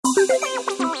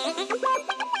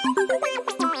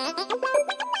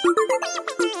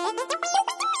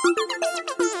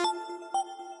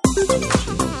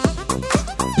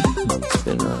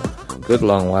good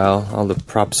long while. All the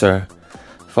props are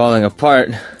falling apart.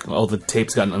 All the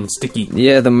tape's gotten unsticky.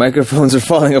 Yeah, the microphones are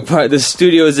falling apart. The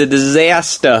studio is a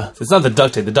disaster. It's not the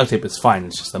duct tape. The duct tape is fine.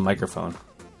 It's just the microphone.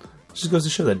 It just goes to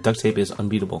show that duct tape is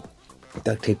unbeatable.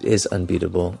 Duct tape is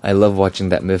unbeatable. I love watching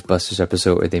that Mythbusters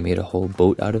episode where they made a whole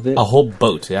boat out of it. A whole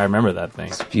boat. Yeah, I remember that thing.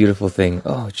 It's a beautiful thing.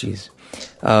 Oh, jeez.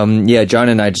 Yeah, John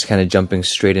and I just kind of jumping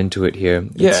straight into it here.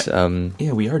 Yeah,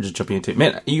 yeah, we are just jumping into it.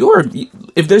 Man,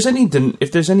 if there's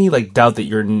any like doubt that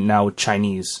you're now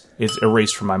Chinese, it's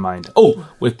erased from my mind. Oh,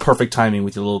 with perfect timing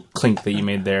with your little clink that you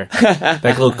made there. That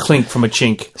little clink from a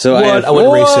chink. So I went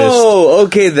racist. Oh,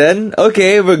 okay then.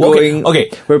 Okay, we're going.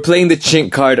 Okay. We're playing the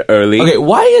chink card early. Okay,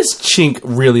 why is chink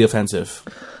really offensive?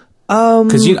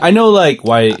 Because I know like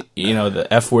why the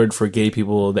F word for gay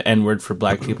people, the N word for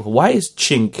black people. Why is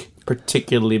chink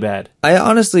particularly bad? I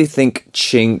honestly think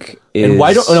chink is...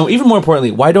 And even more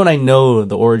importantly, why don't I know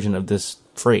the origin of this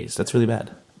phrase? That's really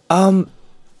bad. I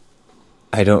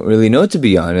don't really know, to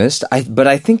be honest. But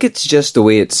I think it's just the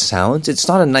way it sounds. It's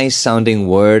not a nice sounding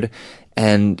word,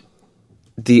 and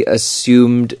the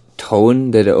assumed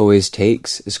tone that it always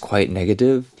takes is quite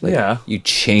negative. Like, yeah. You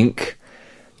chink.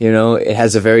 It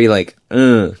has a very like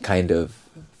kind of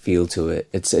feel to it.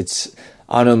 It's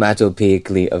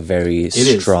onomatopoeically a very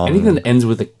strong. Anything that ends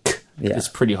with a k Yeah. is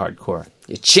pretty hardcore.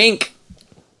 You chink.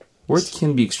 Words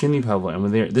can be extremely powerful, and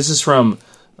when this is from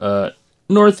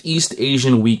Northeast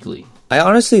Asian Weekly. I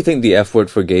honestly think the F word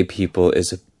for gay people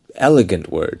is an elegant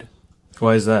word.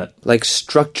 Why is that? Like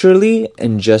structurally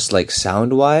and just like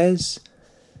sound wise,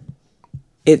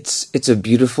 it's a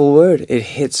beautiful word. It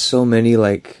hits so many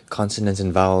like consonants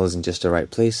and vowels in just the right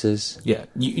places. Yeah,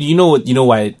 you know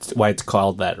why it's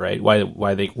called that, right? Why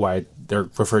they're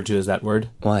referred to as that word?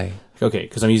 Why? Okay,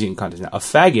 because I'm using it in context now. A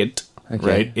faggot,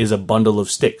 right, is a bundle of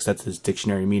sticks. That's its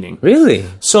dictionary meaning. Really?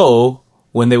 So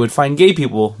when they would find gay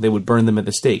people, they would burn them at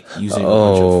the stake using a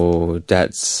bunch of... Oh,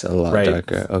 that's a lot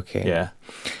darker. Okay. Yeah.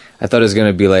 I thought it was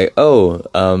going to be like,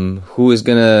 who is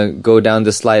going to go down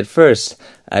the slide first?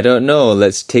 I don't know.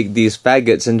 Let's take these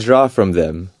faggots and draw from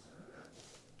them.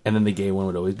 And then the gay one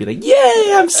would always be like,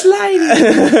 yay, I'm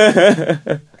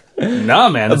sliding. Nah,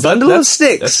 man. A bundle of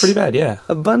sticks. That's pretty bad, yeah.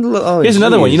 A bundle of... Here's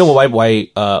another one. You know why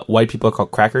white people are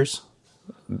called crackers?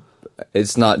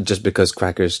 It's not just because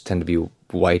crackers tend to be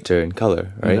whiter in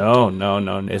color, right? No.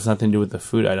 It's nothing to do with the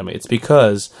food item. It's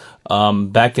because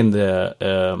back in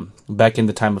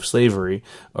the time of slavery,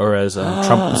 or as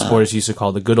Trump supporters used to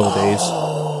call the good old days.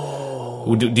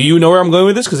 Do you know where I'm going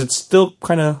with this? Because it's still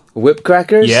kind of... Whip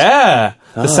crackers? Yeah.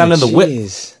 The sound of the whip.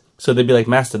 Jeez. So they'd be like,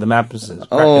 Master, the map is crackers.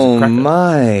 Oh, cracker.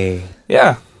 my.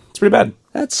 Yeah. It's pretty bad.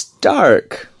 That's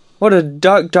dark. What a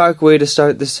dark way to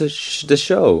start the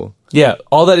show. Yeah.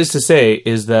 All that is to say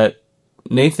is that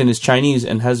Nathan is Chinese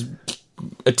and has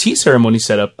a tea ceremony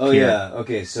set up here. Yeah.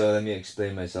 Okay, so let me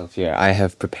explain myself here. I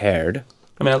have prepared...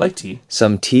 I mean, I like tea.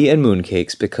 Some tea and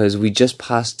mooncakes because we just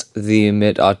passed the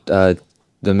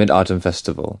Mid-Autumn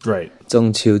Festival. Right.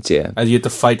 中秋节. And you have to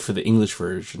fight for the English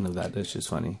version of that. That's just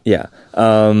funny. Yeah.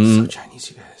 So Chinese,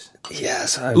 you guys.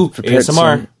 Yes.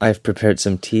 ASMR. I've prepared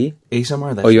some tea.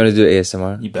 ASMR? Oh, you want to do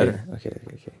ASMR? You better. Okay.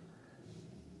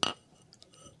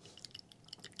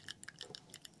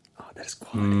 Oh, that is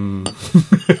quality.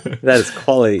 That is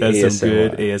quality That's ASMR. some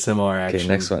good ASMR action. Okay,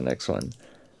 next one.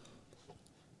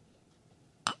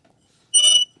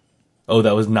 Oh,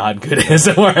 that was not good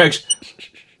ASMR action.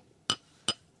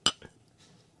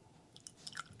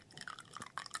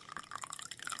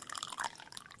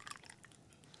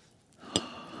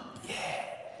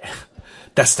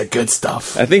 That's the good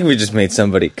stuff. I think we just made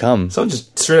somebody come. Someone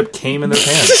just straight up came in their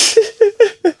pants.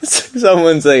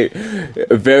 Someone's like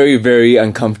very, very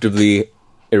uncomfortably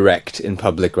erect in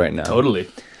public right now. Totally.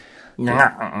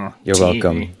 You're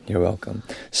welcome.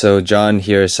 So, John,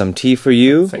 here's some tea for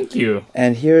you. Thank you.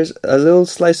 And here's a little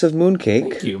slice of mooncake.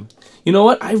 Thank you. You know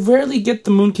what? I rarely get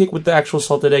the mooncake with the actual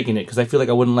salted egg in it because I feel like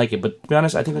I wouldn't like it. But to be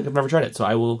honest, I think I've never tried it, so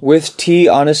I will. With tea,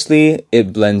 honestly,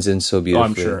 it blends in so beautifully. Oh,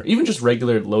 I'm sure. Even just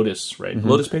regular Lotus, right? Mm-hmm.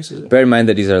 Lotus paste, is it? Bear in mind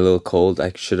that these are a little cold.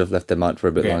 I should have left them out for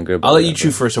a bit longer. I'll let you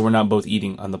chew first so we're not both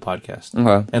eating on the podcast.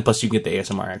 Okay. And plus you can get the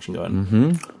ASMR action going.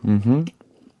 Mm-hmm.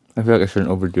 I feel like I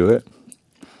shouldn't overdo it.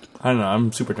 I don't know.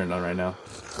 I'm super turned on right now.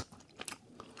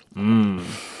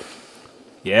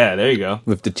 Yeah, there you go.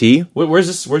 With the tea? Where's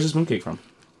this mooncake from?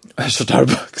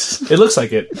 Starbucks. It looks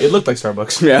like it. It looked like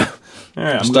Starbucks. Yeah. All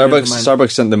right,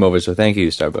 Starbucks sent them over, so thank you,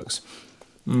 Starbucks.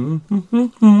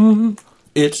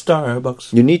 It's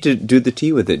Starbucks. You need to do the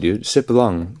tea with it, dude. Sip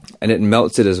along. And it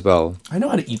melts it as well. I know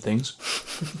how to eat things.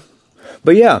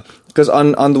 But yeah, because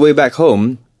on the way back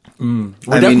home... We're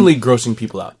definitely grossing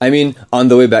people out. I mean, on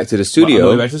the way back to the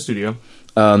studio...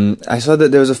 I saw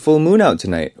that there was a full moon out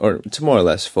tonight, or it's more or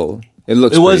less full. It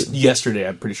looks. It was pretty, yesterday.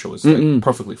 I'm pretty sure it was like,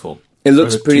 perfectly full. It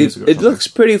looks Or 2 pretty. days ago or It something. looks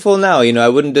pretty full now. I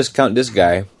wouldn't discount this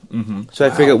guy. Mm-hmm. So I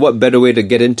figured, what better way to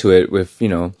get into it with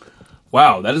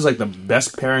Wow, that is like the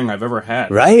best pairing I've ever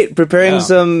had. right? Preparing Yeah.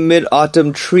 some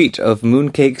mid-autumn treat of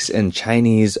mooncakes and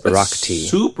Chinese rock tea.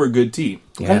 Super good tea.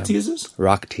 What kind of Yeah. tea is this?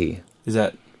 Rock tea. Is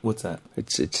that what's that?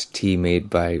 It's tea made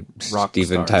by Rock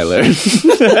Steven stars. Tyler.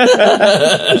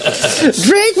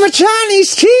 Drink my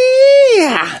Chinese tea.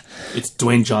 It's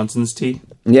Dwayne Johnson's tea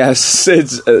Yes,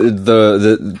 it's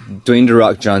the Dwayne The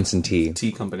Rock Johnson tea.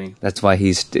 tea company. That's why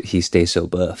he stays so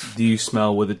buff. Do you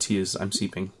smell where the tea is? I'm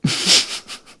seeping.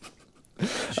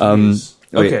 Wait,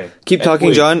 Okay. keep talking,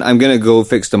 Wait. John. I'm gonna go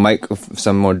fix the mic with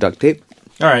some more duct tape.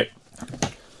 All right.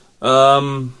 I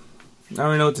don't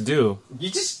even know what to do. You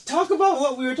just talk about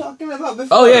what we were talking about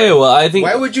before. Oh yeah. Well, I think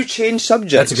Why would you change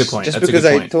subjects? That's a good point. Just That's a because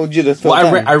good I point. told you to fill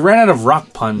well, time. I ran out of rock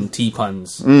tea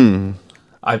puns.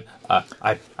 I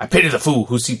pity the fool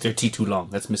who seep their tea too long.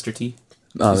 That's Mr. T.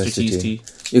 Oh, Mr. Mr. T's T. tea.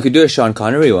 You could do a Sean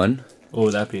Connery one What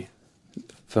would that be?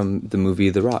 from the movie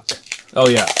The Rock. Oh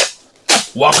yeah.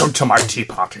 Welcome to my tea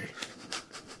party.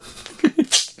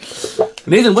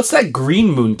 Nathan, what's that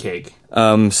green moon cake?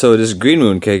 So this green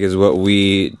moon cake is what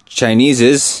we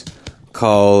Chineses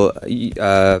call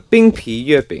Bing Pi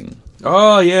Yue Bing,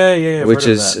 Oh yeah. I've which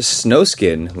heard of is that. snow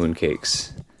skin moon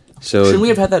cakes. So Shouldn't we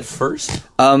have had that first?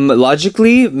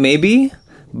 logically, maybe,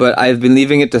 but I've been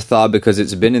leaving it to thaw because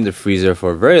it's been in the freezer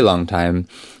for a very long time,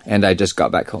 and I just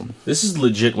got back home. This is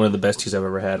legit one of the best teas I've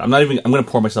ever had. I'm gonna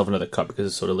pour myself another cup because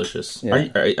it's so delicious. Yeah.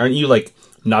 Aren't you like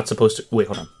not supposed to? Wait,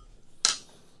 hold on.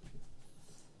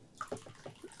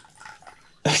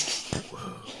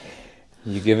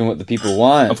 You give them what the people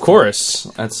want. Of course,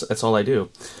 that's all I do.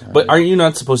 But aren't you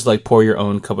not supposed to like pour your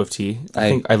own cup of tea? I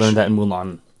think I learned that in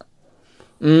Mulan.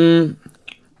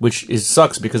 Which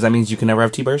sucks because that means you can never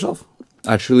have tea by yourself.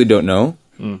 I truly don't know,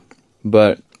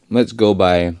 but let's go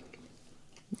by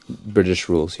British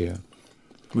rules here.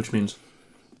 Which means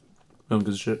no one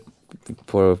gives a shit.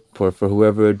 Pour for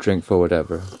whoever, drink for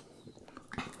whatever.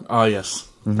 Oh yes,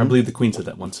 I believe the Queen said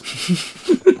that once.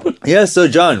 Yeah, so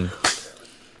John,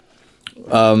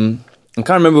 I can't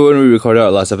remember when we recorded our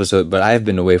last episode, but I have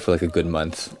been away for like a good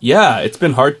month. Yeah, it's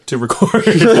been hard to record.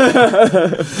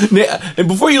 And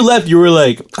before you left, you were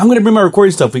like, I'm going to bring my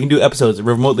recording stuff. We can do episodes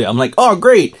remotely. I'm like, oh,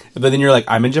 great. But then you're like,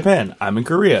 I'm in Japan. I'm in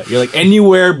Korea. You're like,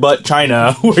 anywhere but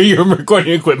China where your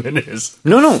recording equipment is.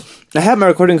 No, I had my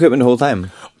recording equipment the whole time.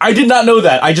 I did not know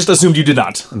that. I just assumed you did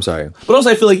not. I'm sorry. But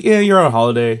also, I feel like, yeah, you're on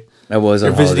holiday. I was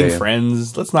You're on visiting holiday.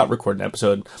 friends. Let's not record an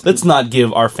episode. Let's not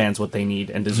give our fans what they need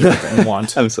and deserve and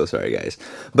want. I'm so sorry, guys.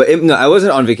 But no, I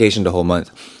wasn't on vacation the whole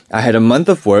month. I had a month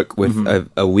of work with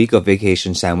a week of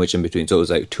vacation sandwich in between. So it was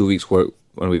like 2 weeks work,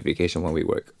 1 week vacation, 1 week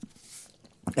work.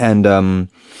 And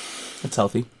It's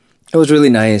healthy. it was really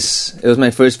nice. It was my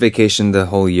first vacation the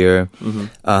whole year.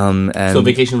 And So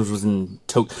vacation was in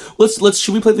Tokyo.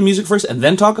 Should we play the music first and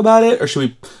then talk about it? Or should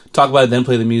we talk about it then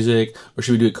play the music? Or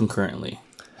should we do it concurrently?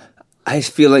 I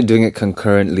feel like doing it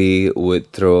concurrently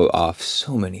would throw off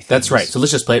so many things. That's right. So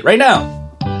let's just play it right now.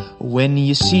 When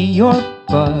you see your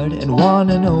bud and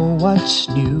wanna know what's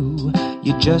new,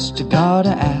 you just gotta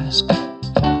ask,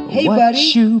 hey what buddy,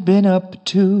 you been up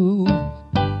to?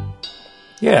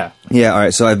 Yeah. Yeah, all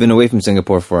right. So I've been away from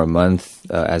Singapore for a month.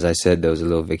 As I said, there was a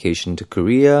little vacation to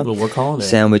Korea. Little work holiday.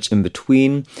 Sandwich in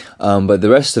between. But the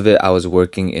rest of it, I was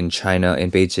working in China,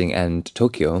 in Beijing and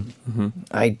Tokyo.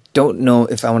 I don't know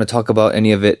if I want to talk about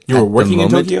any of it You were at the working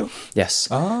in moment. Tokyo? Yes.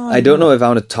 Ah, I don't know if I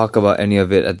want to talk about any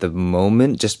of it at the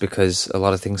moment, just because a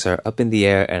lot of things are up in the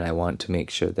air, and I want to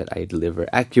make sure that I deliver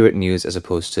accurate news as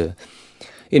opposed to,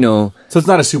 So it's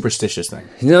not a superstitious thing.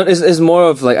 it's more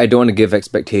of like I don't want to give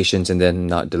expectations and then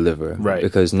not deliver. Right.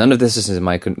 Because none of this is in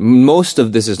most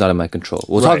of this is not in my control.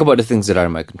 We'll talk Right. about the things that are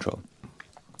in my control.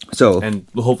 So, And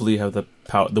we'll hopefully have the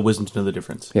power, the wisdom to know the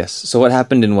difference. yes. So what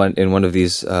happened in one of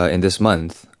these in this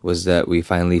month was that we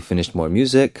finally finished more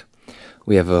music.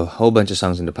 We have a whole bunch of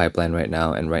songs in the pipeline right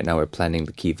now, and right now we're planning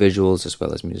the key visuals as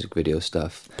well as music video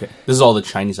stuff. Okay. This is all the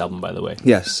Chinese album, by the way.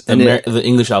 Yes. The, the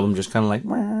English album just kind of like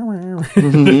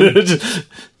just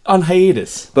on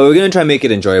hiatus. But we're going to try and make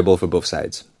it enjoyable for both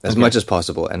sides as much as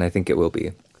possible, and I think it will be.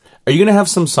 Are you going to have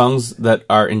some songs that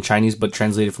are in Chinese but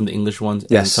translated from the English ones?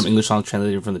 And Yes. some English songs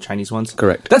translated from the Chinese ones?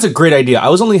 Correct. That's a great idea. I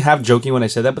was only half joking when I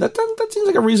said that, but that seems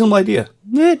like a reasonable idea.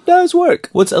 It does work.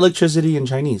 What's electricity in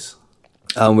Chinese?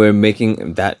 We're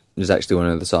making that is actually one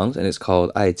of the songs, and it's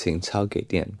called 爱情超给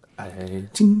电. Okay,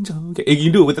 you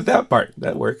can do it with that part.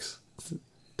 That works.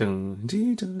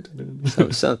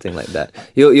 Something like that.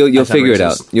 You'll figure it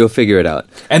out. outrageous. You'll figure it out.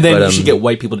 And then But, you should get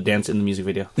white people to dance in the music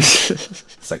video.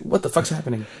 It's like, what the fuck's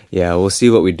happening? Yeah, we'll see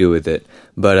what we do with it.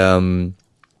 But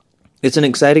it's an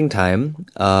exciting time.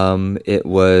 It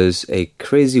was a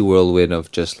crazy whirlwind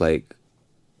of just like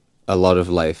a lot of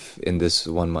life in this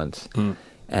 1 month.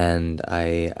 And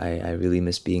I really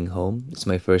miss being home. It's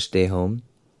my first day home.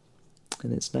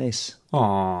 And it's nice.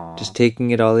 Aww. Just taking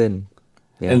it all in.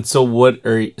 Yeah. And so what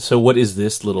is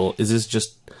this little? Is this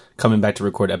just coming back to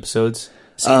record episodes?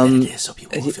 Say that it is, so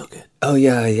people will feel good. Oh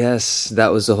yeah, yes.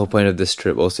 That was the whole point of this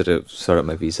trip, also to sort out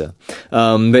my visa.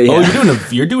 But yeah. Oh,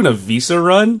 you're doing a visa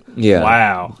run? Yeah.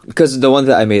 Wow. Because the one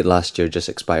that I made last year just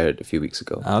expired a few weeks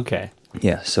ago. Okay.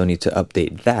 Yeah, so I need to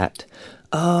update that.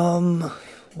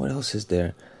 What else is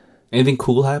there? Anything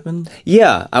cool happen?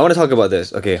 Yeah, I want to talk about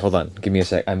this. Okay, hold on. Give me a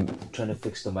sec. I'm trying to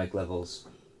fix the mic levels.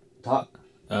 Talk.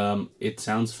 It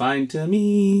sounds fine to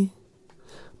me,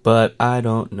 but I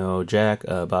don't know jack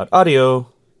about audio.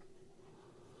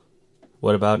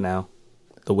 What about now?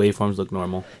 The waveforms look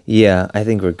normal. Yeah, I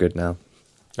think we're good now.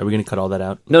 Are we going to cut all that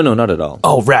out? No, not at all.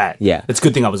 Oh, rat. Yeah. It's a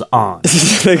good thing I was on.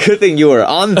 The good thing you were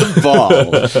on the ball.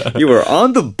 You were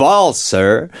on the ball,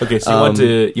 sir. Okay, so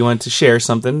you want to share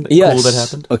something Yes. cool that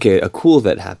happened? Okay, a cool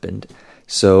that happened.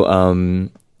 So,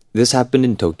 this happened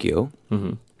in Tokyo.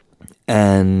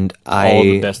 And All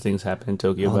the best things happen in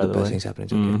Tokyo, all by the the best way. things happen in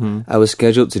Tokyo. I was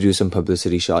scheduled to do some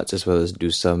publicity shots as well as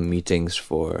do some meetings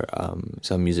for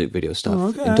some music video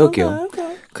stuff in Tokyo.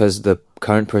 Because the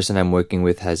current person I'm working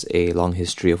with has a long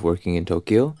history of working in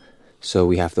Tokyo. So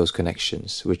we have those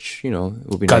connections, which, will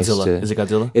be Godzilla. nice to... Is it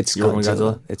Godzilla? It's You're working with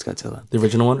Godzilla. It's Godzilla. The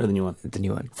original one or the new one? The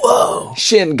new one. Whoa!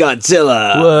 Shin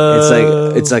Godzilla!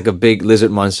 Whoa. It's like a big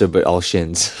lizard monster, but all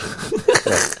shins.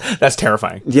 That's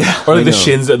terrifying. Yeah, Or I like the know.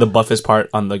 shins are the buffest part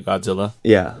on the Godzilla.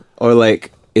 Yeah. Or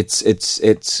like, it's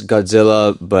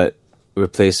Godzilla, but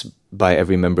replaced by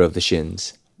every member of the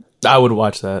shins. I would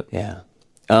watch that. Yeah.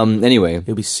 Anyway, It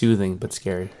would be soothing but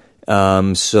scary.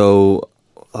 so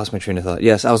I lost my train of thought.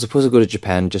 Yes, I was supposed to go to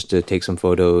Japan just to take some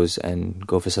photos and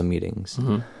go for some meetings.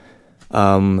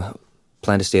 Plan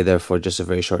to stay there for just a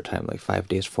very short time, like 5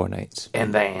 days, 4 nights.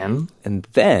 And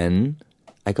then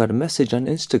I got a message on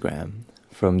Instagram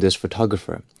from this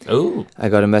photographer. oh, I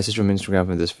got a message from Instagram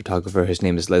from this photographer. His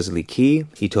name is Leslie Key.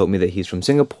 He told me that he's from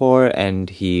Singapore and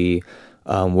he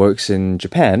works in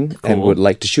Japan and Cool. would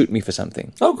like to shoot me for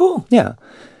something. oh, cool. Yeah.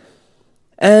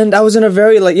 And I was in a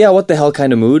very what the hell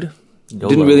kind of mood.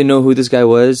 Didn't really know who this guy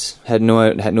was. Had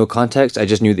no context. I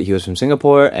just knew that he was from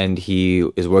Singapore and he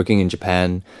is working in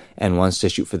Japan and wants to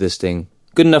shoot for this thing.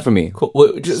 Good enough for me. Cool.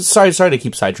 Well, sorry to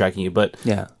keep sidetracking you, but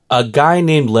Yeah. a guy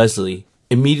named Leslie.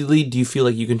 Immediately, do you feel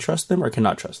like you can trust them or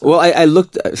cannot trust them? Well, I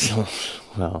looked. Well,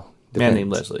 Man depends.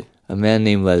 named Leslie. A man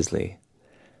named Leslie.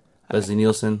 Leslie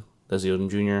Nielsen. Leslie Odom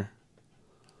Jr.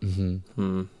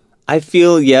 I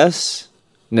feel yes.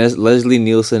 Leslie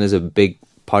Nielsen is a big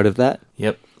part of that.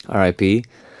 Yep. R.I.P.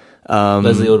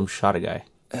 Leslie Odom shot a guy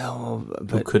Oh, who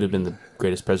but could have been the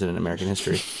greatest president in American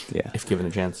history yeah, if given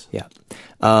a chance. yeah,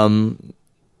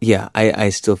 yeah. I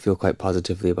still feel quite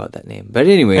positively about that name. But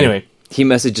anyway, he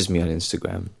messages me on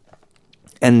Instagram,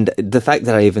 and the fact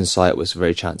that I even saw it was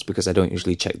very chance because I don't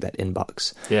usually check that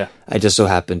inbox. Yeah. I just so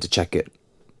happened to check it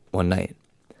one night,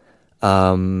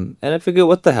 and I figured,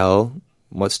 what the hell?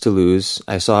 What's to lose?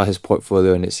 I saw his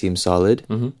portfolio and it seemed solid,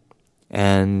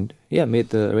 and yeah, made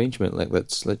the arrangement. Like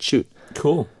let's shoot.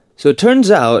 Cool. So it turns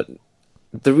out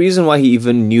the reason why he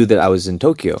even knew that I was in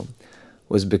Tokyo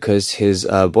was because his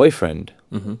boyfriend,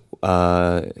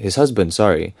 his husband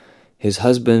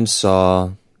saw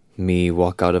me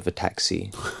walk out of a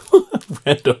taxi.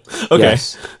 Random. Okay.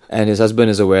 Yes. And his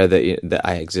husband is aware that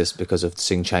I exist because of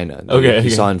Sing China. Okay, He okay.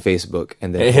 saw on Facebook.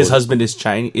 And then His husband is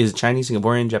Chinese,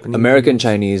 Singaporean, Japanese? American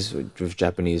Chinese with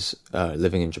Japanese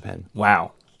living in Japan.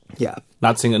 Wow. Yeah.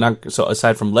 So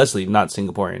aside from Leslie, not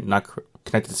Singaporean, not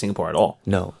connected to Singapore at all.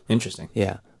 No. Interesting.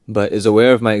 Yeah. But is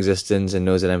aware of my existence and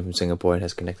knows that I'm from Singapore and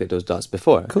has connected those dots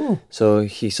before. Cool. So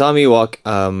he saw me walk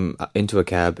into a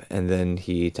cab and then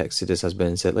he texted his husband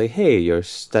and said, like, hey,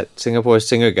 that Singapore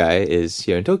singer guy is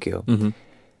here in Tokyo.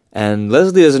 And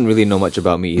Leslie doesn't really know much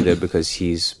about me either because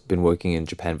he's been working in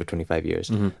Japan for 25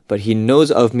 years. But he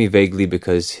knows of me vaguely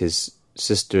because his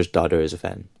sister's daughter is a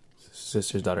fan.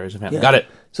 Sister's daughter is a fan. Yeah. Got it.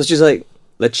 So she's like,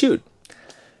 let's shoot.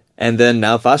 And then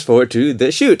now fast forward to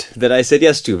the shoot that I said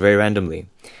yes to very randomly.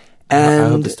 And I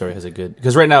hope this story has a good...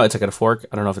 Because right now it's like at a fork.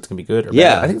 I don't know if it's going to be good or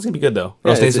Yeah. bad. I think it's going to be good, though.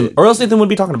 Yeah, Or else Nathan would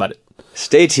be talking about it.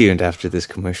 stay tuned after this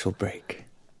commercial break.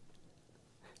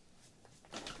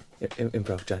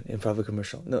 Improv, John. Improv a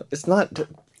commercial. No, it's not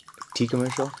tea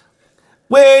commercial.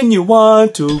 When you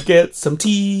want to get some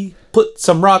tea, put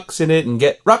some rocks in it and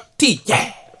get rock tea.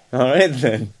 Yeah. All right,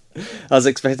 then. I was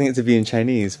expecting it to be in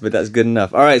Chinese, but that's good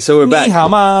enough. All right, so we're back. Ni hao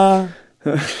ma.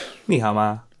 Ni hao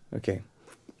ma. Okay,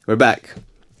 we're back.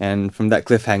 And from that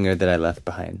cliffhanger that I left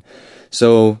behind.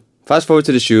 So, fast forward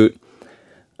to the shoot.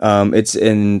 It's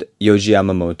in Yohji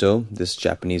Yamamoto, this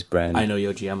Japanese brand. I know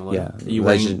Yohji Yamamoto. Yeah. Are you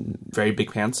wearing very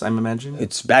big pants, I'm imagining?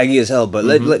 It's baggy as hell, but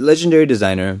legendary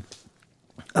designer.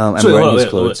 I'm So, wearing hold on, his wait.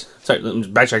 clothes. Sorry, let me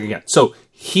backtrack again. So,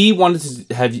 he wanted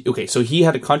to have... Okay, so he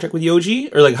had a contract with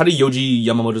Yohji? Or, like, how did Yohji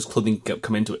Yamamoto's clothing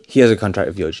come into it? He has a contract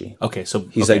with Yohji. Okay, so...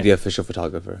 He's okay. like the official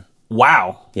photographer.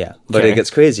 Wow. Yeah, but Okay. it gets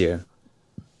crazier.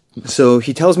 So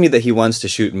he tells me that he wants to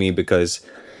shoot me because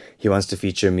he wants to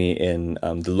feature me in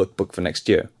the lookbook for next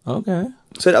year. Okay.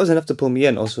 So that was enough to pull me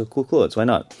in. Also, cool clothes. Why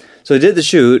not? So I did the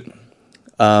shoot.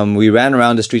 We ran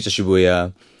around the streets of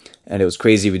Shibuya, and it was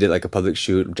crazy. We did like a public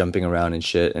shoot, jumping around and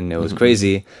shit, and it was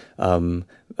crazy.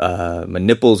 My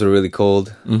nipples were really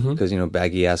cold because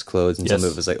baggy ass clothes, and some Yes,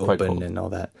 of it was like quite open cold. and all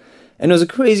that. And it was a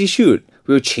crazy shoot.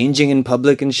 We were changing in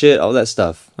public and shit, all that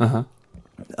stuff. Uh-huh.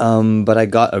 But I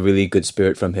got a really good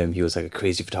spirit from him. He was like a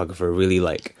crazy photographer, really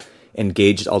like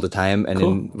engaged all the time. And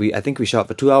then I think we shot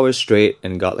for 2 hours straight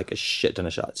and got like a shit ton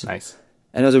of shots. Nice.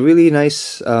 And it was a really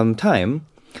nice time.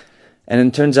 And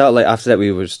it turns out like after that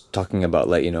we were just talking about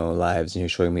like, lives, and he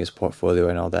was showing me his portfolio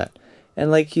and all that.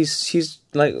 And like he's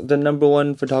like the number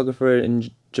one photographer in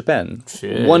Japan.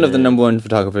 Shit. One of the number one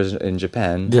photographers in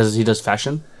Japan. He does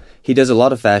fashion? He does a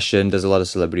lot of fashion, does a lot of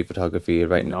celebrity photography.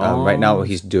 Right now, Nice.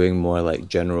 he's doing more like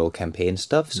general campaign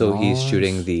stuff. So he's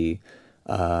shooting the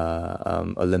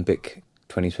Olympic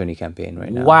 2020 campaign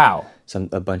right now. Wow.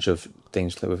 A bunch of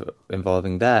things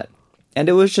involving that, and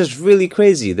it was just really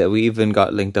crazy that we even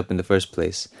got linked up in the first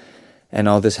place, and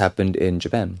all this happened in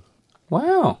Japan.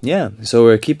 Wow. Yeah, so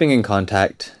we're keeping in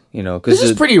contact. Because This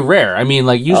is pretty rare. I mean,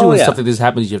 like, usually Oh, when yeah. stuff like this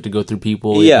happens, you have to go through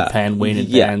people, you have to plan way in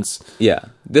advance. Yeah,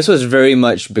 this was very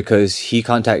much because he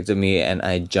contacted me and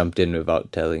I jumped in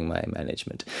without telling my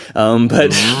management.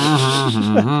 But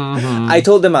I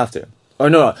told them after. Or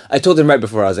no, I told them right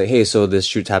before. I was like, hey, so this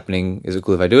shoot's happening. Is it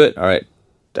cool if I do it? All right.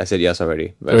 I said yes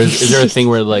already. But Or is there a thing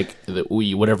where, like,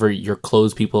 whatever your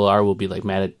clothes people are will be, like,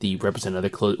 mad at the represent other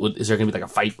clothes? Is there going to be, like,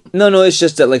 a fight? No, it's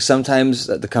just that, like, sometimes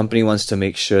the company wants to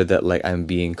make sure that, like, I'm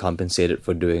being compensated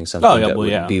for doing something that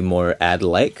would be more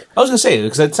ad-like. I was going to say,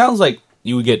 because it sounds like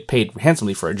you would get paid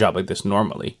handsomely for a job like this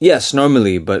normally. Yes,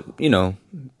 normally, but,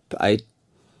 I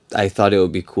thought it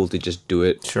would be cool to just do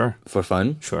it Sure. for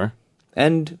fun. Sure.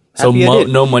 And So happy I did.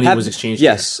 no money was exchanged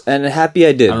Yes, and happy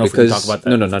I did. I don't know if we because can talk about that.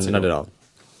 No, not at all.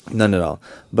 None at all.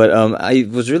 But I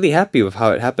was really happy with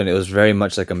how it happened. It was very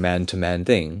much like a man-to-man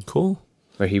thing. Cool.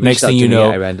 Where he Next reached out thing to you me, know,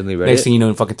 I randomly read next it. thing you know,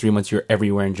 in fucking 3 months, you're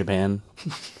everywhere in Japan.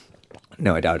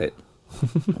 No, I doubt it.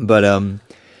 But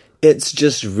it's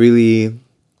just really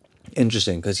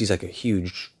interesting because he's like a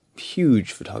huge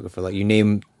photographer. Like, you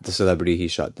name the celebrity, he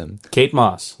shot them. Kate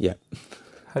Moss. Yeah.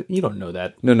 You don't know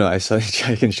that. No, I saw.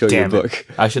 I can show Damn you a it. book.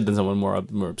 I should have done someone more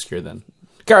obscure then.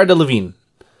 Cara Delevingne.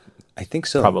 I think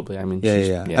so. Probably. I mean,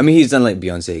 Yeah. yeah. I mean, he's done like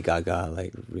Beyonce, Gaga,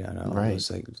 like Rihanna, Right.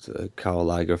 those, like Karl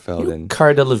Lagerfeld, and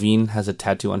Cara Delevingne has a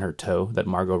tattoo on her toe that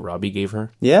Margot Robbie gave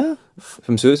her. yeah,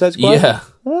 from Suicide Squad. Yeah.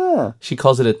 Ah. She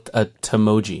calls it a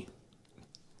tamoji.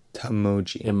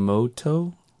 Tamoji.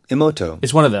 Emoto?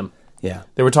 It's one of them. Yeah.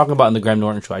 They were talking about in the Graham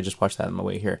Norton show. I just watched that on my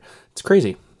way here. It's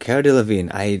crazy. Cara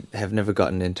Delevingne. I have never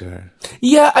gotten into her.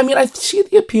 Yeah, I mean, I see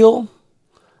the appeal,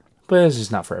 but it's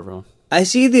just not for everyone. I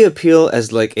see the appeal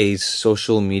as like a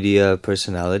social media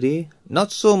personality,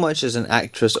 not so much as an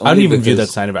actress. I don't only even view that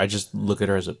because- side of it. I just look at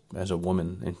her as a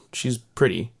woman, and she's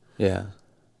pretty. Yeah.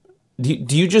 Do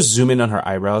you just zoom in on her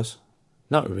eyebrows?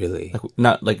 Not really.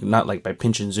 Not like by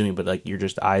pinch and zooming, but like your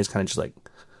just eyes kind of just like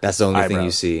That's the only thing you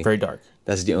eyebrows. see. Very dark.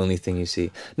 That's the only thing you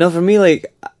see. No, for me,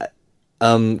 like,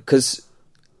 because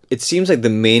it seems like the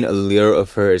main allure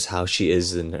of her is how she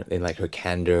is in like her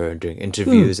candor during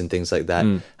interviews and things like that.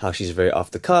 How she's very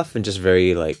off the cuff and just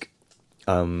very like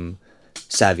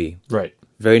savvy, Right.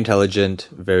 very intelligent,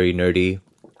 very nerdy.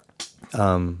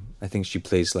 I think she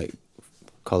plays like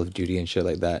Call of Duty and shit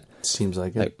like that, Seems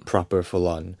like it. like proper full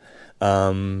on.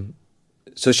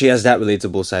 So she has that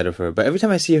relatable side of her. But every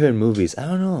time I see her in movies, I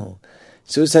don't know.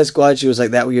 Suicide Squad, she was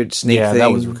like that weird snake Yeah, thing.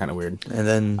 that was kind of weird. And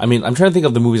then I mean, I'm trying to think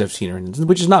of the movies I've seen her in,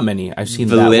 which is not many. I've seen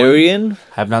that Valerian. one.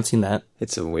 Have not seen that.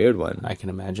 It's a weird one. I can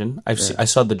imagine. I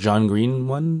saw the John Green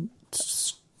one.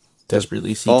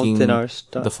 Desperately Fault seeking in Our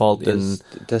Stars. the fault in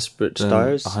Desperate the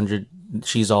Stars. 100.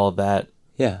 She's all that.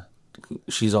 Yeah,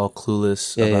 She's all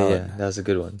clueless yeah, about yeah. That was a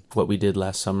good one. what we did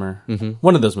last summer.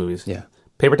 One of those movies. Yeah,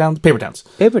 Paper Towns? Paper Towns.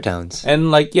 Paper Towns.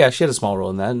 And, like, yeah, she had a small role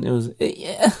in that. And it was,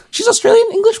 yeah. She's Australian?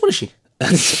 English? What is she?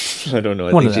 I don't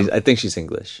know. One of them. I think she's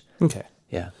English. Okay.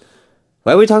 Yeah.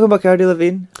 Why are we talking about Cara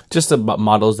Delevingne? Just about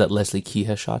models that Leslie Key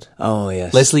has shot. Oh,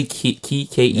 yes. Leslie Key, K-E-E.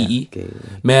 Yeah, K-E-E.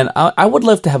 Man, I would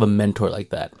love to have a mentor like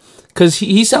that. Because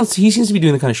he seems to be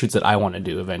doing the kind of shoots that I want to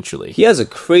do eventually. He has a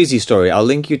crazy story. I'll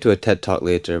link you to a TED Talk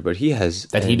later, but he has...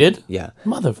 He did? Yeah.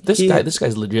 This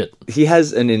guy's legit. He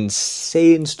has an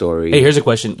insane story. Hey, here's a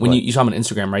question. When you saw him on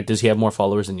Instagram, right? Does he have more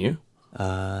followers than you?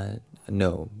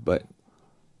 No, but...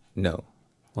 No.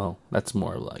 Well, that's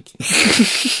more like...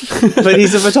 But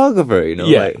he's a photographer, you know?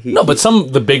 Yeah. Like, but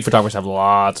the big photographers have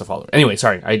lots of followers. Anyway,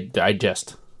 sorry. I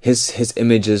jest. His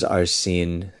images are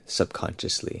seen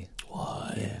subconsciously.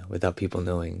 What? Yeah, without people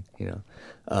knowing, you know.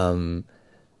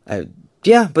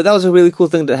 But that was a really cool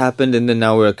thing that happened, and then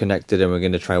now we're connected and we're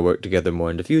going to try work together more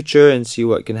in the future and see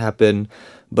what can happen.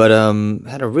 But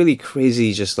had a really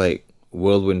crazy, just like,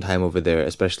 whirlwind time over there,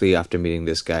 especially after meeting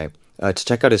this guy. To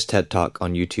check out his TED Talk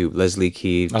on YouTube, Leslie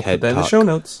Key I'll TED put that in the Talk. show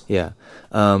notes. Yeah.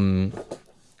 And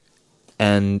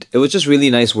it was just really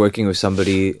nice working with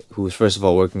somebody who was, first of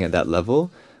all, working at that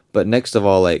level, but next of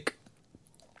all, like,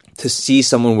 to see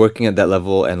someone working at that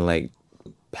level and, like,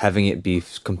 having it be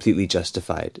completely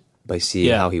justified by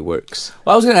seeing how he works.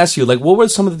 Well, I was going to ask you, like, what were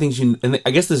some of the things and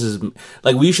I guess this is,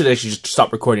 like, we should actually just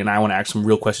stop recording and I want to ask some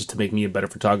real questions to make me a better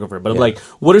photographer. But, like,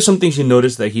 what are some things you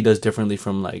noticed that he does differently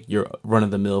from, like, your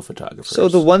run-of-the-mill photographers? So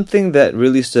the one thing that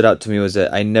really stood out to me was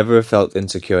that I never felt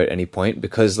insecure at any point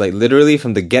because, like, literally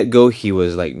from the get-go, he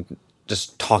was, like,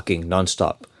 just talking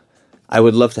nonstop. I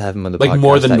would love to have him on the podcast. Like,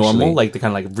 more than actually. normal? Like, the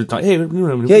kind of, like,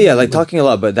 hey... Yeah, like, talking a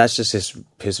lot, but that's just his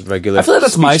regular I feel like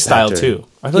that's my speech style, pattern. too.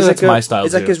 I feel like that's my style,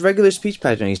 It's too. like his regular speech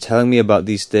pattern. He's telling me about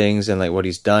these things and, like, what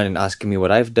he's done and asking me what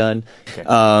I've done. Okay.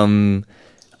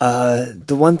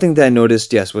 The one thing that I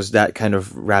noticed, yes, was that kind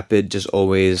of rapid, just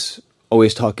always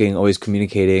talking, always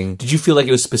communicating. Did you feel like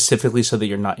it was specifically so that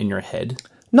you're not in your head?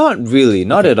 Not really,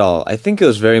 not at all. I think it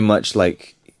was very much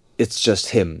like, it's just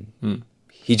him.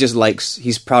 He just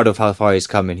he's proud of how far he's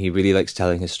come and he really likes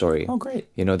telling his story. Oh, great.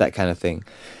 You know, that kind of thing.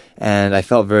 And I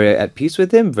felt very at peace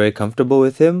with him, very comfortable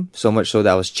with him. So much so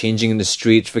that I was changing in the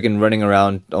streets, freaking running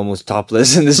around almost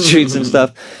topless in the streets and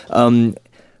stuff.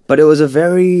 But it was a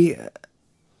very,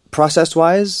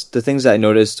 process-wise, the things that I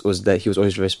noticed was that he was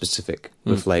always very specific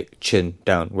with like chin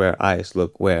down, where, eyes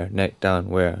look where, neck down,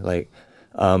 where, like...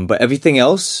 but everything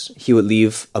else, he would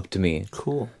leave up to me.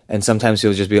 Cool. And sometimes he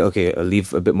would just be, okay, I'll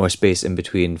leave a bit more space in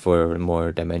between for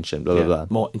more dimension, blah, blah, blah.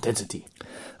 More intensity.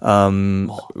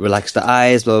 Relax the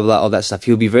eyes, blah, blah, blah, all that stuff.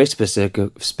 He'll be very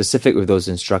specific with those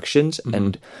instructions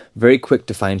and very quick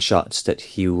to find shots that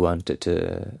he wanted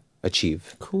to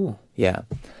achieve. Cool. Yeah.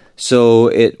 So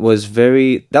it was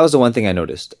that was the one thing I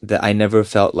noticed, that I never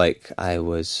felt like I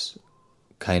was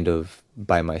kind of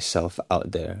by myself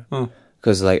out there.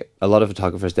 Because, like, a lot of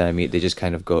photographers that I meet, they just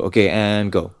kind of go, okay,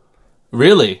 and go.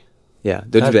 Really? Yeah,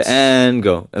 they'll do the and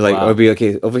go. Like, Wow. or be,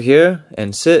 okay, over here,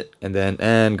 and sit, and then,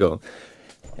 and go.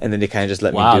 And then they kind of just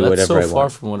let me do that's whatever I so far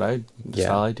want. from what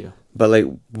style I do. But, like,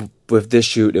 with this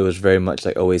shoot, it was very much,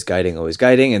 like, always guiding.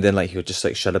 And then, like, he'll just,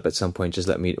 like, shut up at some point, just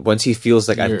let me... Once he feels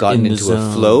like I've You're gotten in the into a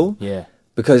zone. flow... Yeah.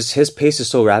 Because his pace is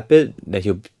so rapid that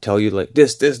he'll tell you like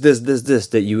this,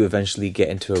 that you eventually get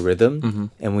into a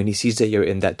rhythm. And when he sees that you're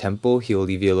in that tempo, he'll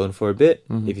leave you alone for a bit.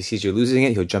 If he sees you're losing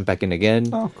it, he'll jump back in again.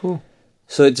 Oh, cool.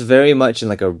 So it's very much in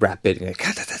like a rapid, like,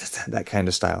 that kind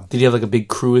of style. Did you have like a big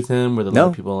crew with him? Were there a lot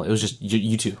of people? It was just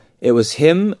you two. It was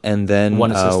him and then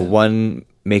One assistant. one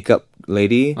makeup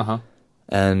lady Uh-huh.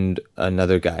 and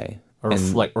another guy. A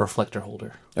And reflector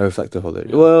holder. a reflector holder.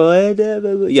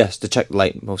 Well, yes, to check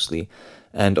light mostly.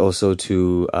 And also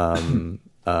to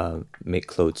make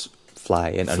clothes fly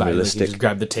and Like, unrealistic. you just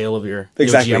grab the tail of your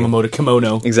Exactly. Yohji Yamamoto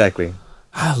kimono. Exactly.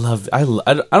 I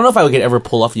don't know if I would ever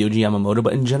pull off Yohji Yamamoto,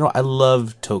 but in general, I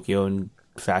love Tokyo and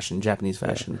fashion, Japanese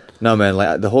fashion. No, man,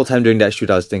 like the whole time during that shoot,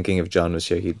 I was thinking if John was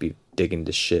here, he'd be digging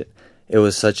this shit. It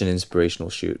was such an inspirational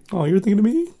shoot. Oh, you were thinking of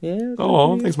me? Yeah.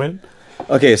 Oh, thanks, man.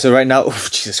 Okay, so right now, oh,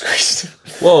 Jesus Christ.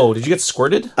 Whoa, did you get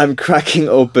squirted? I'm cracking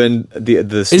open the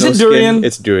Is it snow durian? skin.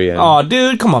 It's durian. Oh,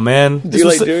 dude, come on, man. Do you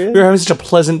like durian? We were having such a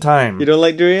pleasant time. You don't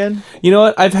like durian? You know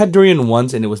what? I've had durian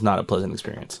once, and it was not a pleasant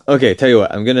experience. Okay, tell you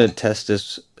what, I'm gonna test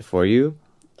this for you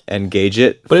and gauge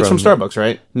it. But it's from Starbucks,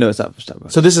 right? No, it's not from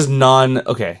Starbucks. So this is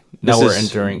okay. Now This we're is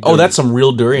entering. the- Oh, that's some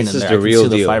real durian this in is there. the I can real see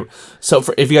the deal. fiber. So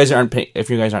if you guys aren't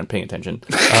paying attention,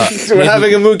 So we're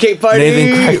having a mooncake party.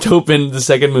 Nathan cracked open the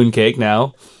second mooncake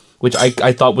now, which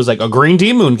I thought was like a green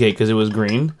tea mooncake because it was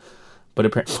green, but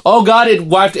apparently, oh god,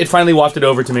 it finally wafted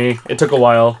over to me. It took a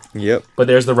while, Yep. but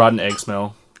there's the rotten egg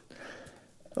smell.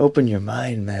 Open your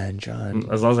mind, man, John.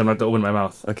 As long as I'm not to open my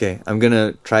mouth. Okay, I'm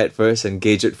gonna try it first and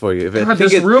gauge it for you. If I God,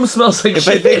 think this room smells like if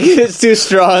shit. I think it's too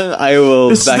strong, I will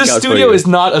back This out for studio you. is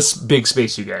not a big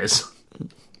space, you guys.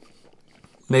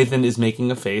 Nathan is making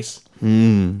a face.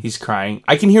 He's crying.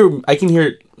 I can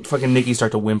hear fucking Nikki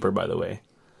start to whimper, by the way.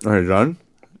 All right, John.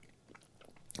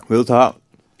 Real talk.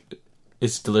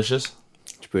 It's delicious.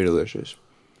 It's pretty delicious.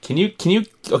 Can you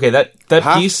okay, that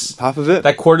piece, half of it?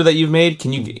 that quarter that you've made,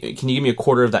 can you give me a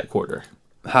quarter of that quarter?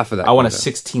 Half of that. I want a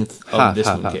quarter. 16th of half, this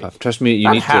half, mooncake. half. Trust me, you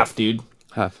Not need half, to. dude.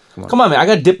 Half. Come on. Come on, man. I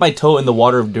gotta dip my toe in the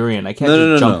water of durian. I can't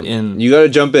No. jump in. You gotta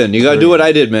jump in. You gotta do what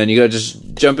I did, man. You gotta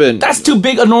just jump in. That's too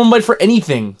big a normal bite for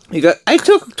anything. I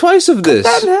took twice of this.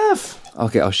 That in half.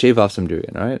 Okay, I'll shave off some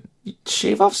durian, alright?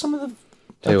 Shave off some of the...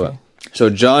 Tell you what. So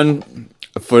John,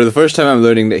 for the first time I'm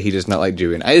learning that he does not like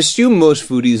durian. I assume most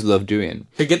foodies love durian.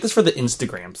 Here, get this for the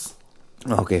Instagrams.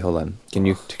 Okay, hold on. Can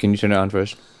you turn it on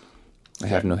first? I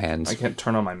have no hands. I can't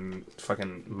turn on my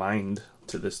fucking mind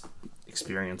to this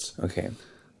experience. Okay.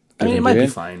 I mean, it might be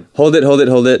fine. Hold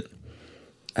it.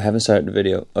 I haven't started the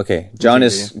video. Okay. John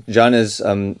is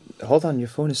hold on, your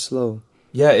phone is slow.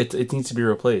 Yeah, it needs to be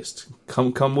replaced.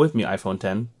 Come with me, iPhone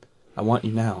 10. I want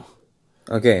you now.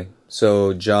 Okay.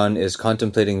 So John is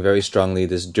contemplating very strongly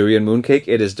this durian mooncake.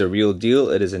 It is the real deal.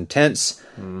 It is intense.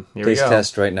 Here we Taste go.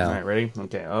 test right now. All right, ready?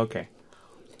 Okay.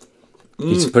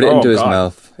 He's put it into his God.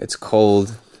 mouth. It's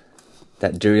cold.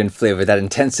 That durian flavor, that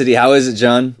intensity. How is it,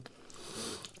 John?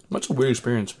 That's a weird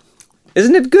experience.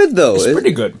 Isn't it good though? It's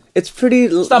pretty good. It's pretty.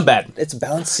 It's not bad. It's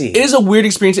bouncy. It is a weird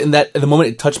experience in that at the moment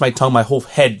it touched my tongue, my whole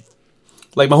head,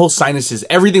 like my whole sinuses,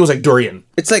 everything was like durian.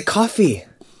 It's like coffee.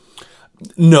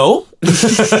 No.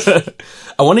 I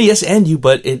want to yes and you,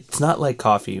 but it's not like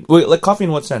coffee. Wait, like coffee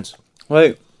in what sense?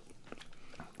 Like,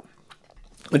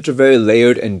 it's a very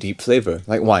layered and deep flavor,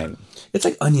 like wine. It's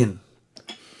like onion.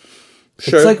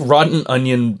 Sure. It's like rotten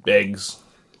onion eggs.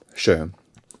 Sure.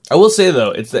 I will say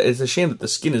though, it's a shame that the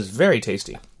skin is very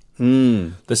tasty.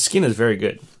 The skin is very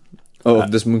good. Oh,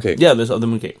 this mooncake. Yeah, this other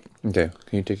mooncake. Okay,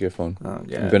 can you take your phone?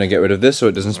 Yeah. I'm gonna get rid of this so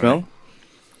it doesn't smell.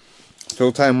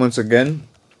 Fill time once again.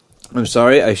 I'm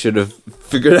sorry, I should have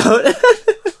figured out.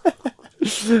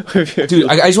 Dude,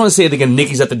 I just want to say it again.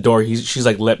 Nikki's at the door. She's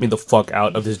like, let me the fuck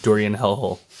out of this durian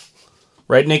hellhole.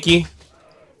 Right, Nikki?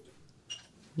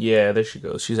 Yeah, there she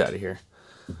goes. She's out of here.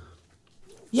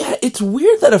 Yeah, it's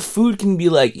weird that a food can be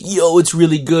like, yo, it's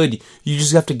really good. You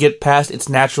just have to get past its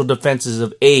natural defenses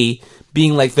of A,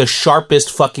 being like the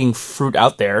sharpest fucking fruit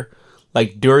out there.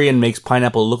 Like durian makes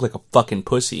pineapple look like a fucking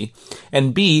pussy.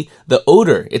 And B, the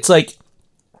odor. It's like,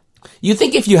 you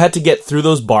think if you had to get through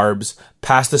those barbs,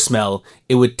 past the smell,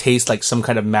 it would taste like some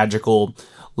kind of magical,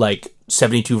 like,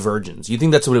 72 virgins. You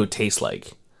think that's what it would taste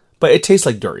like. But it tastes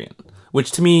like durian.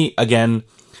 Which to me, again,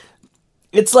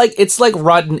 it's like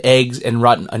rotten eggs and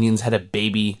rotten onions had a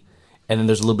baby, and then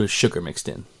there's a little bit of sugar mixed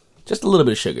in. Just a little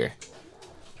bit of sugar.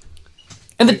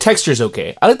 And the texture's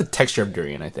okay. I like the texture of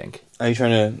durian, I think. Are you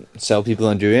trying to sell people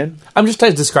on durian? I'm just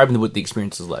trying to describe what the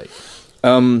experience is like.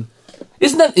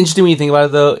 Isn't that interesting when you think about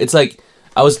it, though? It's like,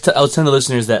 I was telling the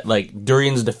listeners that, like,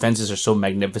 durian's defenses are so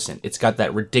magnificent. It's got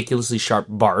that ridiculously sharp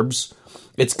barbs.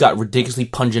 It's got ridiculously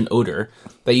pungent odor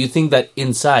that you think that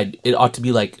inside it ought to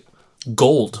be, like,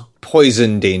 gold.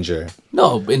 Poison danger.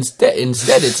 No, instead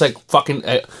it's like fucking,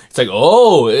 it's like,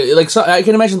 oh, like, so, I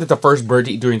can imagine that the first bird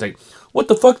to eat durian's like, what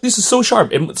the fuck? This is so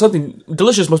sharp. And something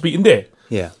delicious must be in there.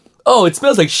 Yeah. Oh, it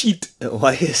smells like shit.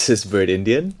 Why is this bird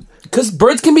Indian? Because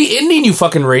birds can be Indian, you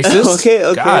fucking racist.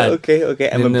 Okay.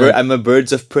 I'm a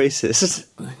birds of praises.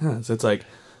 Yeah, so it's like,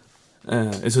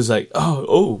 it's just like,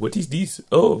 oh, what is this?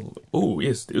 Oh,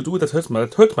 yes,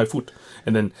 that hurts my foot.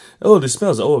 And then, oh, this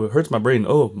smells, oh, it hurts my brain.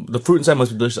 Oh, the fruit inside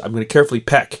must be delicious. I'm going to carefully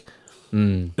peck.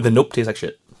 And then, nope, tastes like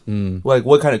shit. Like,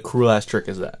 what kind of cruel-ass trick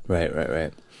is that?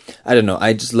 Right. I don't know.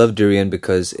 I just love durian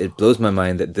because it blows my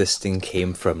mind that this thing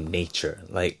came from nature.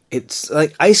 Like, it's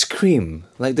like ice cream.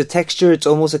 Like, the texture, it's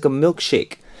almost like a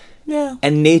milkshake. Yeah.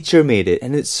 And nature made it,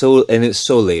 and it's so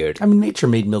layered. I mean, nature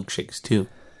made milkshakes, too.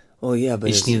 Oh, yeah, but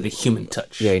You just needed a human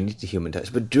touch. yeah, you need the human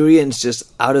touch. But durians,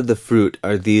 just out of the fruit,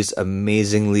 are these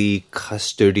amazingly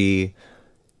custardy.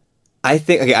 I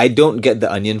think, okay, I don't get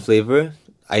the onion flavor.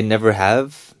 I never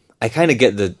have. I kind of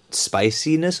get the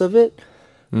spiciness of it.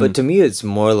 But to me, it's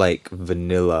more like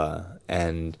vanilla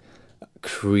and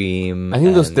cream. I think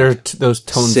and those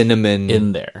tones cinnamon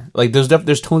in there. Like,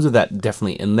 there's tones of that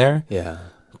definitely in there. Yeah.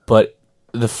 But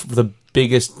the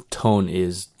biggest tone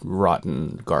is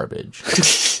rotten garbage.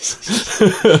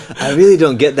 I really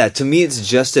don't get that. To me, it's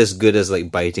just as good as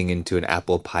like biting into an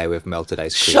apple pie with melted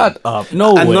ice cream. Shut up.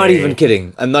 No way. I'm not even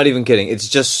kidding. It's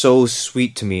just so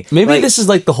sweet to me. Maybe Like, this is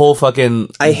like the whole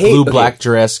fucking I hate- blue okay. black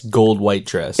dress, gold white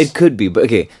dress. It could be, but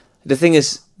okay. The thing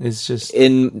is, It's just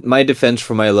in my defense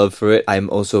for my love for it, I'm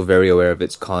also very aware of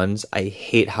its cons. I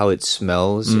hate how it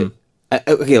smells.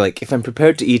 Okay, like if I'm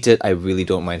prepared to eat it, I really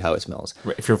don't mind how it smells.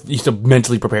 if you have to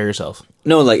mentally prepare yourself.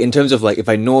 No, like in terms of like if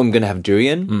I know I'm gonna have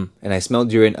durian and I smell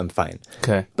durian, I'm fine.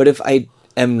 Okay. But if I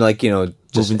am like just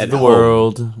Moving at through the home,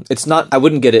 world. it's not. I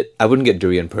wouldn't get it. I wouldn't get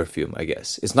durian perfume. I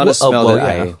guess it's not a smell that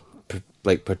yeah.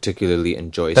 I particularly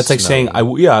enjoy. That's like saying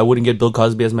smelling. I wouldn't get Bill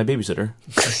Cosby as my babysitter.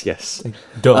 Yes.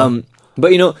 Duh.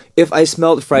 But if I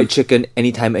smelled fried chicken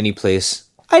anytime, any place,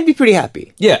 I'd be pretty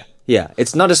happy. yeah. Yeah,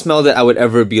 it's not a smell that I would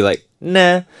ever be like,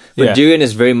 nah. But Yeah. durian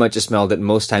is very much a smell that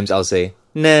most times I'll say,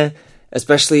 nah.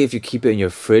 Especially if you keep it in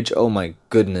your fridge. Oh my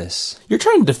goodness. You're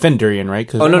trying to defend durian, right?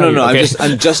 'Cause Oh no. okay.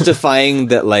 I'm justifying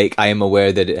that like I am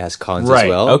aware that it has cons Right, as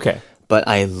well. okay. But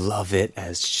I love it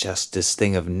as just this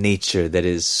thing of nature that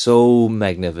is so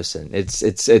magnificent. It's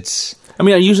I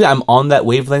mean, I'm on that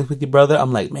wavelength with you, brother.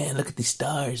 I'm like, man, look at these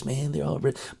stars, man. They're all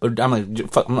red. But I'm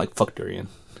like, fuck durian.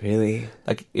 really.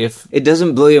 Like, if It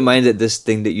doesn't blow your mind that this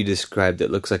thing that you described that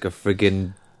looks like a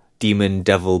friggin' demon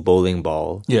devil bowling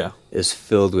ball yeah, is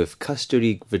filled with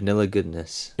custardy vanilla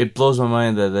goodness. it blows my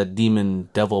mind that that demon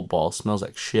devil ball smells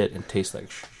like shit and tastes like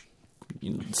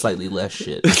slightly less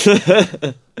shit.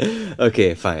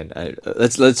 Okay, fine.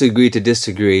 Let's agree to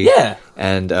disagree. Yeah.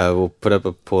 And we'll put up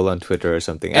a poll on Twitter or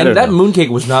something. I And don't that know. mooncake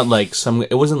was not like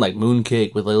it wasn't like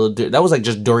mooncake with a little. That was like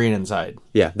just durian inside.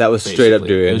 Yeah, that was straight up Basically.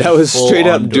 durian. It was That was full straight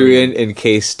up on durian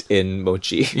encased in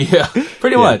mochi. Yeah,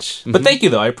 pretty much. But thank you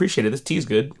though. I appreciate it. This tea's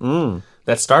good.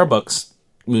 That Starbucks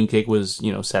mooncake was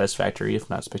satisfactory, if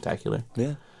not spectacular.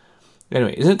 Yeah.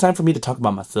 Anyway, isn't it time for me to talk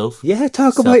about myself? Yeah,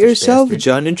 talk about Selfish yourself, bastard.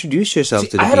 John. Introduce yourself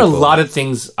to the I had people. a lot of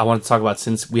things I wanted to talk about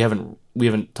since we haven't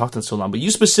talked in so long. But you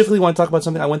specifically want to talk about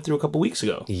something I went through a couple weeks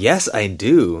ago. Yes, I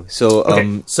do. So,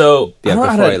 Okay, so yeah, I don't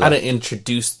know before I how to left.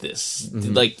 introduce this.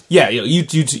 Like, yeah,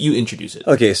 you introduce it.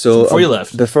 Okay, so before you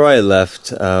left. Before I left,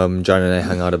 John and I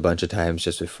hung out a bunch of times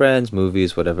just with friends,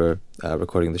 movies, whatever,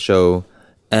 recording the show.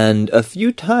 And a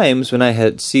few times when I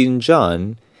had seen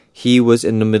John, he was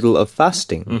in the middle of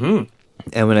fasting. Mm-hmm.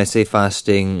 And when I say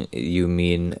fasting, you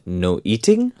mean no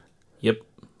eating Yep.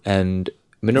 and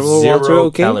mineral Zero water.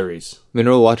 Okay, calories.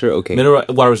 mineral water. Okay, Mineral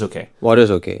water was okay.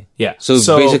 water's okay. Yeah. So,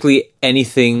 So- basically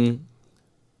anything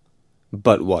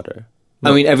but water.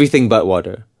 I mean everything but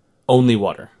water. Only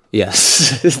water.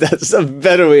 Yes, that's a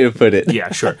better way to put it.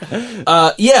 Yeah, sure.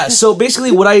 Yeah, so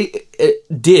basically what I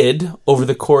did over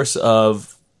the course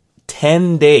of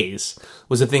 10 days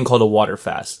was a thing called a water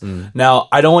fast. Now,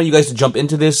 I don't want you guys to jump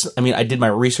into this. I mean, I did my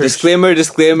research. Disclaimer. Do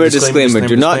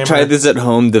not try disclaimer. this at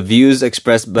home. The views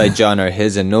expressed by John are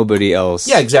his and nobody else.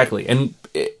 Yeah, exactly. And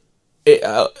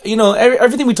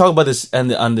everything we talk about this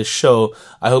on this show,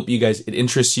 I hope you guys it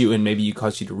interests you and maybe you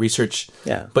cause you to research.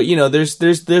 Yeah. But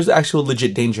there's actual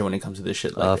legit danger when it comes to this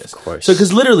shit like Of this. course. So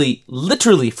because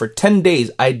literally for 10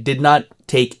 days I did not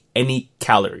take any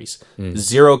calories,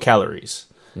 0 calories.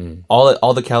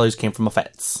 All the calories came from my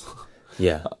fats.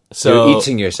 Yeah. So- You're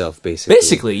eating yourself, basically.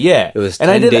 Basically, yeah. It was And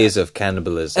 10 I did days of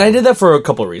cannibalism. And I did that for a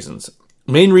couple of reasons.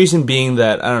 Main reason being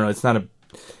that I don't know, it's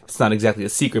not exactly a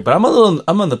secret, but I'm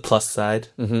on the plus side.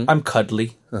 I'm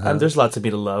cuddly. And there's lots of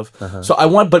me to love. So I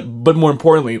want, but more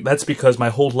importantly, that's because my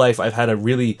whole life I've had a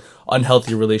really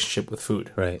unhealthy relationship with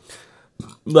food. Right.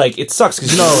 Like it sucks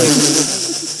because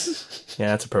like yeah,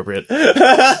 that's appropriate.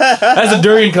 That's a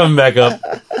durian coming back up.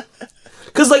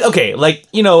 Because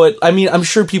I mean, I'm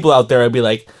sure people out there would be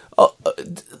like, oh,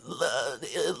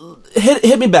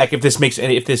 hit me back if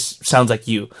this sounds like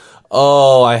you.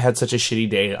 Oh, I had such a shitty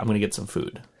day. I'm gonna get some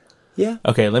food. Yeah.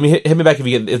 Okay, let me hit me back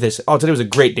if this. Oh, today was a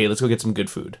great day. Let's go get some good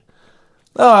food.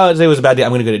 Oh, today was a bad day.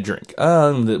 I'm gonna go to drink.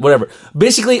 Whatever.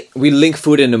 Basically, We link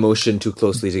food and emotion too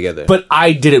closely together. but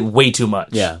I did it way too much.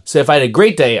 Yeah. So if I had a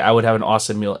great day, I would have an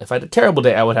awesome meal. If I had a terrible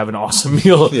day, I would have an awesome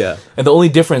meal. Yeah. And the only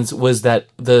difference was that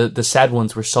the sad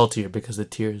ones were saltier because the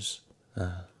tears.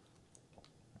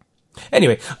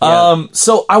 Anyway,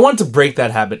 so I wanted to break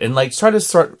that habit and try to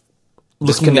start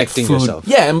looking at Disconnecting food. yourself.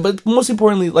 Yeah, but most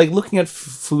importantly, looking at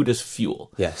food as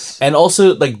fuel. Yes. And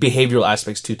also behavioral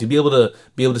aspects too, to be able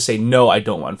to say no, I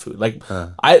don't want food.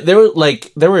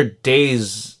 There were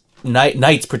days,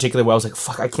 nights particularly where I was like,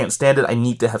 fuck, I can't stand it. I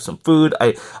need to have some food.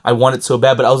 I want it so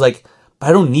bad, but I was like, but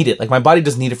I don't need it. Like my body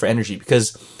doesn't need it for energy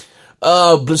because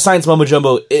science mumbo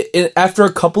jumbo. After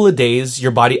a couple of days,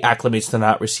 your body acclimates to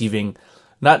not receiving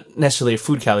not necessarily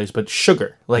food calories, but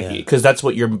sugar. Like, because that's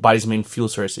what your body's main fuel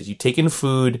source is. You take in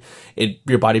food,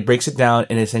 your body breaks it down,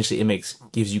 and essentially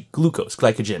gives you glucose,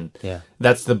 glycogen. Yeah.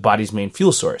 That's the body's main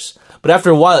fuel source. But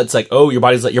after a while, it's like, oh, your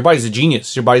body's a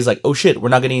genius. Your body's like, oh shit, we're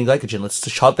not getting any glycogen. Let's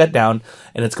shut that down,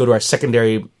 and let's go to our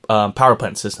secondary power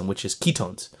plant system, which is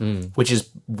ketones, which is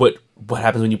what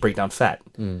happens when you break down fat.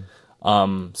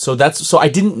 So I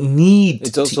didn't need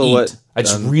It's to also eat. what, I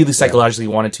just really psychologically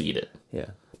wanted to eat it. Yeah.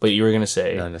 But you were gonna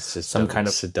say No, it's just some dumb. kind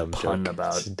It's a of dumb pun joke.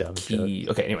 about It's a dumb key.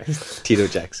 Okay, anyway, Tito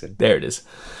Jackson. there it is.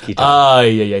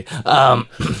 Ketone.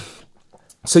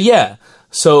 So yeah,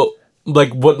 so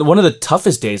like one of the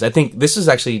toughest days. I think this is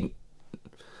actually.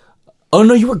 Oh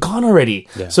no, you were gone already.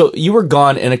 Yeah. So you were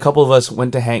gone, and a couple of us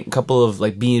went to a couple of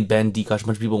like me and Ben, Dikosh, a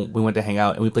bunch of people. We went to hang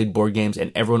out and we played board games,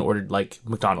 and everyone ordered like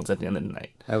McDonald's at the end of the night.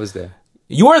 I was there.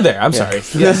 You were there. I'm sorry.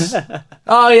 Yes.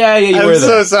 Oh yeah, you were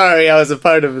there. sorry. I was a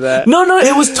part of that. No,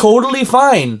 it was totally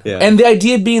fine. Yeah. And the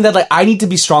idea being that like I need to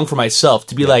be strong for myself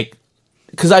to be like,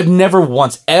 because I've never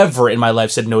once ever in my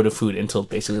life said no to food until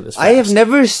basically this. Fast. I have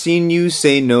never seen you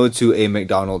say no to a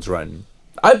McDonald's run.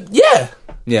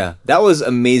 Yeah, that was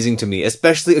amazing to me.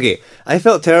 Especially, okay, I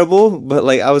felt terrible, but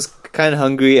like I was kind of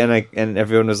hungry, and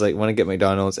everyone was like, "Want to get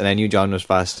McDonald's?" And I knew John was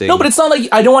fasting. No, but it's not like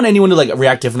I don't want anyone to like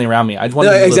react differently around me. I just want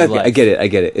to live exactly. life. I get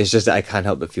it. It's just that I can't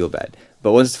help but feel bad.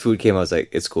 But once the food came, I was like,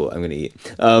 "It's cool. I'm gonna eat."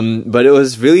 But it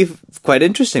was really quite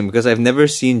interesting because I've never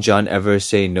seen John ever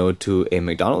say no to a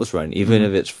McDonald's run, even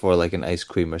if it's for like an ice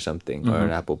cream or something or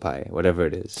an apple pie, whatever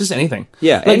it is. Just anything.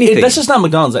 Yeah, like, anything. That's just not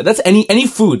McDonald's. That's any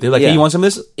food. They're like, Yeah. hey, you want some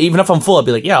of this? Even if I'm full, I'll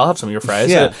be like, yeah, I'll have some of your fries.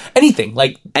 Yeah. Anything.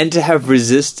 Like, And to have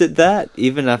resisted that,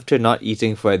 even after not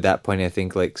eating for at that point, I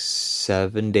think like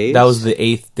 7 days. that was the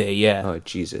 8th day, yeah. Oh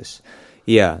Jesus,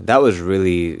 yeah, that was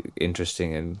really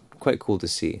interesting and quite cool to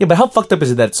see. Yeah, but how fucked up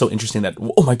is it that it's so interesting that,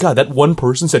 oh my god, that one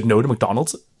person said no to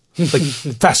McDonald's? Like,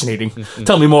 fascinating.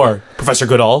 Tell me more, Professor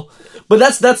Goodall. But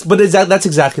that's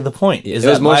exactly the point. It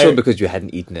was more so because you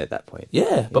hadn't eaten it at that point.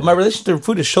 Yeah, but my relationship to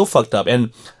food is so fucked up.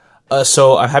 And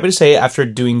so I'm happy to say after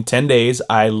doing 10 days,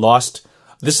 I lost...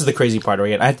 This is the crazy part,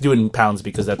 right? I had to do it in pounds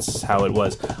because that's how it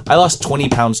was. I lost 20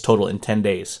 pounds total in 10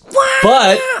 days.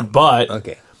 But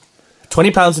Okay.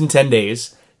 20 pounds in 10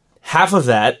 days, half of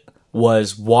that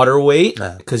was water weight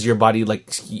because your body, like,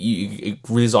 it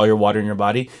releases all your water in your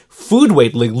body. Food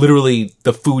weight, like, literally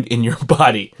the food in your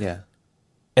body. Yeah.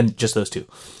 And just those two.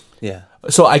 Yeah.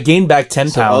 So I gained back 10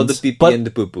 So pounds. all the pee but- and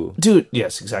the poo poo. Dude,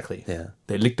 yes, exactly. Yeah.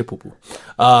 They licked the poo-poo.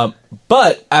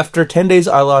 But after 10 days,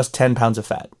 I lost 10 pounds of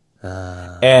fat.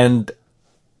 And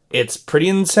it's pretty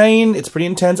insane. It's pretty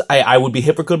intense. I would be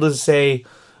hypocritical to say,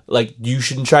 like, you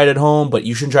shouldn't try it at home, but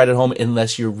you shouldn't try it at home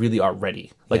unless you really are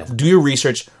ready. Like, Yeah. do your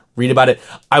research, read about it.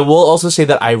 I will also say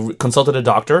that I consulted a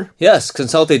doctor. Yes,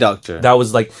 consult a doctor. That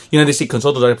was like, they say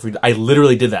consult a doctor. I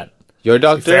literally did that. Your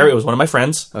doctor? Fair, it was one of my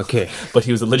friends. Okay. But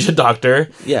he was a legit doctor.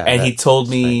 Yeah, And he told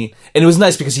me, and it was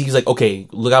nice because he was like, okay,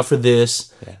 look out for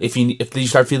this. Yeah. If you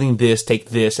start feeling this, take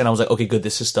this. And I was like, okay, good.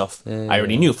 This is stuff I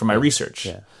already knew from my research.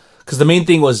 Yeah. Because the main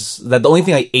thing was that the only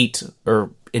thing I ate or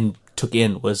took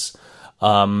in was,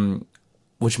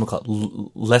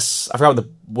 whatchamacallit, less, I forgot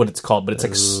what it's called, but it's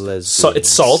like, Lesbians. it's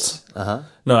salt. Uh-huh.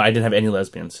 No, I didn't have any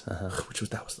lesbians,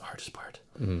 that was the hardest part.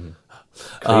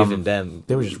 Craving them.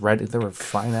 They were just ready. They were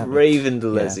flying at me. Craving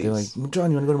the Yeah, lesies. they're like, John,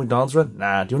 you want to go to McDonald's run?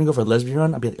 Nah. Do you want to go for a lesbian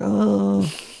run? I'd be like, oh.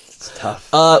 It's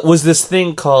tough. Was this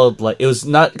thing called, like, it was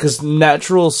not, because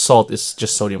natural salt is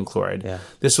just sodium chloride. Yeah.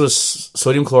 This was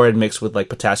sodium chloride mixed with, like,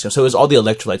 potassium. So it was all the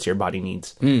electrolytes your body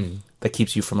needs. That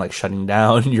keeps you from, like, shutting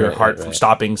down, your heart from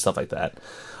stopping, stuff like that.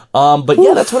 But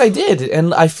yeah, that's what I did.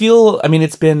 And I feel, I mean,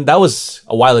 that was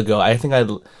a while ago. I think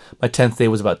my 10th day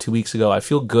was about 2 weeks ago. I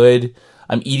feel good.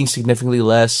 I'm eating significantly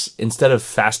less. Instead of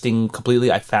fasting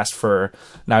completely, I fast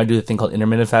now I do a thing called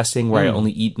intermittent fasting where I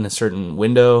only eat in a certain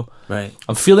window. Right.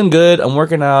 I'm feeling good. I'm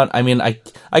working out. I mean, I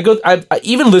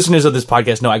even listeners of this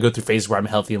podcast know I go through phases where I'm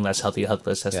healthy and less healthy,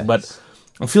 less healthy, Yes. but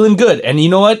I'm feeling good. And you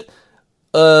know what?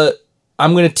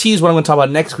 I'm going to tease what I'm going to talk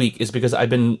about next week is because I've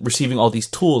been receiving all these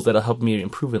tools that'll help me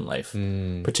improve in life.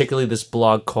 Particularly this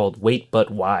blog called Wait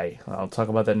But Why. I'll talk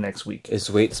about that next week.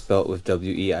 Is weight spelled with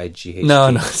W-E-I-G-H-T?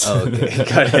 No. Oh, okay.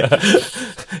 Got it.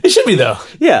 It should be though.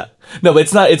 Yeah. No, but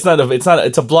it's not. It's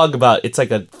a blog about. It's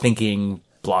like a thinking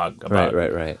blog about.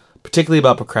 Right. Particularly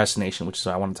about procrastination, which is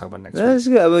what I want to talk about next week. That's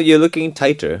good. Well, you're looking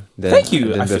tighter than, Thank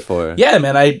you. than before. Yeah,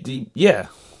 man. I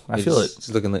feel it. It's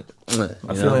looking like...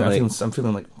 I'm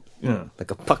feeling like. like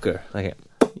a pucker. Like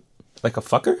a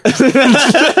fucker.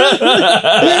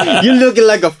 you're looking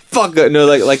like a fucker. No,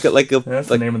 like a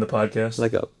That's like the name of the podcast.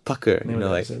 like a pucker. Name of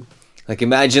the episode. Like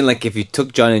imagine like if you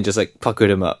took John and just like puckered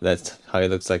him up. That's how he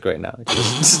looks like right now.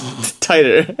 Just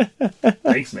tighter.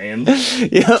 Thanks, man.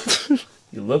 Yep.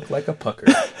 You look like a pucker.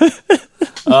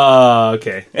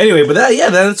 Okay. Anyway, but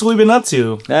that's what we've been up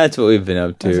to. That's what we've been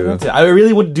up to. I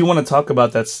really do want to talk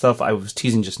about that stuff I was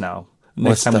teasing just now.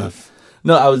 What stuff?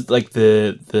 No, I was like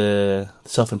the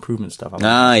self-improvement stuff.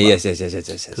 Yes.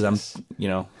 Because I'm,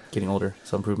 getting older.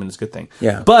 Self-improvement is a good thing.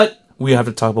 Yeah. But we have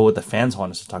to talk about what the fans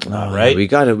want us to talk about, right? We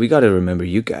gotta remember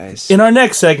you guys. In our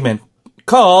next segment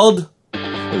called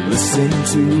Listen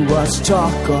to us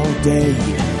talk all day.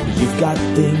 You've got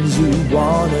things you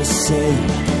wanna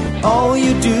say. All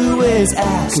you do is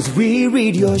ask, 'cause we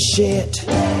read your shit.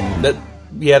 that.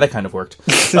 Yeah, that kind of worked.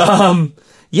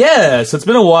 Yeah, so it's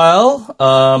been a while.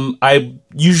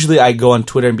 I go on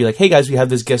Twitter and be like, "Hey guys, we have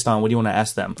this guest on. What do you want to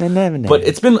ask them?" But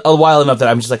it's been a while enough that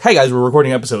I'm just like, "Hey guys, we're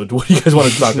recording an episode. What do you guys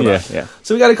want to talk about?" Yeah.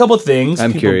 So we got a couple of things.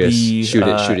 I'm People curious.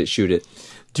 shoot Shoot it.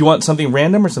 Do you want something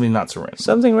random or something not so random?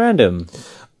 Something random.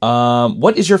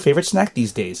 What is your favorite snack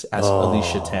these days? Asked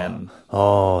Alicia 10.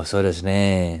 Oh, so does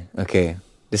ne. Okay,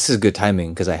 this is good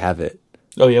timing because I have it.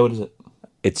 Oh yeah, what is it?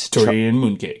 It's Durian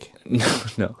mooncake.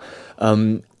 no.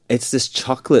 It's this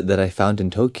chocolate that I found in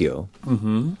Tokyo.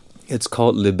 Mm-hmm. It's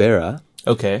called Libera,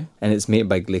 Okay. and it's made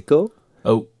by Glico.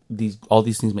 Oh, all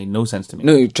these things make no sense to me.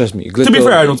 No, trust me. Glico, To be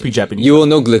fair, I don't speak Japanese. You will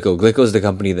know Glico. Glico is the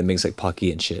company that makes like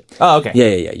Pocky and shit. Oh, okay.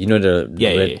 Yeah. You know the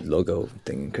Yeah, red yeah. logo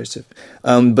thing in cursive.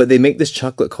 But they make this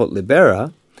chocolate called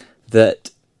Libera that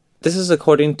this is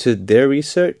according to their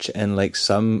research and like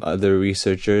some other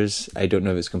researchers. I don't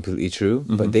know if it's completely true,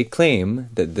 but they claim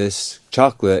that this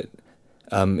chocolate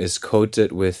is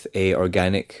coated with a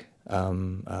organic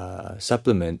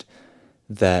supplement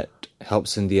that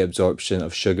helps in the absorption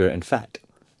of sugar and fat.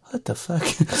 What the fuck?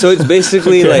 So it's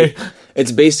basically Okay.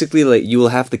 like you will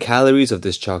have the calories of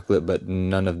this chocolate, but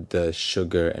none of the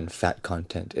sugar and fat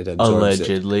content. It absorbs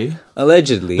it.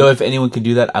 Allegedly. Though if anyone could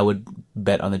do that, I would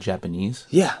bet on the Japanese.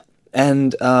 Yeah,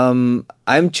 and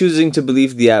I'm choosing to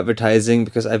believe the advertising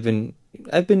because I've been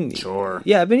Sure.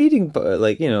 Yeah, I've been eating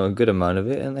a good amount of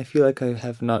it, and I feel like I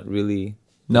have not really.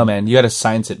 No, man, you gotta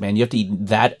science it, man. You have to eat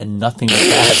that and nothing but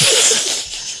that.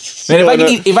 Man,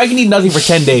 if I can eat nothing for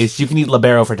 10 days, you can eat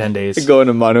Libero for 10 days. Go on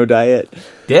a mono diet.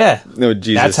 Yeah. No,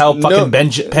 Jesus. That's how fucking Penn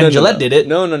Jillette did it.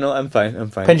 No, I'm fine.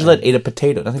 Penn Jillette ate a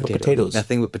potato. Nothing but potatoes.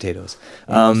 Nothing but potatoes.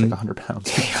 He lost like 100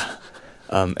 pounds.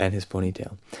 And his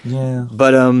ponytail. Yeah.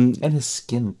 But And his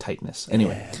skin tightness.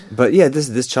 Anyway. But yeah,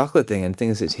 this chocolate thing, and the thing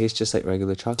is, it tastes just like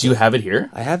regular chocolate. Do you have it here?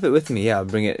 I have it with me. Yeah, I'll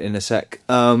bring it in a sec.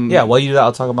 Yeah, while you do that,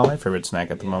 I'll talk about my favorite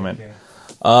snack at the moment.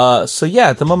 So yeah,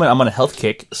 at the moment I'm on a health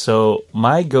kick. So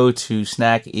my go-to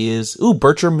snack is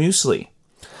Bircher muesli.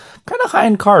 Kind of high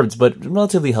in carbs, but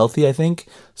relatively healthy, I think.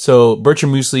 So Bircher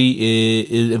muesli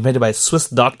is invented by a Swiss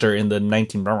doctor in the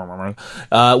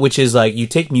which is like you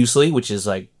take muesli, which is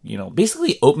like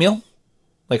basically oatmeal,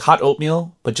 like hot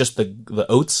oatmeal, but just the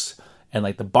oats and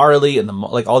like the barley and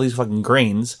like all these fucking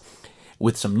grains,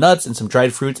 with some nuts and some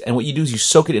dried fruits, and what you do is you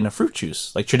soak it in a fruit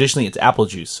juice. Like traditionally it's apple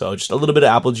juice, so just a little bit of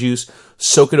apple juice,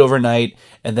 soak it overnight,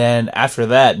 and then after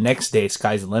that, next day,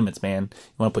 sky's the limits, man. You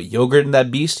want to put yogurt in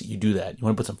that beast, you do that. You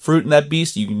want to put some fruit in that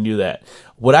beast, you can do that.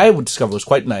 What I would discover was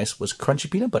quite nice was crunchy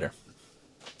peanut butter.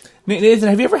 Nathan,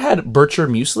 have you ever had Bircher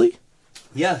muesli?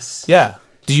 Yes. Yeah.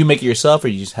 Do you make it yourself, or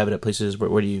you just have it at places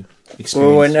where do you experience?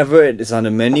 Well, whenever it is on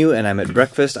a menu and I'm at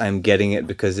breakfast, I'm getting it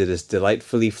because it is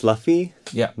delightfully fluffy.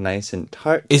 Yeah. Nice and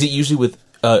tart. Is it usually with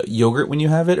yogurt when you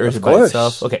have it, or is it by course.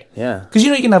 itself? Okay. Yeah. Because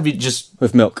you can have it just...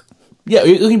 With milk. Yeah,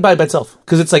 you can buy it by itself.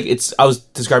 Because I was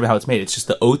describing how it's made. It's just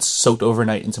the oats soaked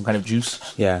overnight in some kind of juice.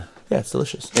 Yeah. Yeah, it's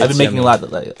delicious. It's I've been making yummy. a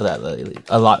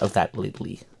lot of that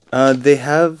lately. They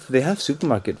have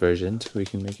supermarket versions where you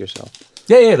can make yourself.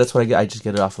 Yeah, that's what I get. I just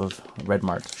get it off of Red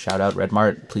Mart. Shout out Red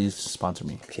Mart, please sponsor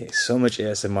me. Okay, so much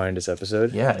ASMR in this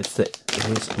episode. Yeah, it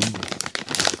is.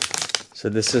 So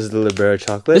this is the Libera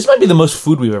chocolate. This might be the most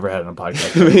food we've ever had on a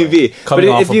podcast. Maybe. Coming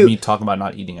But off if of you- me talking about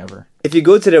not eating ever. If you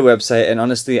go to their website, and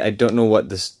honestly, I don't know what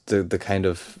the kind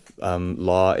of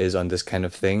law is on this kind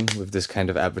of thing with this kind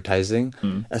of advertising,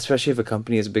 especially if a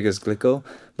company as big as Glico.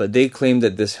 But they claim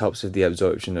that this helps with the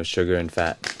absorption of sugar and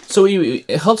fat, So it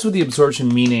helps with the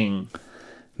absorption, meaning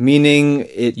meaning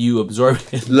it you absorb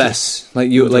it less,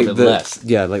 like you absorb like it the less.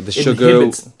 yeah, like the It sugar.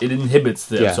 inhibits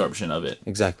the Yeah. absorption of it.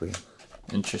 Exactly.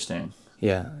 Interesting.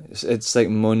 Yeah, it's like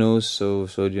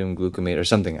monosodium glutamate or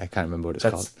something. I can't remember what it's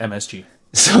called. That's MSG.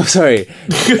 So sorry.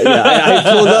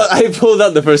 I pulled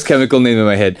out the first chemical name in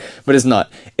my head, but it's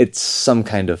not. It's some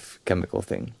kind of chemical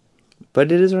thing.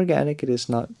 But it is organic. It is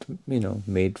not,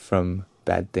 made from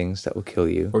bad things that will kill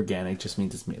you. Organic just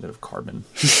means it's made out of carbon.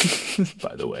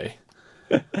 By the way.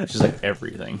 She's like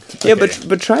everything. Yeah, Okay.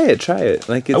 but try it.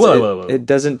 Like it's, I will. it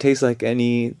doesn't taste like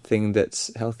anything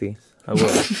that's healthy. I will.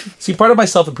 See, part of my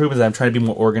self-improvement is that I'm trying to be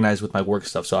more organized with my work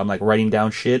stuff. So I'm like writing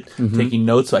down shit, taking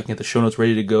notes so I can get the show notes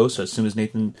ready to go. So as soon as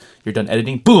Nathan, you're done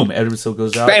editing, boom, everything still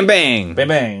goes out. Bang bang. Bang,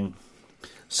 bang.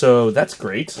 So that's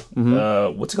great.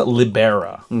 What's it called?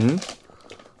 Libera.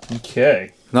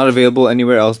 Okay. Not available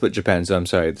anywhere else but Japan. So I'm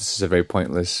sorry, this is a very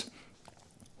pointless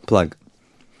plug.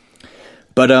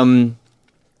 But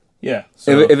Yeah.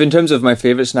 So, if in terms of my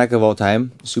favorite snack of all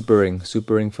time, Super Ring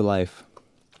for life.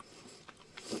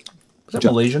 is that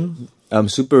Malaysian?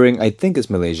 Super Ring, I think it's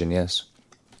Malaysian, yes.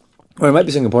 Or it might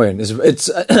be Singaporean. It's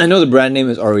I know the brand name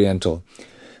is Oriental,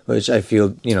 which I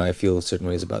feel certain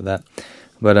ways about that.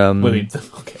 But Wait.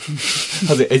 Okay.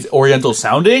 Is it Oriental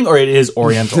sounding or it is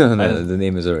Oriental? no, the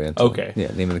name is Oriental. Okay.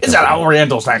 Yeah, name of the Is that an company.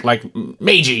 Oriental snack like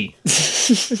Meiji?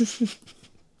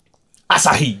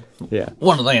 Asahi. Yeah.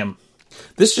 One of them.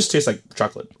 This just tastes like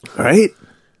chocolate. Right?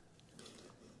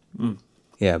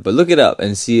 Yeah, but look it up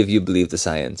and see if you believe the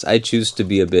science. I choose to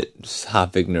be a bit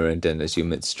half ignorant and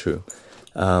assume it's true.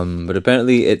 But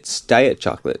apparently it's diet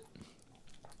chocolate.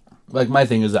 Like, my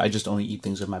thing is that I just only eat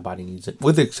things if my body needs it,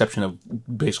 with the exception of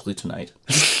basically tonight.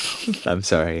 I'm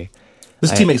sorry.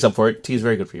 This tea makes up for it. Tea is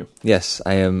very good for you. Yes,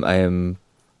 I am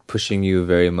pushing you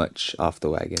very much off the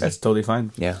wagon. That's totally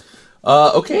fine. Yeah.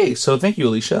 Okay, so thank you,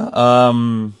 Alicia.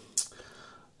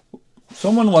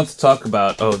 Someone wants to talk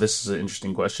about... Oh, this is an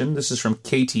interesting question. This is from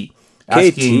Katie.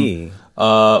 Asking,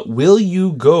 will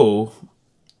you go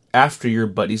after your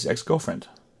buddy's ex-girlfriend?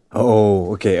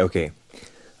 Oh, okay.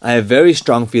 I have very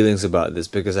strong feelings about this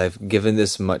because I've given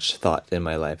this much thought in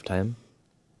my lifetime.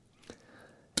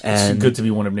 And It's good to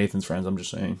be one of Nathan's friends, I'm just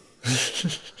saying.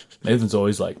 Nathan's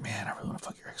always like, man, I really want to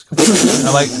fuck your ex-girlfriend. And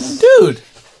I'm like, dude,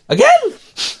 again?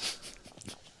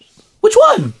 Which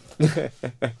one?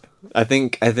 I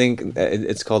think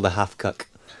it's called a half cuck.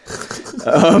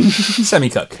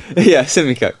 Semi-cuck. Yeah,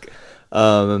 semi-cuck.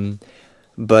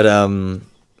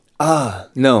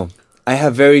 No. I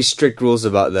have very strict rules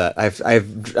about that.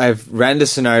 I've ran the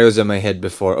scenarios in my head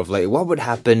before of like, what would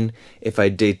happen if I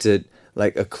dated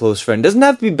like a close friend? Doesn't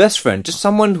have to be best friend, just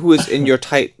someone who is in your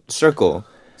tight circle.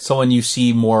 Someone you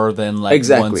see more than like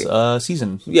Exactly. once a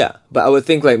season. Yeah, but I would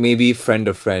think like maybe friend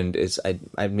of friend is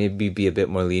I'd maybe be a bit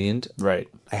more lenient. Right.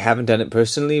 I haven't done it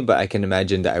personally, but I can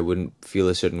imagine that I wouldn't feel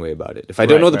a certain way about it. If I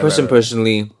don't know the person right.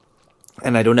 personally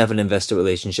and I don't have an invested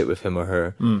relationship with him or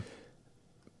her, Yeah,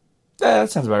 that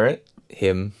sounds about right.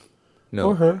 him, no,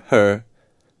 Or her. her.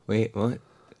 Wait, what?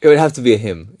 It would have to be a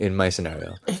him in my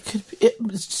scenario. It could be,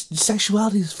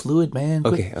 sexuality is fluid, man.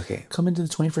 Okay. Come into the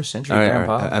 21st century, All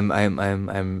Grandpa. right.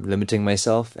 I'm limiting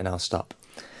myself, and I'll stop.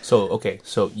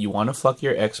 So you want to fuck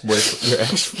your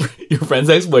your friend's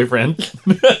ex-boyfriend?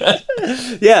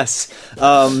 Yes.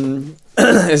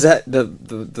 Is that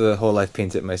the whole I've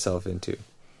painted myself into?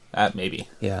 Maybe.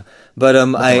 Yeah, but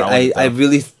wrong with I that.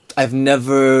 really I've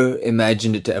never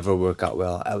imagined it to ever work out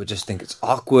well. I would just think it's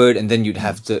awkward, and then you'd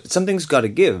have to something's got to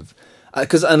give,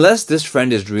 because unless this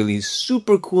friend is really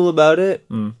super cool about it,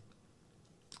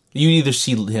 You either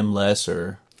see him less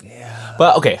or... yeah.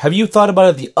 But, okay, have you thought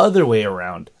about it the other way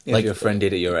around? If your friend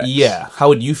dated your ex, Yeah. How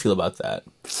would you feel about that?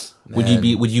 Would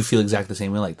you feel exactly the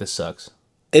same way? Like, this sucks?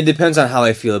 It depends on how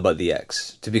I feel about the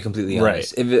ex. To be completely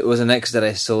honest, Right. if it was an ex that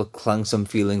I still clung some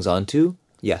feelings onto,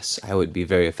 yes, I would be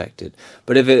very affected.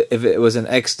 But if it was an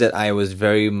ex that I was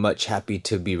very much happy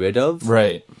to be rid of,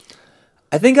 Right.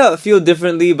 I think I would feel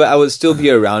differently, but I would still be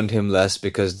around him less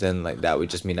because then like that would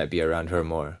just mean I'd be around her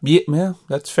more. Yeah,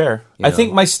 that's fair. You I know.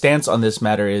 think my stance on this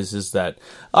matter is that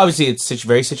obviously it's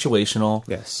very situational.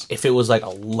 Yes. If it was like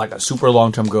a super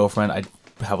long-term girlfriend, I'd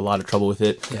have a lot of trouble with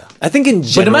it. Yeah. I think in But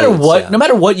general, no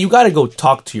matter what, you got to go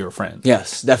talk to your friend.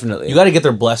 Yes, definitely. You got to get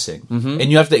their blessing, and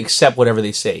you have to accept whatever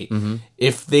they say.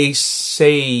 If they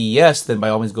say yes, then by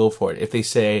all means go for it. If they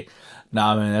say,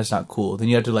 "Nah, man, that's not cool," then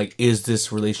you have to like, is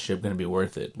this relationship going to be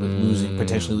worth it? Like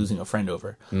potentially losing a friend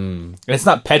over. And it's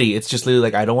not petty. It's just literally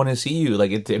like, I don't want to see you. Like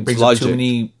it brings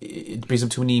up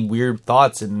too many weird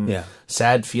thoughts and Yeah.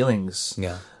 sad feelings.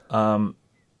 Yeah.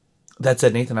 That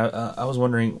said, Nathan, I was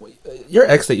wondering, your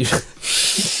ex that you...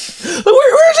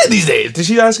 where is it these days? Did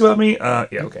she ask about me? Yeah,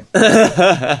 okay.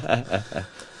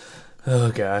 Oh,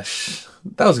 gosh.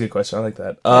 That was a good question. I like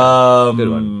that. Good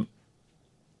one.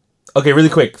 Okay, really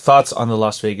quick. Thoughts on the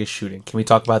Las Vegas shooting. Can we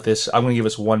talk about this? I'm going to give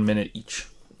us 1 minute each.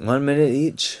 1 minute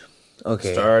each.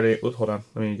 Okay. Starting... Oops, hold on.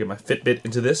 Let me get my Fitbit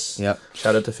into this. Yep.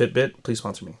 Shout out to Fitbit. Please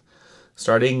sponsor me.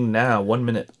 Starting now. 1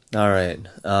 minute. All right.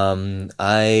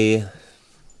 I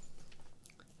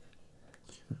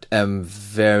am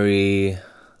very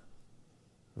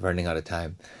running out of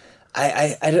time.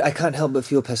 I can't help but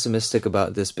feel pessimistic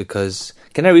about this because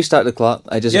can I restart the clock?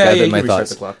 I just Yeah, gathered you my can restart thoughts.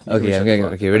 the clock. You can Okay, restart I'm the getting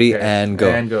clock. okay. Ready Okay. and go.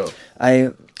 And go.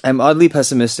 I'm oddly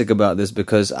pessimistic about this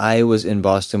because I was in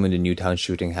Boston when the Newtown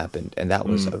shooting happened, and that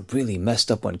was a really messed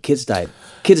up one. Kids died.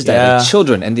 Yeah. Like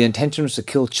children, and the intention was to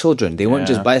kill children. They weren't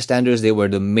just Yeah. bystanders; they were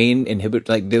the main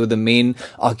they were the main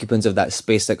occupants of that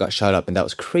space that got shot up, and that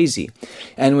was crazy.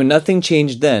 And when nothing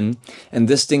changed then, and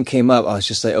this thing came up, I was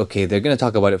just like, okay, they're going to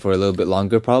talk about it for a little bit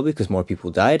longer, probably because more people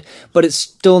died, but it's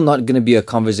still not going to be a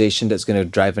conversation that's going to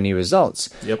drive any results.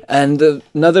 Yep. And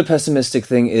another pessimistic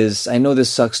thing is, I know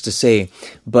this sucks to say,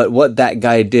 but what that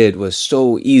guy did was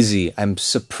so easy. I'm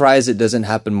surprised it doesn't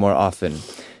happen more often.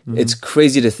 It's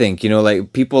crazy to think,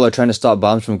 like people are trying to stop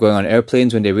bombs from going on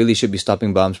airplanes when they really should be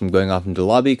stopping bombs from going off into the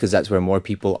lobby because that's where more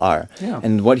people are. Yeah.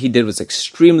 And what he did was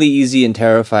extremely easy and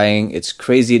terrifying. It's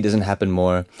crazy it doesn't happen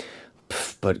more.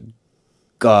 But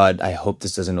God, I hope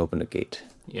this doesn't open a gate.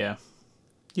 Yeah.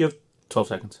 You have 12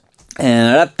 seconds. All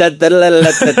right,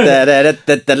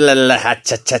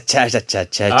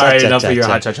 enough of your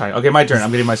cha-cha. Okay, my turn.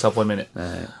 I'm giving myself 1 minute.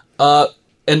 Hold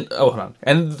on.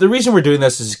 And the reason we're doing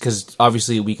this is because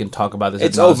obviously we can talk about this.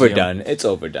 It's ad nauseam. overdone. It's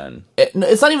overdone.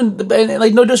 It's not even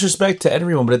like no disrespect to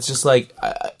everyone, but it's just like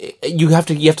you have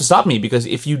to stop me because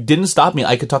if you didn't stop me,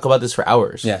 I could talk about this for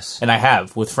hours. Yes, and I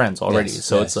have with friends already. Yes,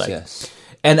 so yes, it's like, yes.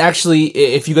 And actually,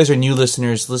 if you guys are new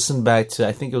listeners, listen back to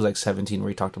I think it was like 17 where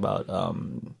we talked about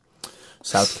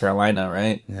South Carolina,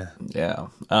 right? Yeah.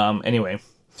 Anyway.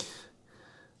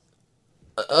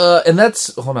 And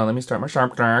that's hold on. Let me start my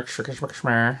sharp.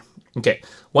 Okay,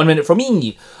 1 minute for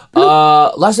me.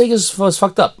 Las Vegas was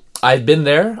fucked up. I've been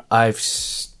there. Have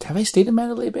I stayed in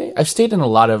Mandalay Bay? I've stayed in a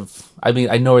lot of. I mean,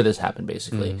 I know where this happened.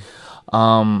 Basically,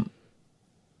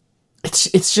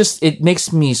 it's just it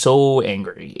makes me so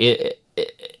angry.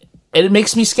 It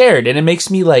makes me scared, and it makes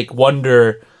me like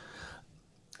wonder.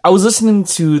 I was listening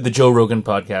to the Joe Rogan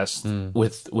podcast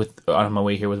with on my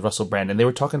way here with Russell Brand, and they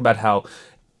were talking about how.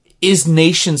 Is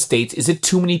nation states, is it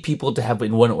too many people to have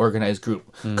in one organized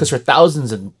group? Because for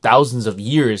thousands and thousands of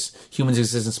years, humans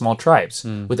exist in small tribes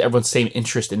with everyone's same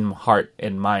interest in heart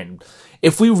and mind.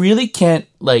 If we really can't,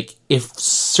 like, if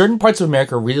certain parts of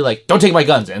America are really like, don't take my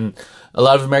guns, and a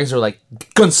lot of Americans are like,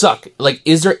 guns suck. Like,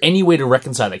 is there any way to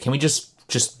reconcile that? Can we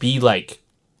just be like,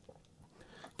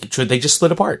 should they just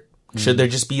split apart? Should there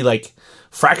just be like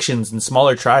fractions and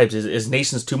smaller tribes? Is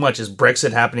nations too much? Is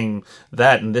Brexit happening?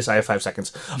 That and this? I have 5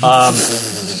 seconds. I'm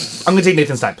gonna take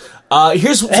Nathan's time.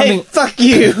 Here's something. Hey, fuck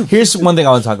you. Here's one thing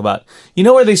I want to talk about. You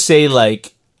know where they say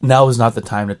like now is not the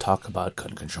time to talk about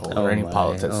gun control or any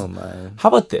politics. Oh my. How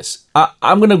about this?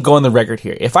 I'm gonna go on the record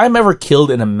here. If I'm ever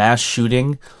killed in a mass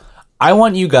shooting, I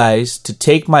want you guys to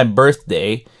take my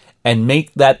birthday and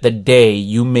make that the day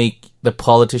you make the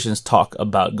politicians talk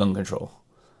about gun control.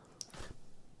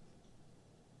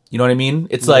 You know what I mean?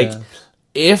 It's like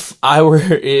if I were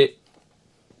it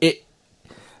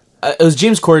was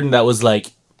James Corden that was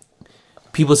like,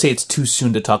 people say it's too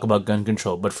soon to talk about gun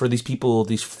control, but for these people,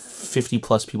 these 50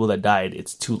 plus people that died,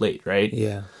 it's too late, right?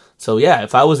 Yeah. So yeah,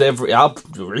 if I was ever,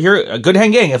 here a good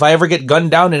hand gang. If I ever get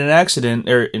gunned down in an accident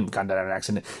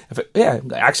accident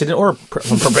or on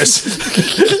purpose,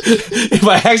 if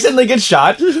I accidentally get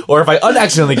shot or if I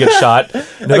unaccidentally get shot,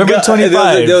 November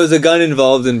 25. There was a gun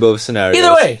involved in both scenarios.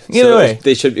 Either way,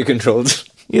 they should be controlled.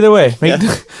 Either way,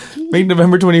 make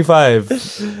November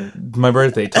 25 my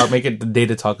birthday. Make it the day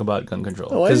to talk about gun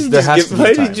control. Why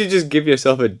did you just give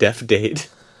yourself a death date?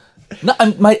 No,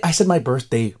 I said my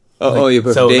birthday. Your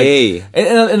birthday. So,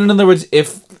 and in other words,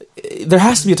 if there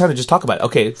has to be a time to just talk about it.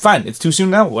 Okay, fine, it's too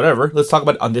soon now. Whatever. Let's talk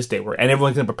about it on this day, and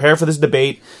everyone's gonna prepare for this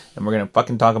debate, and we're gonna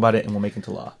fucking talk about it, and we'll make it into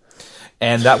law.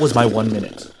 And that was my 1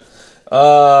 minute.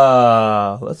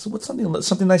 What's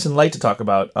something nice and light to talk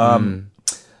about.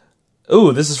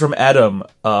 Ooh, this is from Adam.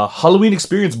 Halloween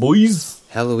experience, boys.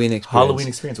 Halloween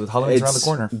experience with Halloween's around the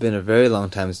corner. It's been a very long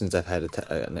time since I've had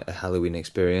a Halloween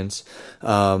experience.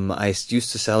 I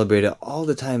used to celebrate it all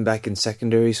the time back in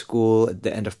secondary school, at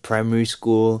the end of primary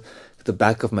school. The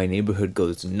back of my neighborhood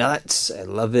goes nuts. I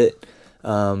love it.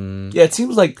 Yeah, it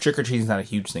seems like trick-or-treating is not a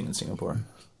huge thing in Singapore.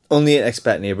 Only in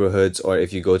expat neighborhoods or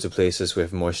if you go to places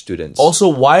with more students. Also,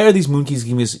 why are these mooncakes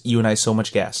giving you and I so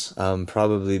much gas?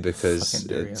 Probably because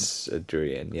it's a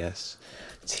durian, yes.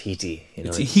 It's heaty.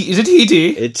 Is it heaty?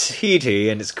 It's heaty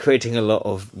and it's creating a lot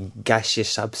of gaseous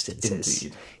substances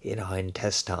Indeed. in our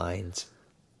intestines.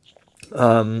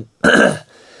 But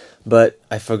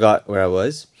I forgot where I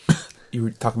was. You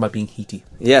were talking about being heaty.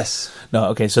 Yes. No,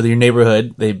 okay. So your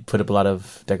neighborhood, they put up a lot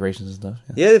of decorations and stuff.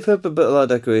 Yeah, they put up a lot of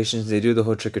decorations. They do the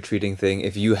whole trick or treating thing.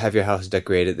 If you have your house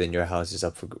decorated, then your house is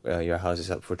up for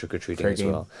trick or treating as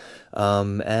well.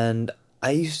 And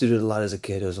I used to do it a lot as a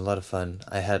kid. It was a lot of fun.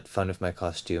 I had fun with my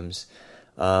costumes.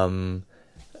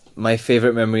 My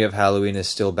favorite memory of Halloween is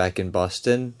still back in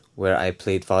Boston, where I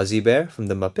played Fozzie Bear from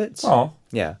the Muppets. Oh,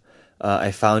 yeah.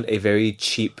 I found a very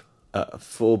cheap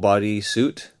full body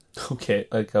suit. okay,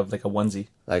 like a onesie,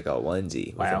 like a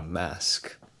onesie Wow. with a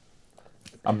mask.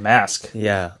 a mask.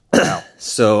 Yeah. Wow.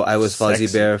 So I was Fozzie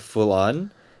Sexy. Bear full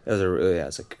on. It was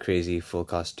it's like a crazy full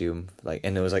costume,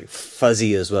 and it was like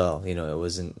fuzzy as well. It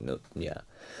wasn't,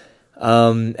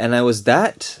 and I was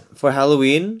that for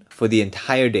Halloween for the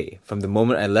entire day, from the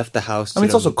moment I left the house. I mean,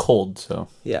 it's also cold, so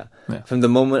yeah, Yeah. from the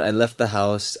moment I left the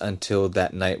house until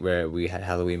that night where we had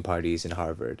Halloween parties in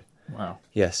Harvard. wow.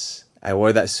 Yes, I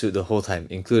wore that suit the whole time,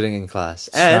 including in class,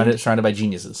 and Surrounded by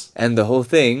geniuses. the whole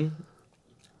thing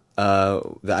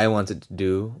that I wanted to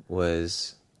do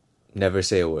was never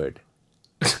say a word.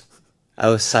 I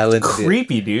was silent.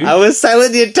 Creepy, dude. I was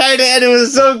silent the entire day, and it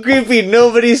was so creepy.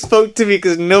 Nobody spoke to me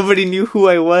because nobody knew who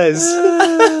I was.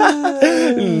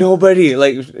 Nobody.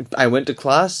 Like, I went to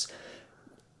class.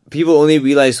 People only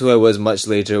realized who I was much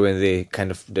later when they kind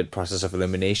of did process of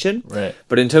elimination. Right.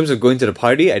 But in terms of going to the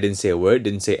party, I didn't say a word,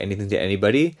 didn't say anything to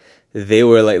anybody. They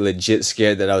were like legit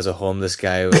scared that I was a homeless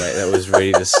guy that was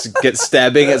ready to get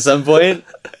stabbing at some point.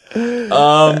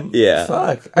 Yeah.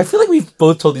 Fuck. I feel like we've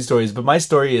both told these stories, but my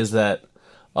story is that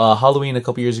Halloween a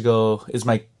couple years ago is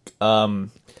my.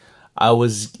 I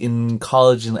was in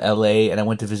college in LA and I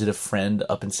went to visit a friend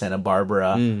up in Santa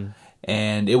Barbara,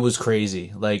 and it was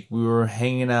crazy. Like, we were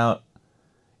hanging out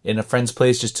in a friend's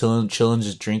place, just chilling,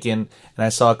 just drinking, and I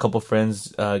saw a couple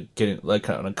friends getting, like,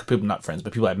 kind of, people, not friends,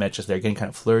 but people I met just there, getting kind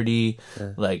of flirty,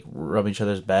 like rubbing each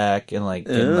other's back and like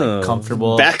getting like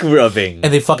comfortable, Back rubbing.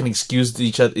 and they fucking excused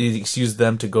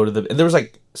them to go to the, and there was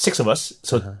like 6 of us,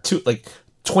 so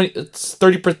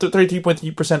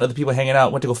 33.3% of the people hanging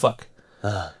out went to go fuck.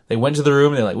 They went to the room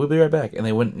and they're like, we'll be right back, and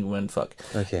they went and fuck.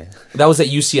 Okay. That was at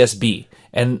UCSB,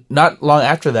 and not long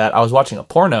after that, I was watching a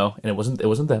porno, and it wasn't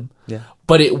them. Yeah.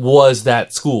 But it was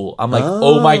that school. I'm like,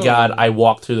 oh my god, I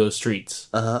walked through those streets.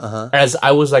 As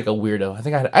I was like a weirdo. I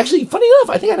think I had, actually, funny enough,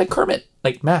 I think I had a Kermit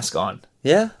like mask on.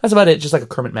 Yeah. That's about it. Just like a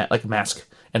Kermit like a mask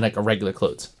and like a regular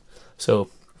clothes. So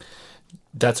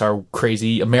that's our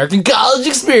crazy American college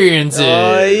experiences.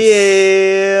 Oh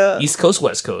yeah. East Coast,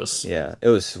 West Coast. Yeah. It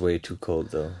was way too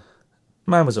cold though.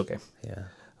 Mine was okay. Yeah.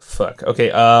 Fuck.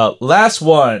 Okay. Last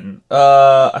one.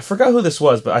 I forgot who this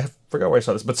was, but I forgot where I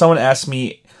saw this. But someone asked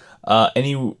me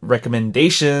any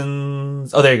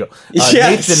recommendations. Oh, there you go. Yes!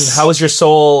 Nathan, how was your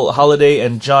Seoul holiday?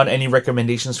 And John, any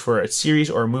recommendations for a series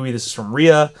or a movie? This is from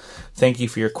Ria. Thank you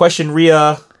for your question,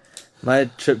 Ria. My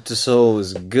trip to Seoul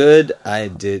was good. I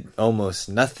did almost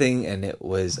nothing, and it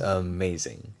was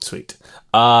amazing. Sweet.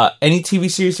 Any TV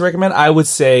series to recommend? I would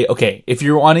say, okay, if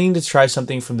you're wanting to try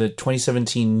something from the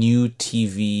 2017 new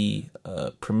TV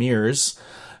premieres,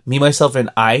 Me, Myself, and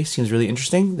I seems really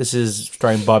interesting. This is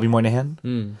starring Bobby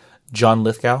Moynihan, John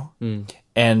Lithgow,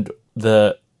 and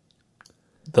the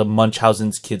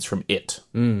Munchausen's kids from It.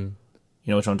 You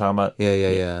know which one I'm talking about?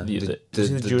 Yeah.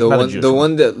 The The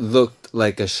one that looked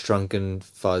like a shrunken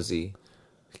Fozzie.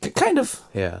 Kind of.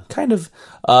 Yeah. Kind of.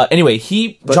 Anyway,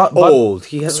 But old.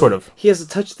 He has sort of. He has a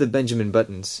touch of the Benjamin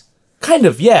Buttons. Kind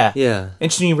of, yeah. Yeah.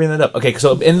 Interesting you bring that up. Okay,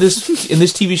 so in this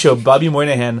TV show, Bobby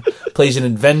Moynihan plays an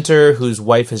inventor whose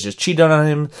wife has just cheated on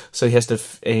him, so he has to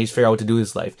figure out what to do with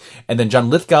his life. And then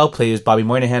John Lithgow plays Bobby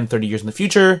Moynihan 30 years in the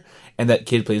future, and that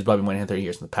kid plays Bobby Moynihan 30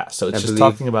 years in the past. So it's just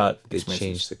talking about They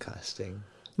experiences. changed the casting.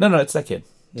 No, it's that kid.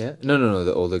 Yeah? No,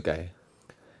 the older guy.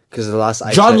 Because the last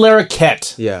I John checked-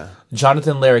 Larroquette. Yeah.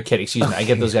 Jonathan Larroquette, excuse me. I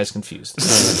get those guys confused.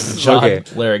 John Okay.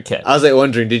 Larroquette. I was like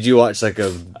wondering, did you watch like a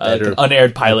better... An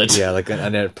unaired pilot. yeah, like an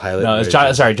unaired pilot? No, it's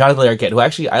version? Jonathan Larroquette, who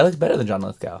actually I liked better than John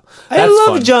Lithgow. I That's love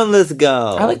fun. John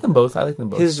Lithgow. I like them both.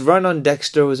 His run on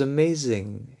Dexter was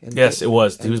amazing. And Yes, it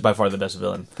was. He was by far the best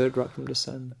villain. Third Rock from the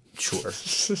Sun. Sure.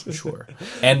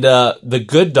 And The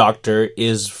Good Doctor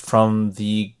is from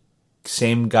the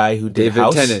same guy who did David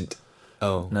House. Tennant.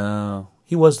 Oh. No.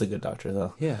 He was the Good Doctor,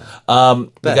 though. Yeah.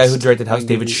 The Best. guy who directed House, I'll give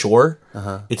David you- Shore.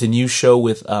 It's a new show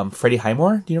with Freddie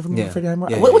Highmore. Do you know from Yeah. Freddie Highmore?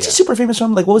 Yeah, What's yeah. he super famous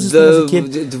from? Like, what was his name as a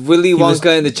kid? The Willy was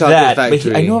Wonka and the Chocolate that, but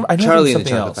Factory. I know Charlie him and from the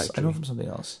something Chocolate else. Factory. I know him from something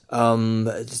else.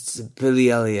 It's Billy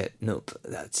Elliot. Nope,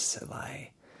 that's a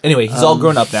lie. Anyway, he's all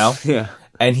grown up now. Yeah.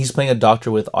 And he's playing a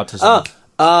doctor with autism.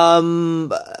 Lemony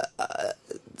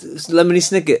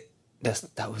Snicket.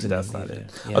 That was That's not it.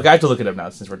 Yeah. Okay, I have to look it up now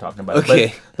since we're talking about it.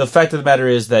 Okay. But the fact of the matter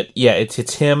is that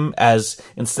it's him as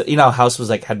instead. You know, how House was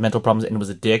like had mental problems and was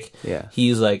a dick. Yeah.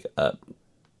 He's like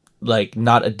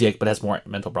not a dick, but has more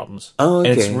mental problems. Oh, and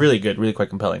it's okay. really good, really quite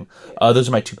compelling. Those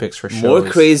are my two picks for shows. More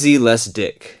crazy, less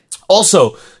dick.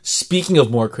 Also, speaking of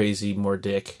more crazy, more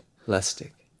dick, Less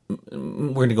dick.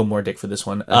 we're gonna go more dick for this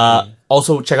one.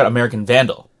 Also, check out American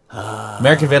Vandal.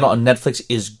 American Vandal on Netflix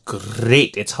is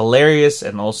great. It's hilarious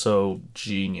and also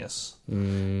genius.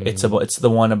 It's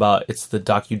the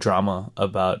docudrama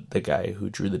about the guy who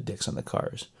drew the dicks on the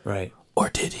cars. Right. Or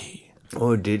did he?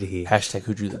 Or did he? Hashtag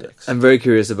who drew the dicks. I'm very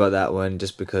curious about that one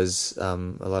just because a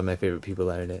lot of my favorite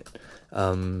people are in it.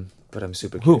 But I'm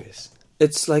super curious.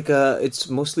 It's like it's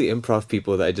mostly improv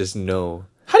people that I just know.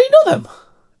 How do you know them?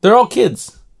 They're all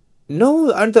kids.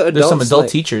 No, aren't the adults? There's some adult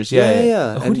like- teachers.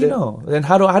 Yeah. Who And do you know? Then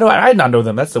how do I not know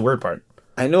them? That's the weird part.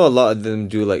 I know a lot of them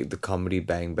do like the comedy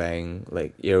Bang Bang,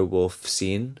 like Earwolf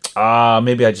scene.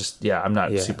 Maybe I'm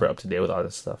not Yeah. super up to date with all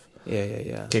this stuff.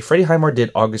 Yeah. Okay, Freddie Highmore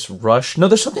did August Rush. No,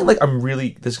 there's something like I'm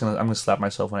gonna slap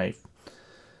myself when I.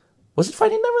 Was it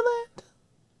Finding Neverland?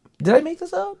 Did I make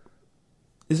this up?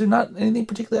 Is there not anything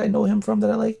particularly I know him from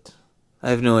that I liked?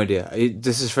 I have no idea.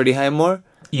 This is Freddie Highmore?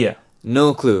 Yeah,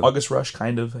 No clue. August Rush,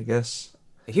 kind of, I guess.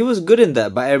 He was good in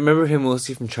that, but I remember him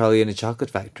mostly from Charlie and the Chocolate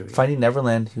Factory. Finding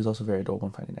Neverland, he was also very adorable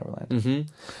in Finding Neverland.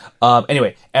 Mm-hmm.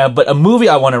 Anyway, but a movie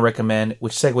I want to recommend,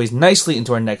 which segues nicely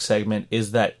into our next segment,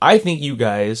 is that I think you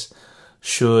guys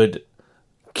should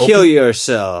Kill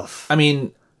yourself. I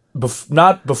mean,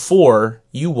 not before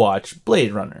you watch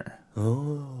Blade Runner.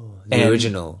 The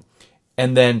original.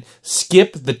 And then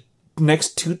skip the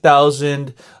next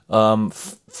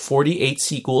 2,048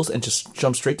 sequels and just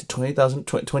jump straight to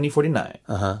 2049.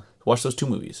 Watch those two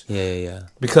movies. Yeah.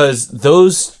 Because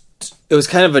those... It was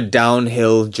kind of a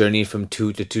downhill journey from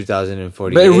 2 to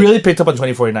 2048. But it really picked up on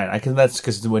 2049. That's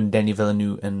because when Danny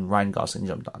Villeneuve and Ryan Gosling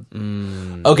jumped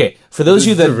on. Okay, for those of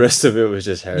you that... The rest of it was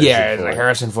just Harrison Yeah, Ford. like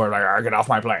Harrison Ford, like, get off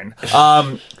my plane.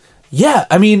 Yeah,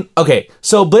 I mean, okay,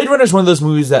 so Blade Runner is one of those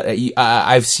movies that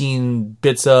I've seen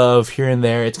bits of here and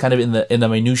there. It's kind of in the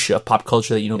minutia of pop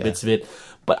culture that you know bits of it.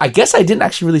 But I guess I didn't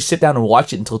actually really sit down and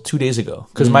watch it until 2 days ago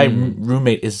because my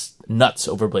roommate is nuts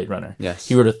over Blade Runner. Yes.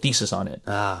 He wrote a thesis on it.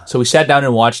 So we sat down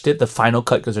and watched it, the final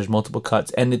cut, because there's multiple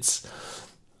cuts, and it's...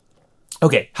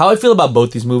 Okay, how I feel about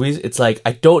both these movies, it's like,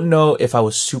 I don't know if I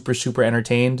was super, super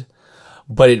entertained,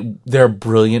 but they're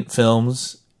brilliant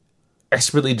films,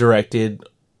 expertly directed,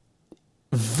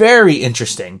 very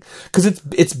interesting, because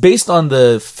it's based on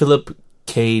the Philip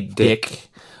K. Dick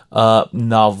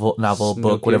novel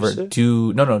book, whatever.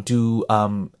 Do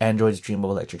Androids Dream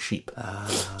of Electric Sheep.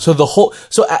 So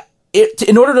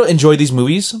in order to enjoy these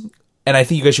movies, and I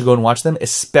think you guys should go and watch them,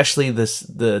 especially the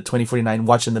 2049,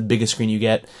 watch on the biggest screen you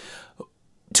get.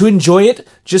 To enjoy it,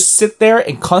 just sit there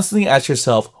and constantly ask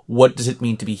yourself, what does it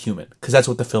mean to be human? Because that's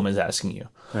what the film is asking you.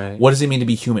 Right. What does it mean to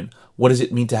be human? What does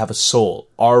it mean to have a soul?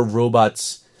 Are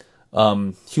robots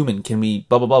human? Can we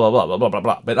blah, blah, blah, blah, blah, blah, blah, blah,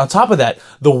 blah. But on top of that,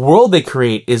 the world they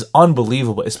create is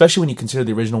unbelievable, especially when you consider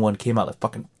the original one came out like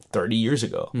fucking 30 years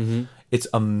ago. Mm-hmm. It's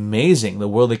amazing, the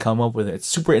world they come up with. It's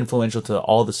super influential to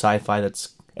all the sci-fi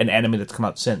and anime that's come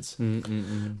out since.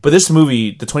 But this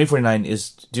movie, the 2049,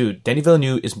 is, dude, Danny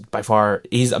Villeneuve is by far,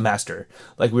 he's a master.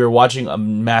 Like, we were watching a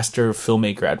master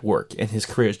filmmaker at work, and his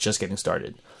career is just getting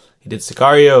started. He did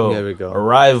Sicario, There we go.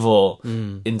 Arrival,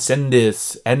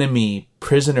 Incendies, Enemy,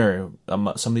 Prisoner. Some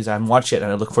of these I haven't watched yet, and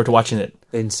I look forward to watching it.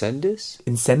 Incendies?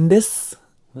 Incendies?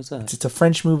 What's that? It's a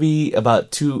French movie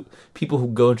about two people who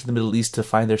go into the Middle East to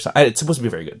find their son. It's supposed to be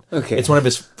very good. Okay. It's one of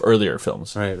his earlier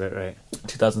films. Right.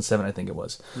 2007, I think it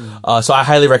was. So I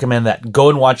highly recommend that. Go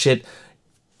and watch it.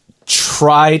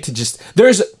 Try to just...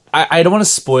 I don't want to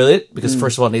spoil it, because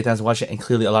first of all, Nathan hasn't watched it, and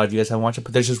clearly a lot of you guys haven't watched it,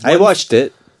 but there's just one... I watched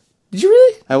it. Did you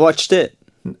really? I watched it.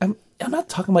 I'm not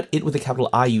talking about it with a capital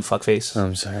I, you fuckface.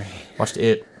 I'm sorry. Watched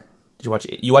it. Did you watch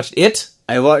it? You watched it?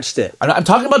 I watched it. I'm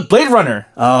talking about Blade Runner.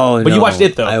 Oh, But you watched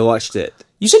it, though. I watched it.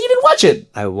 You said you didn't watch it.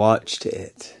 I watched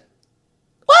it.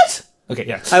 What? Okay,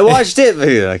 yeah. I watched it.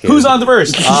 Okay. Who's on the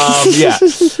first? Yeah.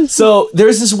 So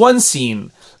there's this one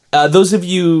scene. Those of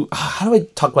you, how do I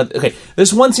talk about? Okay,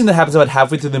 there's one scene that happens about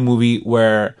halfway through the movie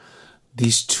where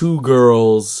these two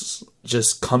girls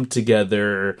just come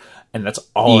together, and that's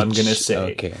all I'm gonna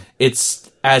say. Okay. It's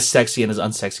as sexy and as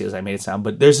unsexy as I made it sound.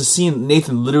 But there's a scene,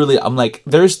 Nathan. Literally, I'm like,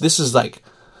 this is like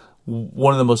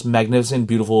one of the most magnificent,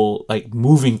 beautiful, like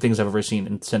moving things I've ever seen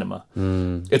in cinema.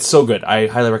 It's so good. I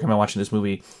highly recommend watching this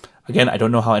movie. Again, I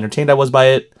don't know how entertained I was by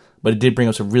it, but it did bring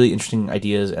up some really interesting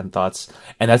ideas and thoughts.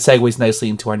 And that segues nicely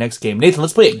into our next game. Nathan,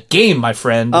 let's play a game, my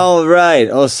friend. All right.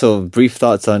 Also, brief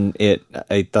thoughts on it.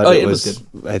 I thought it was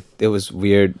good. it was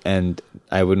weird, and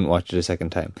I wouldn't watch it a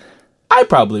second time. I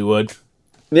probably would.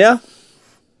 Yeah.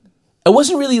 It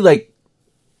wasn't really like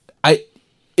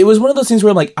it was one of those things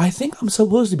where I'm like, I think I'm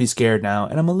supposed to be scared now,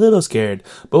 and I'm a little scared.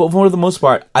 But for the most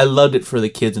part, I loved it for the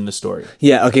kids in the story.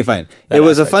 Yeah, okay, fine. That It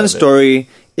was a aspect fun of it. story.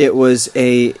 It was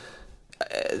I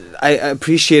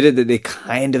appreciated that they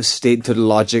kind of stayed to the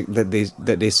logic that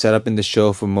they set up in the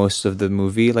show for most of the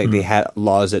movie. Like, they had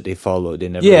laws that they followed. They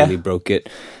never really broke it.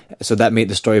 So that made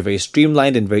the story very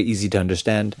streamlined and very easy to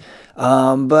understand.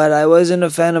 But I wasn't a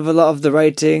fan of a lot of the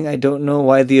writing. I don't know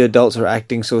why the adults were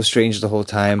acting so strange the whole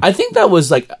time. I think that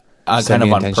was like kind of on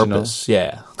Semi-intentional? purpose.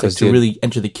 Yeah. Like, 'Cause to they- really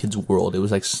enter the kids' world. It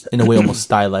was like, in a way, almost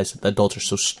stylized that the adults are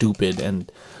so stupid.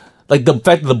 And like the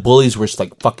fact that the bullies were just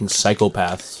like fucking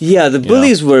psychopaths. Yeah, the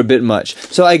bullies were a bit much.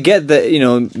 So I get that,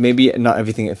 maybe not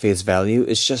everything at face value.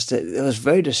 It's just that it was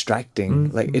very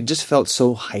distracting. Like, it just felt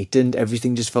so heightened.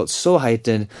 Everything just felt so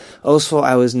heightened. Also,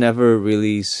 I was never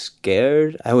really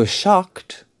scared. I was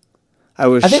shocked. I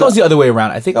think it was the other way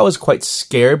around. I think I was quite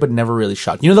scared, but never really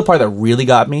shocked. You know the part that really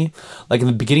got me? Like in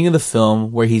the beginning of the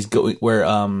film where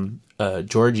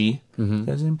Georgie is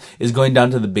that his name? Is going down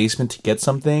to the basement to get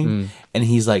something, and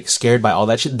he's like scared by all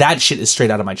that shit. That shit is straight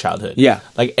out of my childhood. Yeah.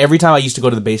 Like every time I used to go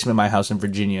to the basement of my house in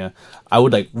Virginia, I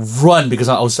would like run because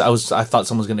I thought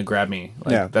someone was gonna grab me.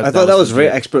 Like, Yeah, I thought that was very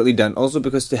expertly done. Also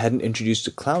because they hadn't introduced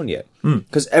the clown yet.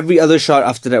 Because every other shot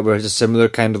after that was a similar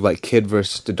kind of like Kid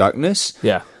versus the Darkness.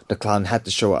 Yeah. The clown had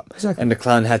to show up. Exactly. And the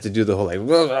clown had to do the whole like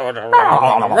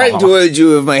right towards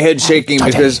you with my head shaking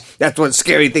because that's what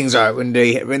scary things are when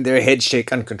their heads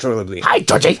shake uncontrollably. Hi,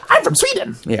 Georgie. I'm from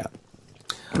Sweden. Yeah.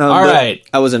 All right.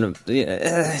 I wasn't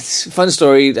it's a fun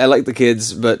story. I like the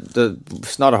kids, but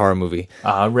it's not a horror movie.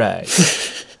 All right.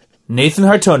 Nathan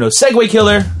Hartono, Segway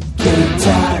Killer.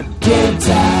 Game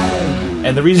time.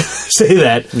 And the reason I say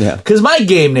that, Yeah. because my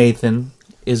game, Nathan,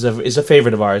 is a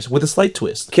favorite of ours with a slight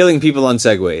twist. Killing people on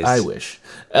segways. I wish.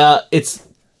 It's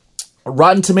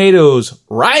Rotten Tomatoes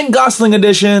Ryan Gosling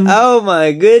edition. Oh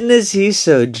my goodness, he's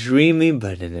so dreamy,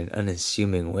 but in an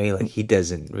unassuming way. Like, he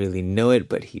doesn't really know it,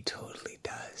 but he totally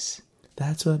does.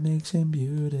 That's what makes him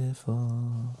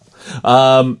beautiful.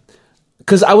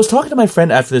 Because I was talking to my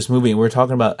friend after this movie, and we were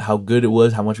talking about how good it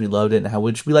was, how much we loved it, and how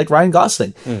much we liked Ryan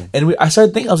Gosling. And I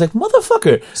started thinking, I was like,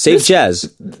 motherfucker. Save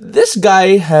Jazz. This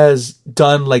guy has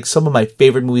done like some of my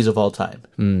favorite movies of all time.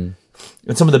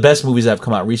 And some of the best movies that have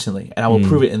come out recently. And I will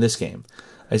prove it in this game.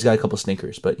 I just got a couple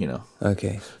snickers, but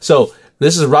Okay. So,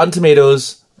 this is Rotten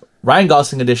Tomatoes Ryan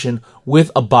Gosling edition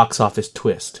with a box office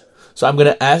twist. So I'm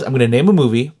going to name a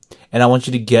movie, and I want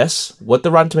you to guess what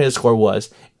the Rotten Tomatoes score was.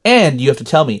 And you have to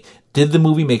tell me, did the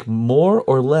movie make more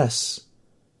or less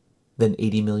than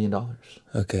 $80 million?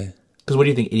 Okay. Because what do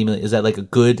you think, 80 million? Is that like a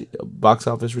good box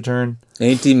office return?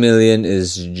 80 million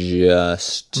is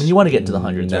just... I mean, you want to get into the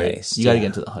hundreds, right? Nice, You got to yeah. get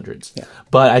into the hundreds. Yeah.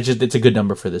 But it's a good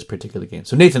number for this particular game.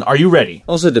 So Nathan, are you ready?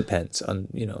 Also depends on,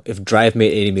 if Drive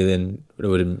made 80 million, it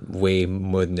would have been way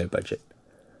more than their budget.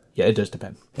 Yeah, it does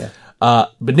depend. Yeah.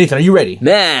 But Nathan, are you ready?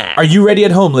 Nah. Are you ready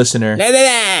at home, listener?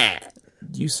 Nah.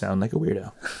 You sound like a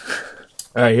weirdo.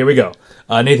 All right, here we go.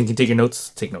 Nathan, can you take your notes?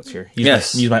 Take notes here.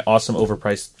 Use my awesome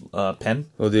overpriced pen.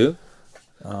 Will do.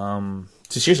 So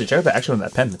seriously, check out the action on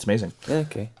that pen. It's amazing. Yeah,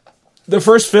 okay. The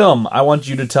first film, I want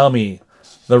you to tell me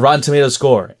the Rotten Tomatoes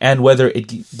score and whether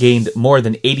it gained more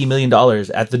than $80 million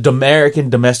at the American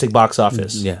domestic box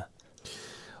office. Yeah.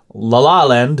 La La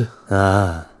Land.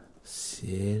 Ah.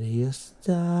 City of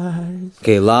Stars.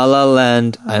 Okay, La La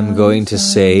Land, I'm going to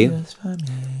say...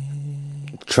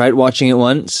 Tried watching it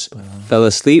once, fell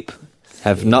asleep,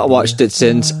 have not watched it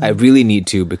since. I really need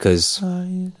to because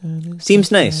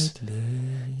seems nice.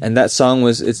 And that song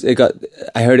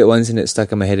I heard it once and it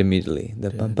stuck in my head immediately.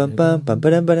 The bum bum bum bum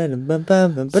ba-dum ba-dum bum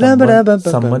bum bum ba-dum ba-dum bum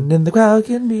bum. Someone in the crowd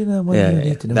can be the one you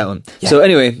need to know. That one. Yeah. So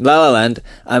anyway, La La Land,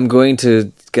 I'm going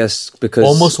to guess because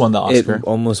Almost won the Oscar. It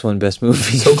almost won Best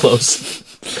Movie. So close.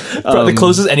 Probably the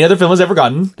closest any other film has ever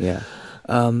gotten. Yeah.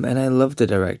 And I love the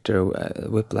director.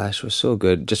 Whiplash was so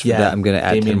good. Just for Yeah, that, I'm going to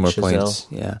add 10 Damien more Chazelle. points.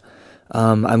 Yeah.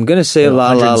 I'm going to say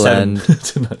La La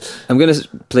 107. Land. I'm going to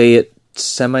play it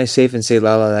semi-safe and say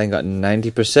La La Land got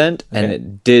 90%, and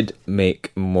it did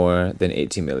make more than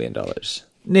 $80 million.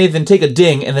 Nathan, take a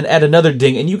ding and then add another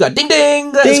ding, and you got ding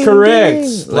ding. That's Ding, correct.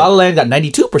 ding. La La Land got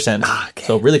 92%, Okay.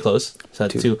 so really close. So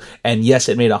that's two. And yes,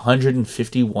 it made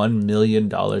 $151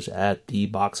 million at the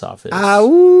box office.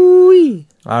 Owie.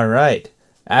 All right.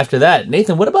 After that,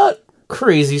 Nathan, what about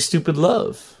Crazy Stupid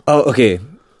Love? Oh, okay.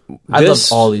 I love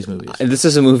all these movies. This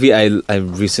is a movie I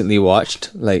recently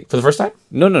watched. Like For the first time?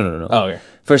 no. Oh, okay.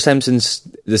 First time since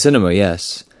the cinema,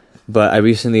 yes. But I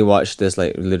recently watched this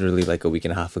like literally like a week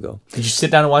and a half ago. Did you sit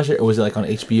down and watch it, or was it like on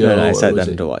HBO? No, I or sat was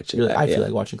down to watch it. You're like, I Yeah. feel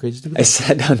like watching Crazy Stupid I Things.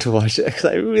 sat down to watch it because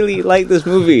I really like this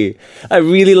movie. I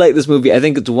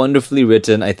think it's wonderfully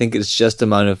written. I think it's just the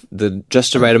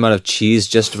right amount of cheese,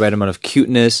 just the right amount of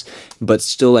cuteness, but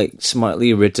still like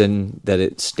smartly written that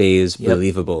it stays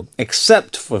believable.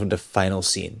 Except for the final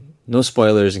scene. No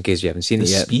spoilers in case you haven't seen The it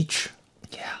yet. speech?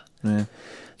 Yeah.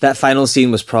 That final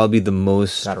scene was probably the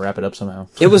most. Gotta wrap it up somehow.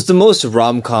 It was the most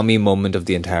rom-commy moment of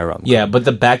the entire rom-com. Yeah, but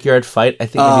the backyard fight, I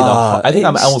think I think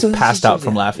I'm almost still- passed out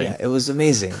from laughing. Yeah, it was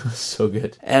amazing. So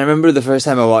good. And I remember the first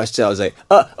time I watched it, I was like,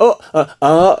 you know,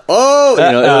 it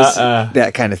was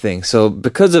that kind of thing. So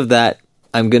because of that,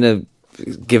 I'm gonna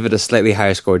give it a slightly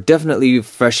higher score. Definitely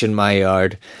fresh in my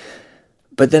yard.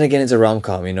 But then again, it's a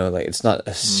rom-com, you know, like it's not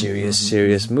a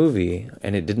serious movie,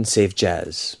 and it didn't save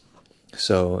jazz.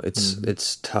 So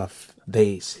it's tough.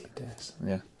 They saved us.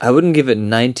 Yeah. I wouldn't give it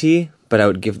 90, but I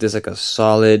would give this like a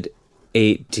solid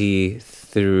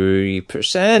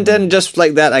 83%. And just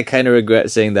like that, I kind of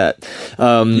regret saying that.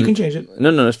 You can change it.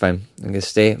 No, it's fine. I'm gonna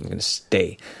stay.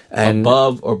 And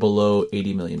Above or below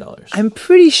 $80 million. I'm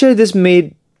pretty sure this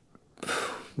made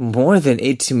more than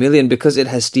 80 million because it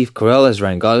has Steve Carell as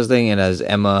Ryan Gosling and as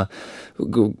Emma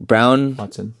Brown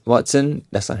Watson.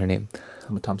 That's not her name.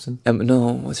 Emma Thompson?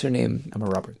 No, what's her name? Emma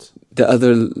Roberts. The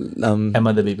other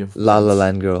Emma the baby. La La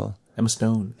Land girl. Emma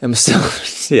Stone. Emma Stone.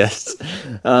 Yes.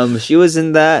 She was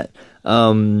in that.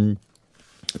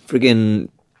 Friggin'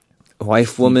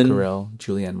 wife woman. Steve Carell.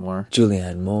 Julianne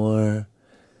Moore.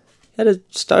 Had a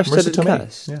star-studded Marissa Tomei.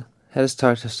 cast. Yeah. Had a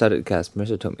star-studded cast.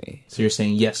 Marissa Tomei. So you're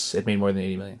saying yes, it made more than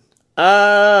 80 million.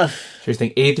 Uh, So you're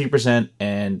saying 83%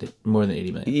 and more than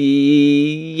 80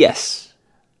 million. yes.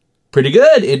 Pretty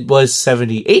good. It was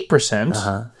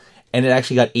 78%, and it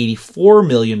actually got $84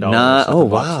 million. Oh, at the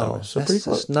box wow. office. So That's pretty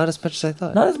close. not as much as I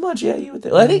thought. Not as much, yeah. You would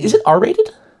think. Well, I think, is it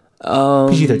R-rated?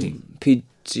 PG-13.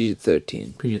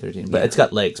 PG-13. PG-13. But it's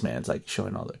got legs, man. It's like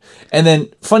showing all the... And then,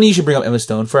 funny you should bring up Emma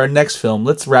Stone. For our next film,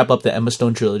 let's wrap up the Emma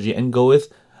Stone trilogy and go with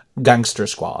Gangster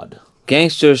Squad.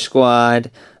 Gangster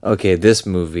Squad. Okay, this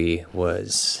movie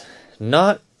was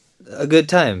not a good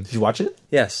time. Did you watch it?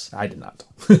 Yes. I did not.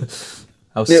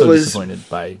 I was so disappointed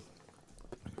by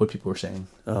what people were saying.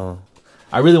 Oh.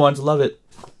 I really wanted to love it.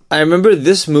 I remember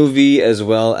this movie as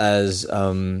well as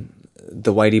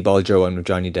the Whitey Bulger one with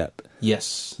Johnny Depp.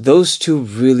 Yes. Those two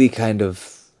really kind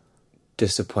of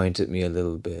disappointed me a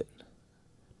little bit.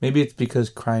 Maybe it's because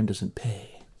crime doesn't pay.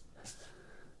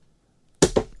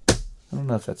 I don't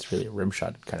know if that's really a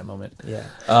rimshot kind of moment. Yeah.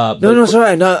 But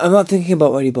Sorry. I'm not thinking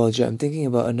about Whitey Bulger. I'm thinking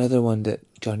about another one that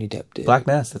Johnny Depp did. Black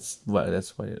Mass. That's what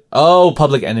it. Oh,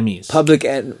 Public Enemies.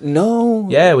 No.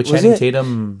 Yeah, with Was Channing it?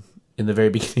 Tatum in the very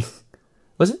beginning.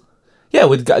 Was it? Yeah,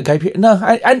 with Guy Pearce. No,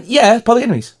 yeah, Public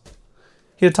Enemies.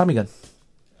 He had a Tommy gun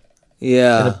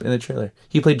Yeah. in the trailer.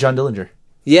 He played John Dillinger.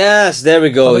 Yes, there we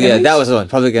go. Public Yeah, Enemies? that was the one.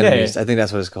 Public Enemies. yeah. I think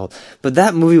that's what it's called. But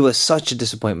that movie was such a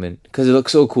disappointment because it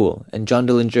looked so cool, and John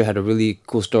Dillinger had a really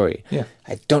cool story. Yeah.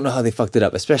 I don't know how they fucked it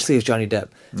up, especially with Johnny Depp.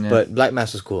 Yeah. But Black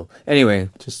Mass was cool. Anyway,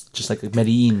 Just like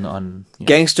Medellin on... You know.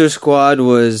 Gangster Squad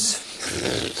was...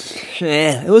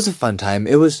 it was a fun time.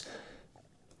 It was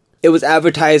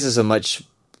advertised as a much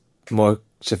more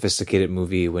sophisticated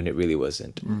movie when it really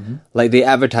wasn't. Mm-hmm. Like, they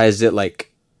advertised it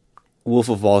like Wolf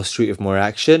of Wall Street with more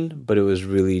action, but it was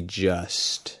really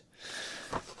just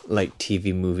like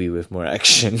TV movie with more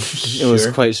action. It was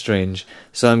Sure. quite strange.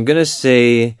 So I'm gonna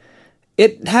say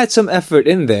it had some effort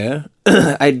in there.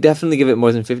 I'd definitely give it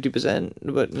more than 50%,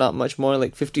 but not much more,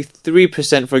 like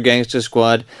 53% for Gangster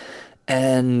Squad.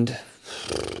 And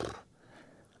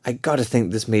I gotta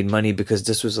think this made money because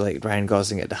this was like Ryan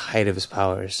Gosling at the height of his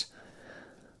powers.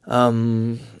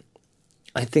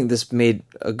 I think this made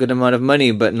a good amount of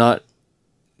money, but not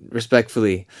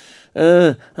respectfully.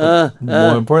 More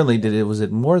importantly, was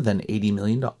it more than $80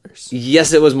 million?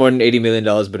 Yes, it was more than $80 million,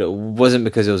 but it wasn't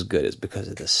because it was good. It's because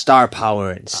of the star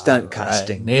power and stunt Right.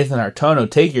 casting. Nathan Artono,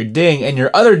 take your ding and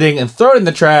your other ding and throw it in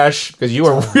the trash because you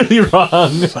were really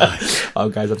wrong. Oh,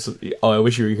 guys, I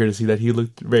wish you were here to see that. He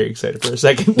looked very excited for a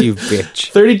second. You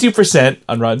bitch. 32%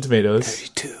 on Rotten Tomatoes.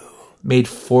 32. Made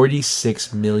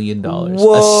 $46 million. Whoa.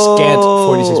 A scant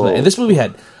 $46 million. And this movie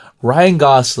had Ryan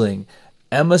Gosling,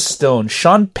 Emma Stone,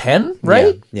 Sean Penn,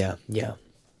 right? Yeah.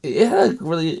 Yeah,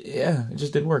 really, yeah, it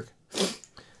just didn't work.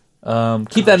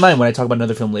 Keep that in mind when I talk about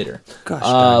another film later. Gosh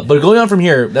darn it. But going on from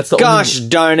here, that's the Gosh only...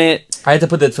 darn it. I had to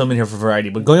put that film in here for variety.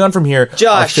 But going on from here,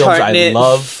 Josh are films I Hartnett.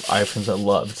 love. I have films I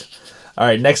loved. All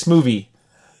right, next movie.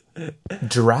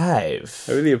 Drive.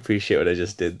 I really appreciate what I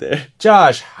just did there.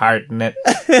 Josh Hartnett.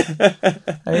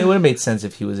 I mean, it would have made sense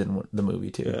if he was in the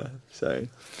movie too. Yeah, sorry.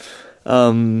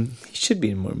 He should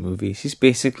be in more movies. He's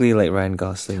basically like Ryan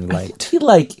Gosling light.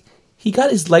 He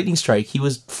got his lightning strike. He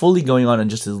was fully going on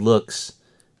just his looks,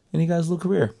 and he got his little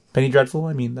career. Penny Dreadful.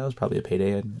 I mean, that was probably a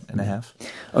payday and a half.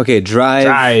 Okay,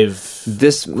 Drive.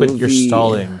 This Quit movie, your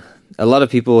stalling. A lot of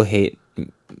people hate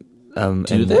and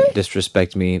they?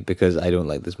 disrespect me because I don't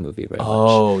like this movie very much.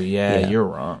 Oh yeah, Yeah. you're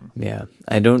wrong. Yeah,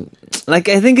 I don't like.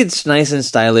 I think it's nice and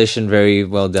stylish and very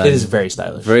well done. It is very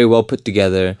stylish. very well put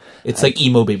together. It's like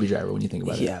emo Baby Driver when you think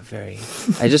about it. Yeah, very.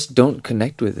 I just don't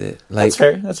connect with it. Like, That's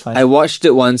fair. That's fine. I watched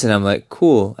it once and I'm like,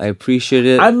 cool. I appreciate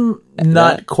it. I'm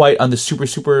not quite on the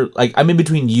super like I'm in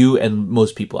between you and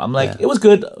most people. I'm like it was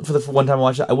good for the one time I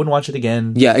watched it. I wouldn't watch it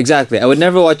again. Yeah, exactly. I would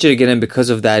never watch it again, and because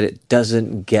of that, it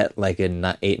doesn't get like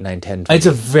a 8, 9, 10. It's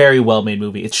a very well made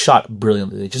movie. It's shot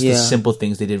brilliantly. Just Yeah. the simple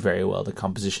things they did very well. The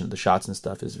composition of the shots and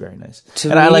stuff is very nice. To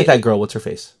And I me- like that girl. What's her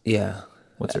face? Yeah,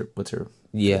 What's her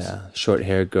short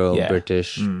hair girl, Yeah.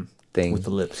 British thing. with the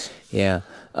lips? Yeah.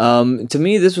 To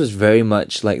me, this was very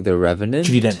much like The Revenant.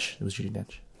 Judi Dench. It was Judi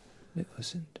Dench. It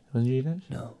wasn't. Wasn't Judi Dench?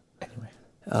 No. Anyway.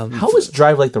 How was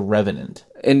Drive like The Revenant?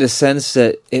 In the sense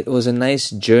that it was a nice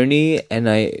journey and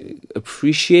I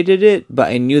appreciated it, but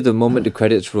I knew the moment the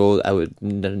credits rolled, I was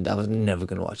never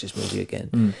going to watch this movie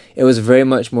again. It was very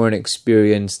much more an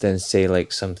experience than, say,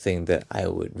 like something that I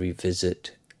would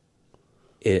revisit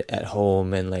it at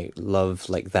home and like love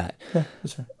like that. Yeah,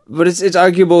 that's fair. But it's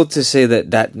arguable to say that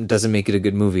doesn't make it a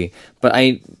good movie. But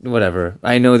whatever.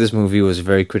 I know this movie was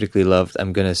very critically loved.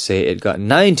 I'm going to say it got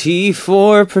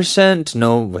 94%.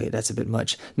 No, wait, that's a bit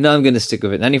much. No, I'm going to stick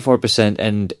with it. 94%,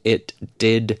 and it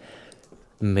did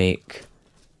make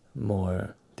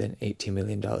more than $18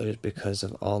 million because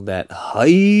of all that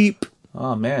hype.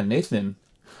 Oh man, Nathan.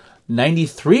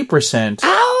 93%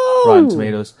 Rotten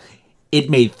Tomatoes. It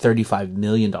made $35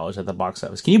 million at the box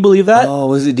office. Can you believe that? Oh,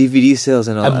 was it DVD sales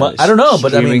and all that? I don't know,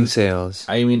 but I Streaming mean, sales.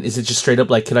 I mean, is it just straight up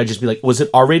like, could I just be like, was it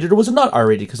R-rated or was it not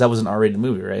R-rated? Because that was an R-rated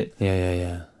movie, right?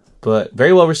 Yeah. But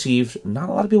very well received. Not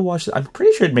a lot of people watched it. I'm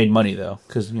pretty sure it made money though,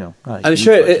 because not a I'm huge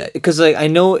sure budget. because like I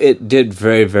know it did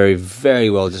very, very, very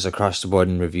well just across the board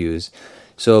in reviews.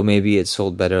 So maybe it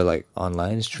sold better like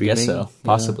online I streaming. guess so,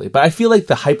 possibly. But I feel like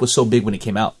the hype was so big when it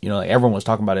came out. Like everyone was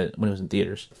talking about it when it was in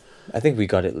theaters. I think we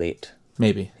got it late.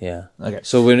 Maybe. Yeah. Okay.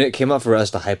 So when it came out for us,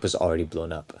 the hype was already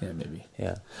blown up. Yeah, maybe.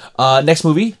 Yeah. Next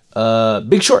movie,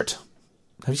 Big Short.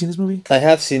 Have you seen this movie? I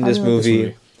have seen this I like this movie.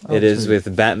 movie. I like It this is movie.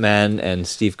 with Batman and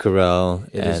Steve Carell.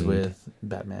 It and is with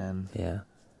Batman Yeah.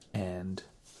 and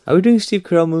Are we doing Steve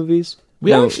Carell movies?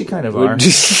 we actually kind of are.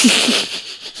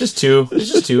 Just two.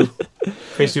 It's just two.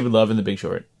 Crazy Stupid Love and The Big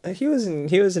Short. He was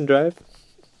in Drive.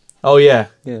 Oh yeah,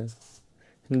 Yeah.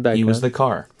 In the he was the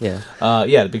background. car. Yeah.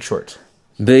 Yeah, The Big Short.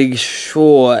 Big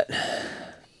Short.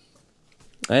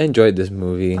 I enjoyed this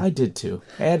movie. I did too.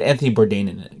 I had Anthony Bourdain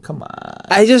in it. Come on.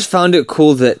 I just found it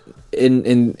cool that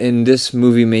in this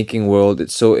movie making world,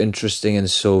 it's so interesting and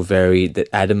so varied that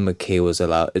Adam McKay was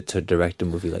allowed to direct a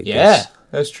movie like Yeah, this.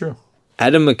 that's true.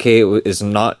 Adam McKay is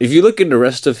not. If you look at the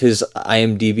rest of his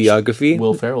IMDb biography,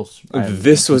 Will Ferrell's.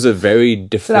 this was a very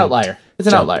different. It's an outlier. It's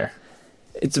an jump. outlier.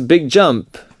 It's a big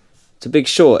jump. It's a big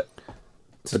short,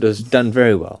 but it was done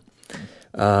very well.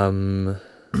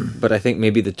 But I think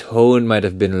maybe the tone might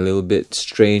have been a little bit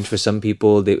strange for some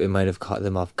people. It might have caught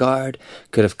them off guard.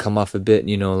 Could have come off a bit,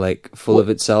 like full of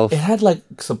itself. It had like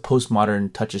some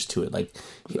postmodern touches to it, like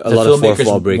A lot of fourth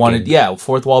wall breaking.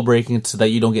 fourth wall breaking, so that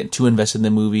you don't get too invested in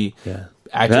the movie. Yeah.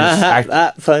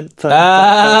 Actors, Fun.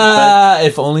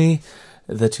 if only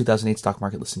the 2008 stock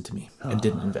market listened to me and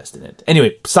didn't invest in it.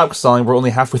 Anyway, stop stalling. We're only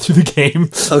halfway through the game.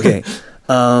 Okay.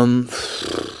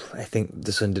 I think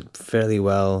this one did fairly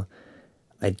well.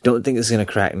 I don't think it's going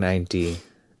to crack 90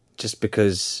 just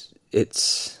because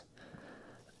it's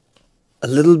a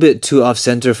little bit too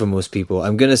off-center for most people.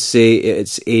 I'm going to say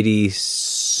it's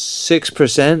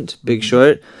 86% Big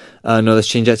Short. No, let's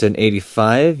change that to an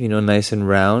 85, nice and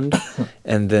round.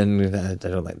 And then, I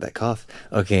don't like that cough.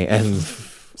 Okay, and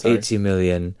 80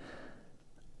 million.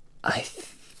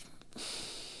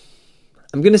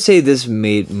 I'm going to say this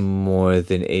made more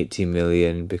than 80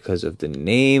 million because of the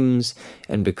names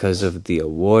and because of the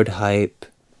award hype.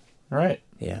 All right.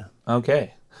 Yeah.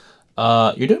 Okay.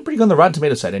 You're doing pretty good on the Rotten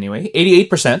Tomatoes side anyway.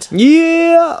 88%,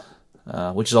 Yeah!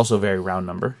 which is also a very round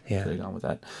number. Yeah. Could have gone with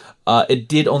that. It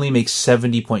did only make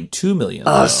 $70.2 million.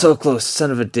 Oh, though. so close.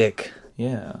 Son of a dick.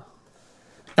 Yeah.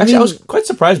 Actually, I was quite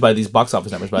surprised by these box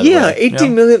office numbers, by the way. Yeah,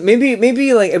 18 million.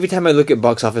 Maybe like every time I look at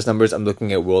box office numbers, I'm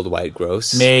looking at worldwide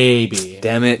gross. Maybe.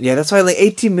 Damn it. Yeah, that's why like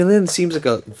 18 million seems like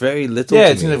a very little. Yeah,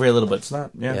 to it seems me. like very little, but it's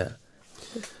not. Yeah. Yeah.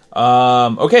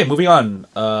 Okay, moving on.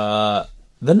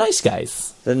 The Nice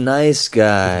Guys. The Nice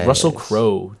Guy. Russell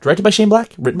Crowe. Directed by Shane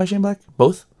Black. Written by Shane Black.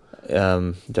 Both.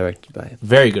 Directed by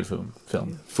Very good film.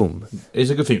 Foom. It's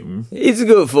a good film. It's a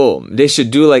good film. They should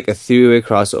do like a three-way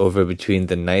crossover between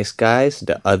The Nice Guys,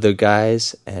 The Other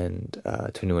Guys, and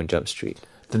 21 Jump Street.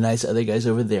 The nice other guys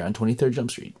over there on 23rd Jump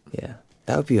Street. Yeah.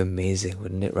 That would be amazing,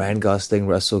 wouldn't it? Ryan Gosling,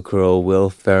 Russell Crowe, Will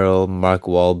Ferrell, Mark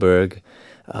Wahlberg,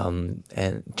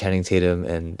 and Channing Tatum,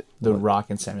 and The Rock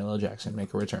and Samuel L. Jackson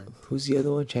make a return. who's the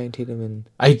other one? Channing Tatum and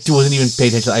I wasn't even paying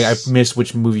attention. I missed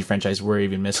which movie franchise we're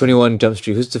even missing. 21 Jump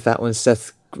Street. Who's the fat one?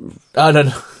 Seth. Oh,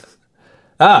 no.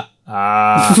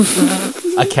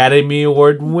 Academy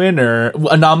Award winner,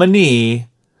 a nominee,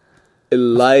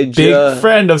 Elijah. big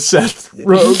friend of Seth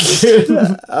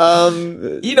Rogen.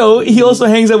 He also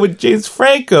hangs out with James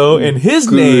Franco, and his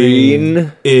Green.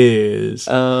 name is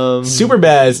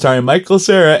Superbad, starring Michael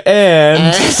Cera,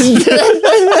 and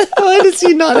Why does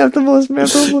he not have the most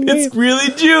memorable name? it's really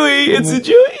Jewy. It's a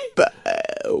Jewy.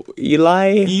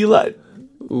 Eli.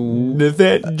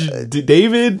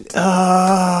 David.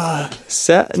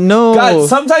 No. God,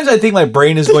 sometimes I think my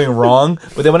brain is going wrong,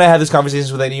 but then when I have these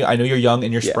conversations with you, I know you're young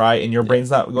and you're spry, and your brain's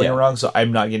not going wrong, so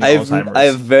I'm not getting Alzheimer's.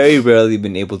 I've very rarely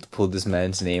been able to pull this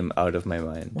man's name out of my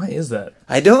mind. Why is that?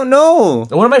 I don't know.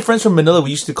 One of my friends from Manila,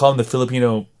 we used to call him the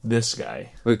Filipino this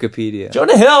guy. Wikipedia.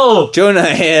 Jonah Hill! Jonah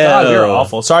Hill. God, you're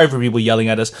awful. Sorry for people yelling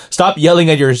at us. Stop yelling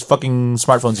at your fucking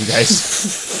smartphones, you guys.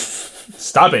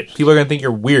 Stop it. People are going to think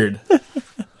you're weird.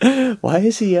 Why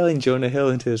is he yelling Jonah Hill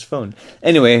into his phone?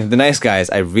 Anyway, The Nice Guys.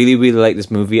 I really, really like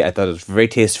this movie. I thought it was very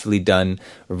tastefully done.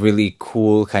 A really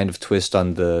cool kind of twist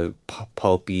on the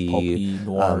pulpy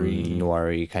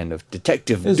noir-y kind of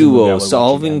detective This is a movie I duo would watch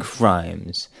solving again.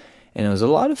 crimes. And it was a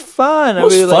lot of fun.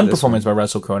 Most I really fun liked this performance one. by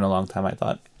Russell Crowe in a long time, I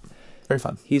thought. Very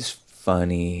fun. He's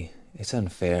funny. It's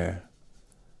unfair.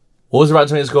 What was the Rotten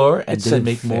Tomatoes score? And It's did it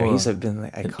make unfair. more? He's been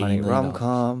like $80 iconic million.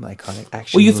 rom-com, iconic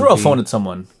action Well, you throw a movie. phone at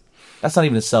someone. That's not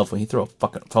even a cell phone. You throw a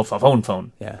fucking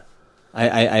phone. Yeah.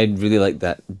 I really like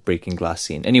that breaking glass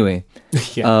scene. Anyway,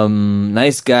 Yeah.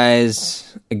 Nice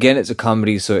Guys. Again, it's a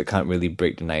comedy, so it can't really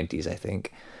break the 90s, I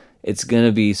think. It's going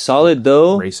to be solid,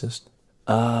 though. Racist.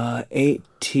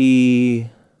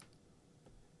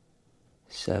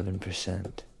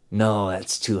 87%. No,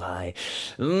 that's too high.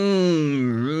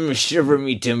 Shiver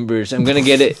me timbers. I'm going to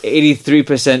get it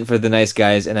 83% for The Nice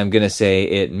Guys, and I'm going to say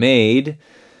it made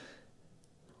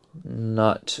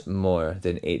not more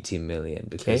than 18 million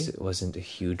because it wasn't a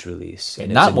huge release.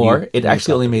 And Not it's a more. new- It new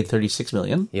actually only property. made 36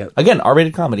 million. Yep. Again,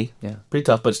 R-rated comedy. Yeah. Pretty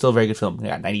tough, but still a very good film.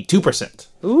 Yeah, 92%.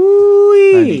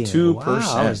 Ooh, 92%. Wow,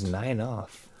 I was 9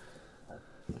 off.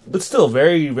 But still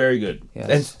very, very good. Yes.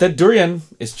 And that durian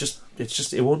is just,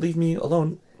 it won't leave me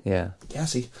alone. Yeah.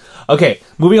 Gassy. Okay,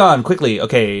 moving on quickly.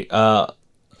 Okay, I'll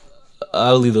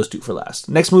leave those two for last.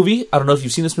 Next movie. I don't know if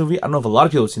you've seen this movie. I don't know if a lot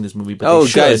of people have seen this movie, but Oh, they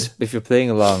should. guys, if you're playing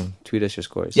along, tweet us your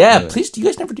scores. Yeah, Anyway. please. You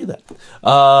guys never do that.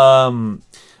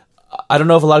 I don't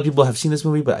know if a lot of people have seen this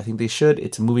movie, but I think they should.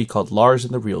 It's a movie called Lars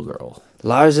and the Real Girl.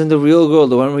 Lars and the Real Girl,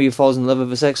 the one where he falls in love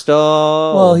with a sex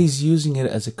doll. Well, he's using it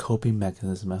as a coping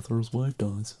mechanism after his wife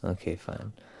dies. Okay,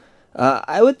 fine.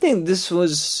 I would think this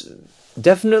was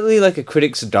definitely like a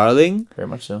critic's darling, Very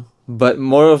much so. but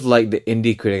more of like the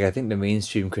indie critic. I think the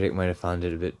mainstream critic might have found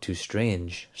it a bit too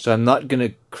strange. So I'm not going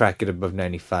to crack it above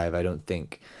 95, I don't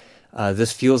think.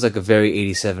 This feels like a very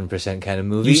 87% kind of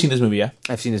movie. You've seen this movie, yeah?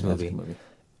 I've seen this That's a movie. good movie.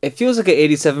 It feels like an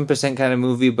 87% kind of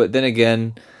movie, but then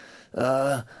again,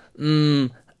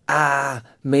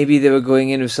 maybe they were going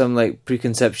in with some like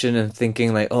preconception and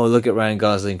thinking like, oh, look at Ryan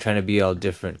Gosling trying to be all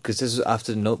different. Because this was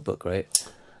after The Notebook, right?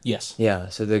 Yes. Yeah,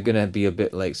 so they're going to be a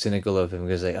bit like cynical of him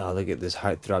because like, oh, look at this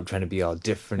heartthrob trying to be all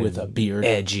different. With and a beard.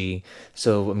 Edgy.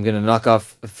 So I'm going to knock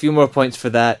off a few more points for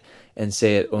that and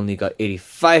say it only got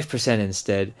 85%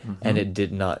 instead, and it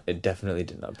definitely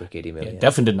did not break 80 million. Yeah,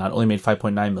 definitely did not. Only made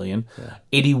 5.9 million.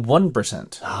 81%.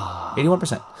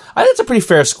 81%. I think it's a pretty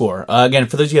fair score. Again,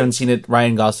 for those of you who haven't seen it,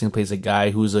 Ryan Gosling plays a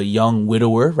guy who's a young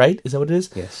widower, right? Is that what it is?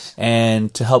 Yes.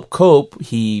 And to help cope,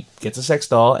 he gets a sex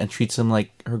doll and treats him like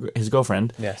his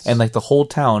girlfriend. Yes. And like the whole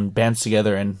town bands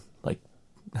together and like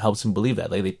helps him believe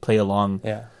that. Like they play along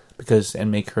Yeah.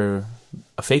 and make her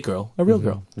a fake girl, a real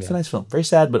girl. It's a nice film. Very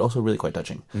sad, but also really quite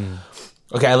touching.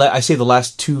 Okay, I say the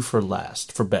last two for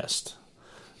best.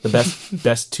 The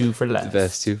best two for last. The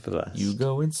best two for last. You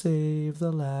go and save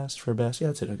the last for best. Yeah,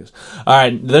 that's it. I guess. All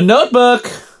right, The Notebook.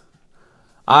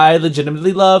 I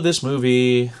legitimately love this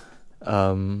movie.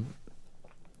 I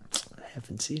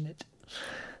haven't seen it.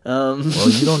 Well,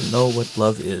 you don't know what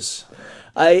love is.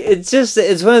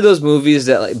 It's one of those movies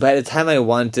that, like, by the time I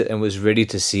wanted and was ready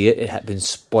to see it, it had been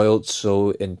spoiled so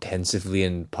intensively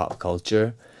in pop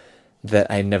culture that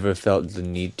I never felt the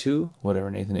need to.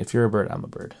 Whatever, Nathan. If you're a bird, I'm a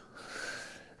bird.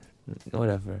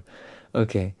 Whatever.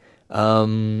 Okay.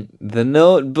 The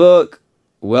Notebook,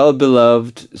 well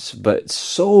beloved, but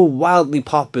so wildly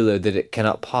popular that it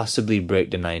cannot possibly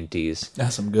break the 90s.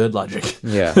 That's some good logic.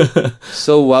 Yeah.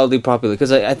 So wildly popular.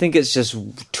 Because I think it's just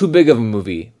too big of a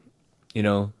movie. You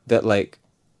know, that, like,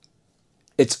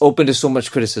 it's open to so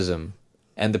much criticism.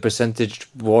 And the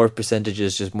war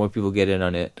percentages, just more people get in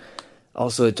on it.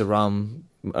 Also, it's a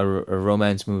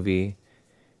romance movie.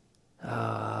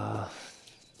 I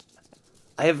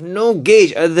have no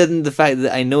gauge other than the fact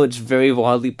that I know it's very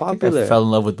wildly popular. I fell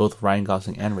in love with both Ryan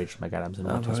Gosling and Rachel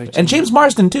McAdams. And James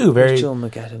Marsden, too. Rachel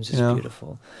McAdams is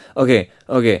beautiful. Okay.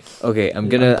 I'm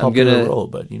gonna role,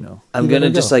 but, you know. I'm gonna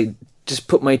just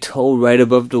put my toe right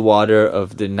above the water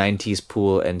of the 90s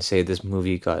pool and say this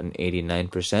movie got an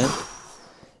 89%.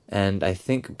 And I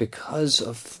think because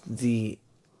of the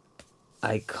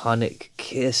iconic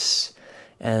kiss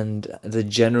and the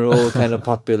general kind of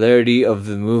popularity of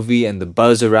the movie and the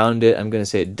buzz around it, I'm going to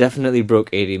say it definitely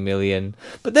broke 80 million.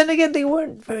 But then again, they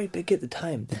weren't very big at the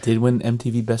time. It did win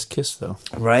MTV Best Kiss, though.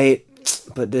 Right.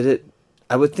 But did it?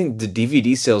 I would think the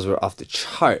DVD sales were off the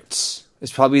charts.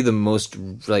 It's probably the most,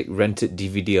 like, rented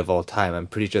DVD of all time. I'm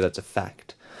pretty sure that's a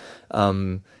fact.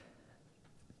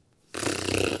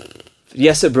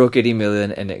 Yes, it broke 80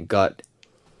 million and it got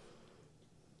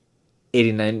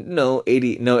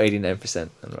 89%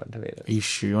 on Rotten Tomatoes. Are you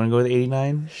sure you want to go with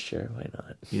 89? Sure, why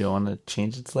not? You don't want to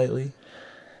change it slightly?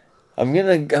 I'm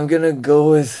gonna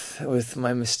go with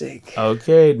my mistake.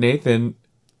 Okay, Nathan.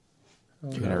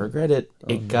 You're gonna regret it.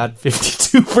 It got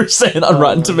 52% on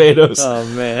Rotten Tomatoes. Oh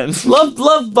man,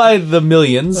 loved by the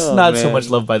millions, not so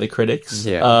much loved by the critics.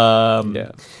 Yeah,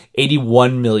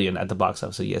 81 million at the box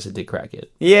office. So yes, it did crack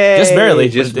it. Yeah, just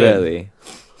barely.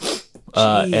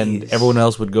 And everyone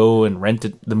else would go and rent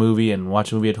the movie and watch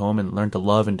the movie at home and learn to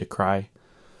love and to cry.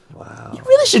 Wow, you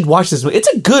really should watch this movie. It's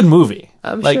a good movie.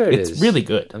 I'm sure it's really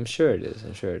good. I'm sure it is.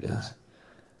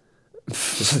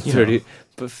 30,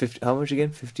 but 50. How much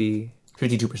again? 50.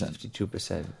 52%.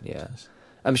 52%. Yeah,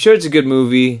 I'm sure it's a good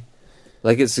movie.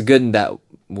 Like, it's good in that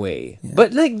way. Yeah.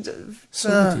 But like,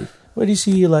 where do you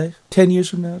see your life? 10 years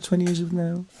from now? 20 years from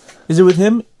now? Is it with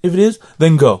him? If it is,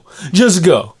 then go. Just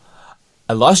go.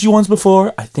 I lost you once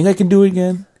before. I think I can do it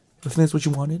again. If that's what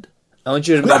you wanted. I want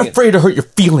you to. I'm not afraid to hurt your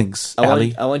feelings,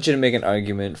 Ali. I want you to make an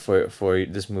argument for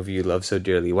this movie you love so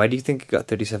dearly. Why do you think it got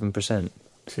 37%?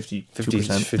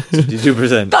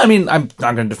 52%. I mean, I'm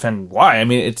not going to defend why. I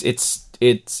mean, it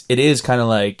is kind of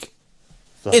like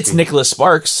fluffy. It's Nicholas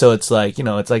Sparks, so it's like, you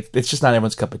know, it's just not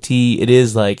everyone's cup of tea. It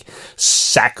is like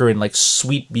saccharine, like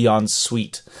sweet beyond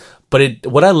sweet. But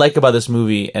what I like about this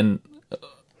movie, and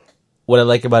what I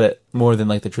like about it more than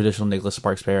like the traditional Nicholas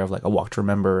Sparks pair of like A Walk to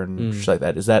Remember and shit like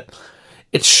that, is that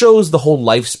it shows the whole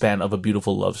lifespan of a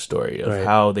beautiful love story of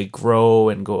how they grow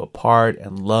and go apart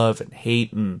and love and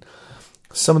hate, and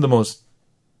some of the most,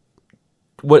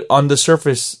 what on the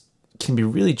surface can be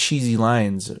really cheesy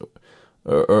lines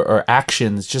or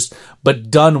actions,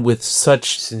 but done with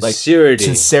such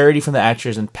sincerity from the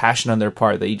actors and passion on their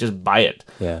part that you just buy it.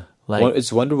 Yeah, like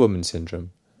it's Wonder Woman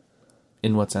syndrome.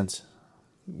 In what sense?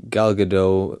 Gal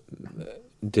Gadot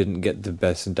didn't get the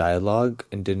best dialogue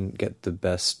and didn't get the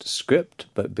best script,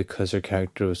 but because her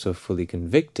character was so fully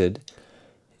convicted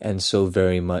and so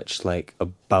very much like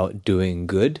about doing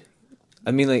good. I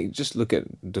mean, like, just look at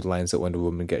the lines that Wonder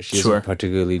Woman gets. She isn't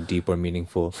particularly deep or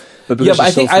meaningful. But because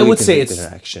I think I would say it's her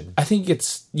action. I think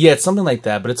it's something like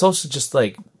that. But it's also just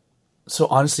like so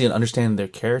honestly and understanding their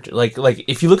character. Like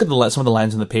if you look at some of the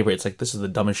lines in the paper, it's like, this is the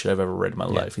dumbest shit I've ever read in my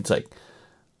life. It's like,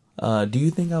 do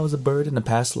you think I was a bird in a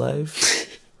past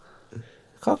life?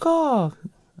 Caw.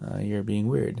 You're being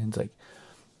weird. And it's like,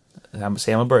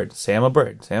 say I'm a bird. Say I'm a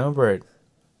bird. Say I'm a bird.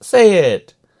 Say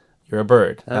it. You're a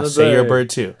bird. Now say you're a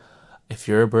bird too. If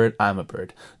you're a bird, I'm a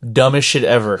bird. Dumbest shit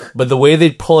ever. But the way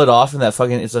they pull it off in that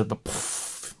fucking, it's like,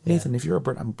 Nathan, if you're a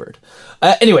bird, I'm a bird.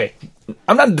 Anyway,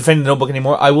 I'm not defending the Notebook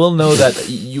anymore. I will know that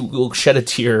you will shed a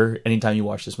tear anytime you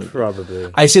watch this movie.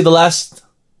 Probably. I say the last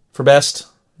for best.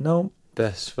 No.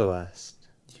 Best for last.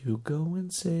 You go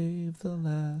and save the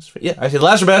last. I say the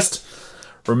last for best.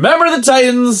 Remember the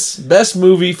Titans, best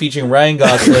movie featuring Ryan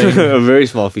Gosling. A very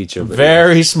small feature.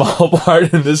 Very small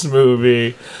part in this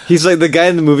movie. He's like the guy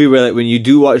in the movie where, like, when you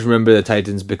do watch Remember the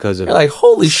Titans because of... You're like,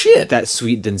 holy shit. That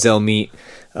sweet Denzel meat.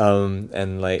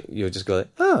 And like you'll just go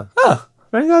like,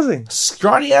 Ryan Gosling.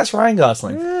 Scrawny ass Ryan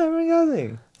Gosling Yeah, Ryan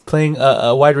Gosling. playing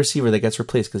a wide receiver that gets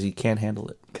replaced because he can't handle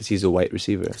it. Because he's a white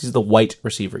receiver. He's the white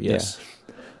receiver. Yes.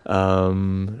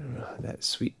 That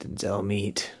sweet Denzel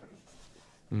meat.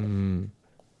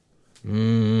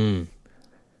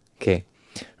 Okay.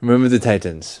 Remember the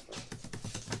Titans.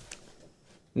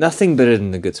 Nothing better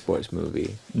than a good sports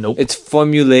movie. Nope. It's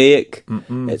formulaic.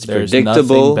 It's There's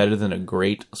predictable. nothing better than a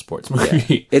great sports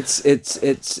movie. It's might be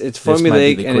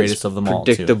formulaic the and greatest it's of them all,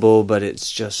 too. predictable, but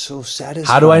it's just so satisfying.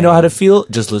 How do I know how to feel?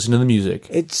 Just listen to the music.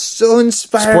 It's so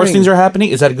inspiring. Sports things are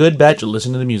happening. Is that good, bad? Just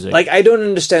listen to the music. like I don't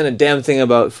understand a damn thing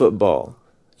about football.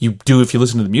 You do if you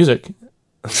listen to the music.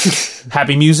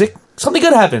 Happy music, something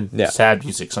good happened. Yeah. Sad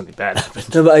music, something bad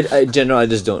happened. No, but in general, I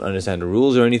just don't understand the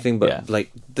rules or anything. But Yeah. like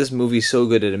this movie's so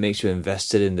good that it makes you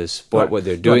invested in the sport, what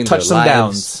they're You doing, wanna touch their some lives.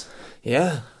 downs.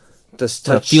 Yeah, just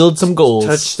Wanna touch, field some goals.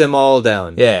 touch them all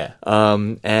down. Yeah.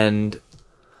 And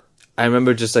I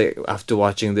remember just like after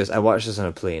watching this, I watched this on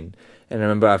a plane, and I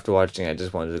remember after watching, I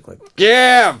just wanted to like,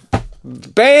 yeah,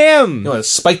 bam. You want to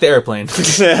spike the airplane.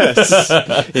 Yes.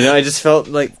 I just felt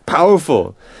like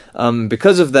powerful.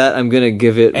 Because of that, I'm gonna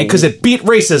give it. And because it beat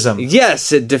racism.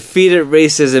 Yes, it defeated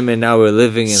racism, and now we're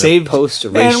living in a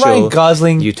post-racial Man, Ryan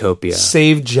Gosling utopia.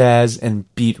 saved jazz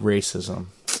and beat racism.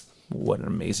 What an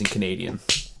amazing Canadian.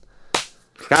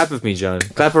 Clap with me, John.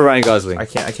 Clap for Ryan Gosling. I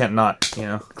can't not,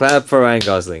 Clap for Ryan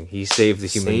Gosling. He saved the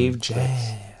human. Save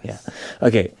jazz. Yeah.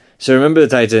 Okay. So remember the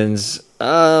Titans.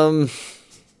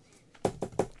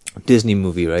 Disney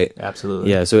movie, right?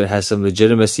 Absolutely. Yeah, so it has some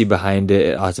legitimacy behind it.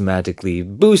 It automatically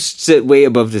boosts it way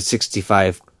above the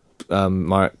 65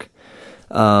 mark.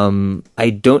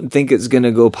 I don't think it's going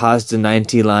to go past the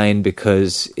 90 line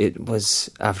because it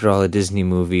was, after all, a Disney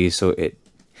movie. So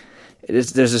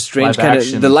there's a strange Live kind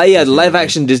action of... The live movie.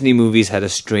 action Disney movies had a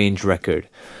strange record.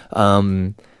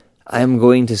 I'm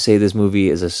going to say this movie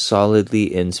is a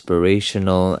solidly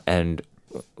inspirational and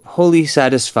wholly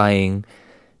satisfying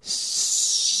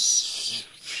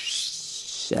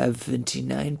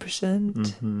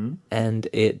 79%, and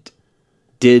it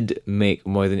did make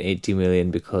more than 80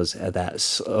 million because of that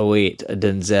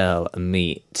Denzel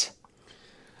meat.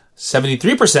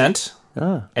 73%.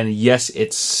 And yes,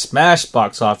 it smashed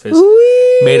box office.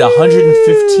 Whee! Made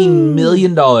 $115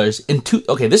 million in two.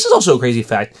 Okay, this is also a crazy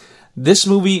fact. This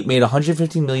movie made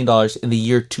 $115 million in the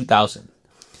year 2000.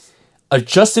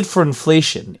 Adjusted for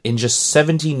inflation in just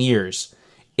 17 years,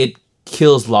 it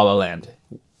kills La La Land.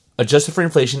 Adjusted for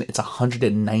inflation, it's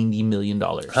 $190 million.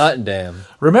 Hot damn.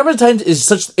 Remember the Titans is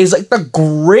like the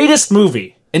greatest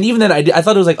movie. And even then, I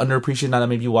thought it was like underappreciated. Not that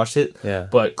many people watched it. Yeah.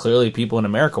 But clearly, people in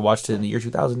America watched it in the year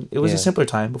 2000. It was a Yeah. simpler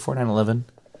time before 9/11.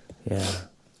 Yeah.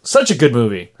 Such a good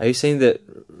movie. Are you saying that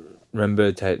Remember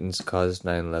the Titans caused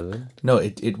 9/11? No,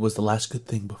 it was the last good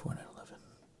thing before 9/11.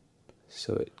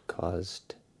 So it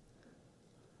caused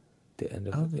the end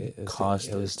of I don't think it was caused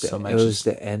the, it was it the, so much It was as-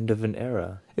 the end of an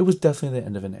era. It was definitely the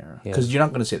end of an era. Yeah. Because you're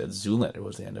not going to say that Zoolander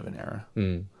was the end of an era.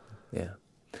 Yeah.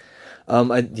 I'm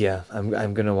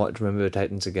gonna watch Remember the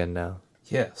Titans again now.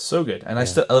 Yeah, so good. And I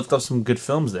left off some good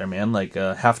films there, man. Like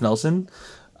Half Nelson.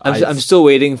 I'm still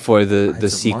waiting for the Ides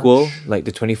of sequel, March. like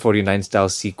the 2049 style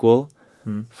sequel,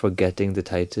 Forgetting the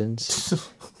Titans,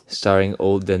 starring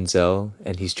old Denzel,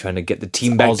 and he's trying to get the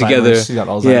team back Alzheimer's. together. He's got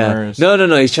Alzheimer's. Yeah.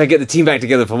 No, he's trying to get the team back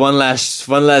together for one last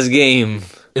game.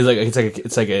 It's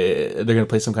like they're gonna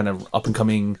play some kind of up and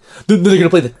coming. They're gonna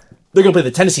play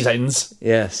the Tennessee Titans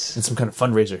Yes. in some kind of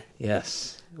fundraiser.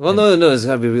 Yes. Well, no, there's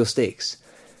gotta be real stakes.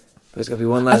 There's gotta be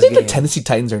one last I think game. the Tennessee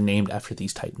Titans are named after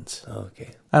these Titans. Oh,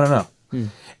 okay. I don't know.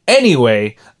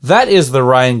 Anyway, that is the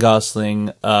Ryan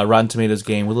Gosling Rotten Tomatoes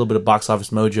game with a little bit of box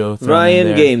office mojo. thrown in Ryan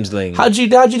there. Gamesling. How'd you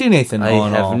do, Nathan? I all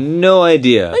in have all? no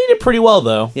idea. You did pretty well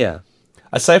though. Yeah.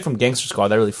 Aside from Gangster Squad,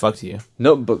 that really fucked you.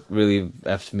 Notebook really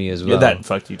effed me as well. Yeah, that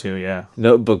fucked you too. Yeah.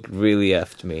 Notebook really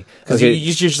effed me. Because you're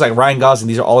just like Ryan Gosling.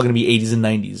 These are all going to be 80s and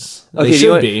 90s. They do you know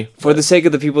should what? be. For the sake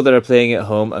of the people that are playing at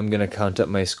home, I'm going to count up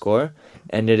my score,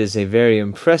 and it is a very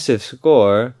impressive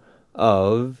score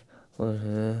of. This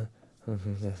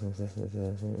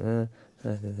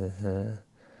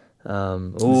is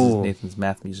Nathan's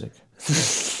math music.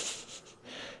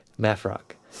 Math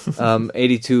rock.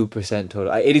 82%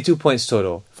 total. 82 points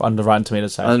total On the Rotten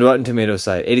Tomatoes side. on the Rotten Tomatoes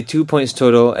side. 82 points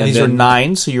total, and these then, are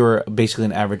 9, so you're basically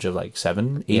an average of like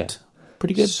 7, 8. Yeah.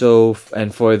 Pretty good. So,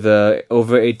 and for the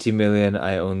over 80 million,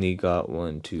 I only got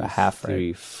 1, 2, A half,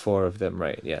 3, 4 of them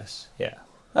right. Yes. Yeah.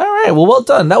 All right, well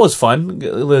done. That was fun.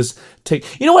 Let's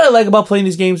take. You know what I like about playing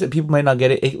these games that people might not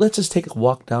get it. Let's just take a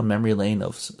walk down memory lane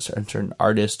of certain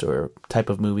artist or type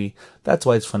of movie. That's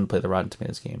why it's fun to play the Rotten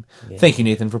Tomatoes game. Yeah. Thank you,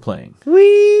 Nathan, for playing.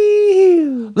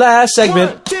 Wee! Last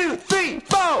segment. 1, 2, 3,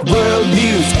 4. World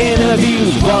news,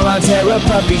 interviews, wall on terror,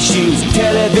 puppy shoes,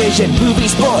 television, movie,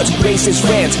 sports, racist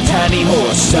rants, tiny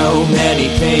horse. So many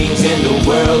things in the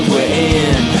world we're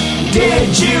in.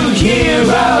 Did you hear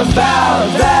about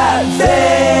that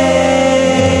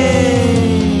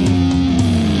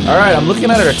thing? All right, I'm looking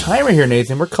at our timer here,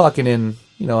 Nathan. We're clocking in,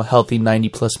 a healthy 90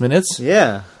 plus minutes.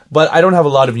 Yeah. But I don't have a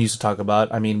lot of news to talk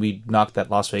about. I mean, we knocked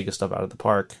that Las Vegas stuff out of the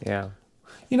park. Yeah.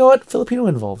 You know what? Filipino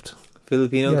involved.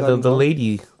 Filipino? Yeah, the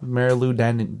lady, Marilu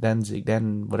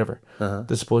Dan, whatever.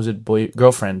 The supposed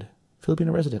girlfriend,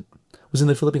 Filipino resident, was in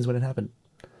the Philippines when it happened.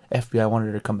 FBI wanted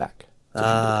her to come back.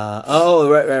 Right.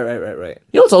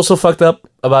 You know what's also fucked up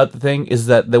about the thing is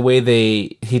that the way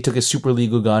he took a super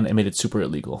legal gun and made it super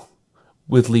illegal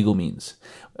with legal means.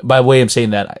 By the way I'm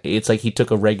saying that, it's like he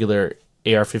took a regular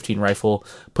AR-15 rifle,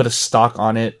 put a stock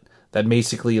on it that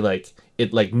basically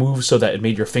it moves so that it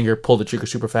made your finger pull the trigger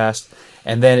super fast,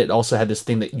 and then it also had this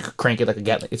thing that you could crank it like a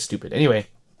Gatling. It's stupid. Anyway,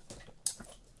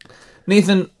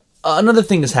 Nathan, another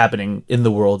thing is happening in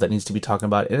the world that needs to be talking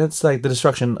about, and it's like the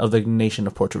destruction of the nation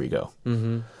of Puerto Rico.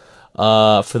 Mm-hmm.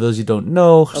 For those who don't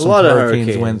know, a lot of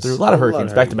hurricanes went through. A lot of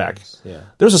hurricanes back to back. Yeah.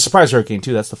 There was a surprise hurricane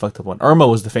too. That's the fucked up one. Irma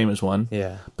was the famous one.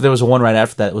 Yeah. But there was a one right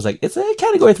after that. It was like, it's a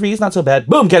category 3. It's not so bad.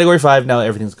 Boom, category 5. Now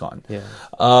everything's gone. Yeah.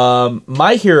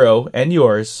 My hero and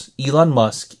yours, Elon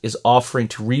Musk, is offering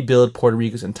to rebuild Puerto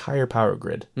Rico's entire power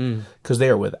grid because they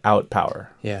are without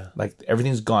power. Yeah. Like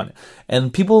everything's gone,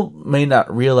 and people may not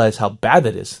realize how bad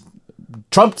that is.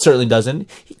 Trump certainly doesn't.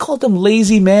 He called them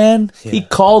lazy, man. Yeah. He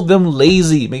called them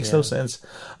lazy. Makes no sense.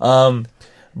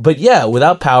 But yeah,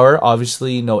 without power,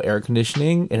 obviously no air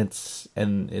conditioning, and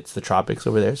it's the tropics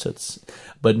over there, so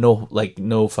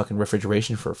no fucking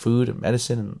refrigeration for food and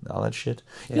medicine and all that shit.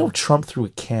 Yeah. You know, Trump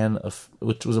threw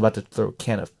was about to throw a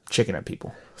can of chicken at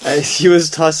people. He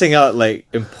was tossing out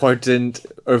important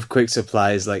earthquake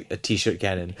supplies, like a t-shirt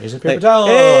cannon. Here's a paper towel.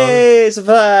 Hey,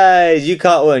 supplies! You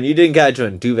caught one. You didn't catch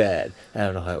one. Too bad. I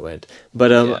don't know how it went. But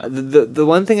the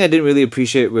one thing I didn't really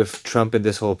appreciate with Trump in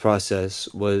this whole process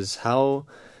was how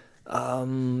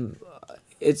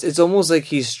it's almost like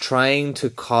he's trying to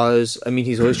cause. I mean,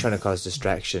 he's always trying to cause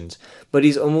distractions, but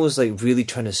he's almost really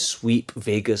trying to sweep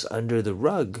Vegas under the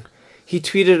rug. He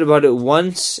tweeted about it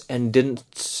once and didn't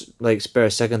spare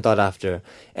a second thought after.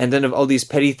 And then of all these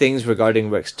petty things regarding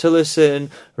Rex Tillerson,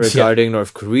 regarding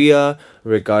North Korea,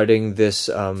 regarding this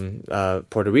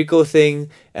Puerto Rico thing,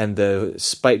 and the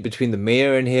spite between the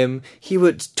mayor and him, he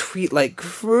would tweet like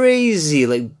crazy,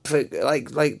 like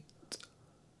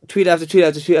tweet after tweet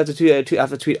after tweet after tweet after tweet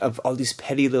after tweet of all these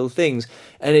petty little things,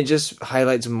 and it just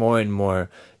highlights more and more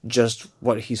just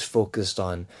what he's focused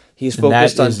on. He's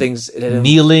focused on things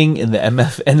kneeling in the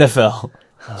NFL.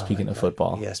 Speaking of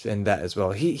football, yes, and that as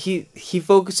well. He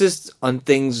focuses on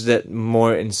things that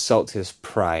more insult his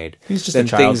pride than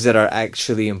things that are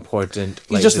actually important.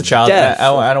 He's just a child.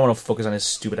 I don't want to focus on his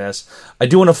stupid ass. I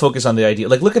do want to focus on the idea.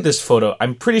 Like, look at this photo.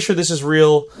 I'm pretty sure this is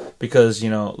real because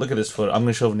look at this photo. I'm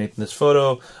going to show Nathan this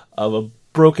photo of a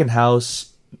broken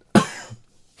house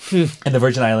in the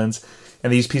Virgin Islands,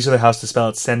 and they use pieces of the house to spell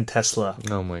out "Send Tesla."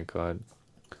 Oh my god!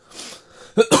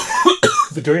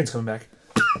 The durian's coming back.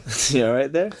 Yeah,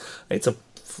 right there. It's a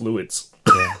fluids.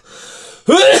 Yeah.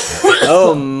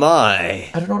 Oh my!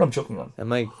 I don't know what I'm choking on.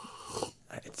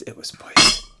 It was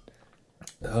poison.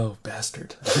 Oh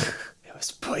bastard! It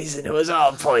was poison. It was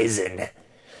all poison.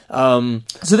 So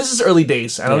this is early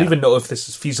days. I don't even know if this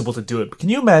is feasible to do it. But can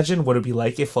you imagine what it'd be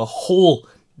like if a whole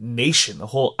nation, the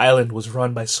whole island, was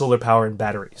run by solar power and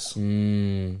batteries?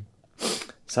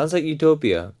 Sounds like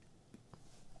utopia,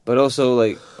 but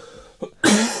also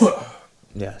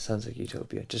yeah, sounds like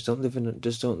utopia. Just don't live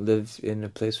in a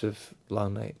place with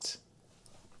long nights.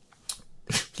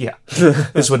 Yeah,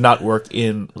 this would not work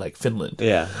in Finland.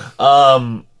 Yeah.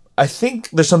 I think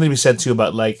there's something to be said too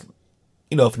about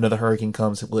if another hurricane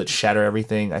comes, will it shatter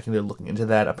everything? I think they're looking into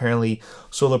that. Apparently,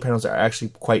 solar panels are actually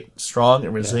quite strong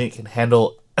and resilient, can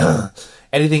handle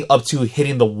anything up to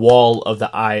hitting the wall of the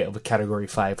eye of a Category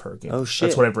 5 hurricane. Oh shit!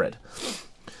 That's what I've read.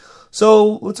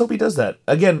 So let's hope he does that.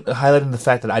 Again, highlighting the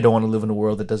fact that I don't want to live in a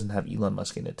world that doesn't have Elon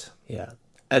Musk in it. Yeah.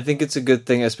 I think it's a good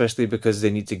thing, especially because they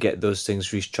need to get those things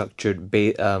restructured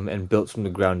and built from the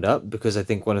ground up, because I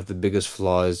think one of the biggest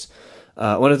flaws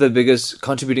one of the biggest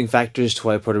contributing factors to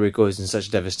why Puerto Rico is in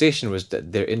such devastation was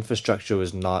that their infrastructure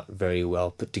was not very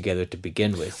well put together to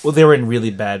begin with. Well, they were in really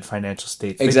bad financial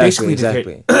states. They Exactly.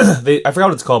 Declared, I forgot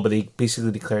what it's called, but they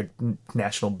basically declared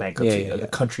national bankruptcy, the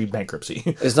country bankruptcy.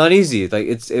 It's not easy.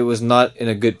 Like it was not in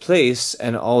a good place,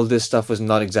 and all this stuff was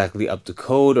not exactly up to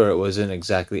code, or it wasn't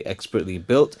exactly expertly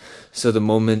built. So the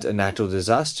moment a natural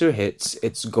disaster hits,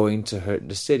 it's going to hurt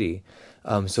the city.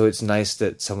 So it's nice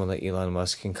that someone like Elon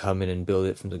Musk can come in and build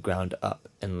it from the ground up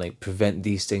and like prevent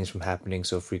these things from happening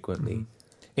so frequently.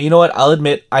 Mm-hmm. And you know what? I'll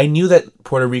admit, I knew that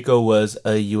Puerto Rico was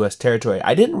a U.S. territory.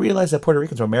 I didn't realize that Puerto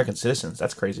Ricans were American citizens.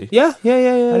 That's crazy. Yeah. I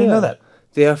didn't know that.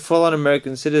 They are full-on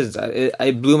American citizens.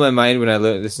 I blew my mind when I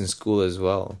learned this in school as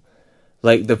well.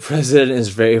 Like, the president is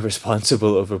very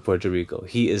responsible over Puerto Rico.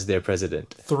 He is their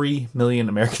president. 3 million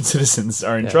American citizens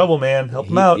are in trouble, man. Help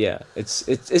them out. Yeah.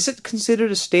 Is it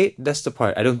considered a state? That's the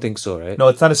part. I don't think so, right? No,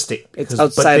 it's not a state. It's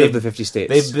outside of the 50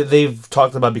 states. They've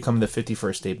talked about becoming the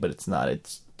 51st state, but it's not.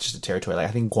 It's just a territory. Like,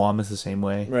 I think Guam is the same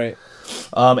way. Right.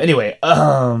 Anyway,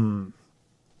 in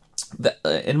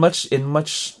much,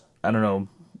 I don't know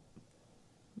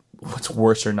what's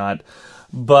worse or not,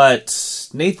 but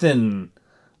Nathan,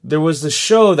 there was the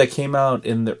show that came out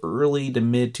in the early to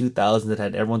mid 2000s that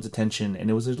had everyone's attention, and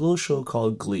it was a little show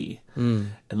called Glee.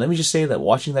 And let me just say that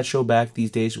watching that show back these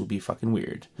days would be fucking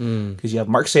weird. Because you have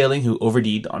Mark Saling, who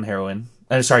OD'd on heroin.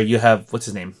 Sorry, you have, what's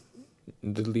his name?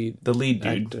 The lead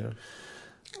dude. actor.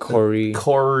 Corey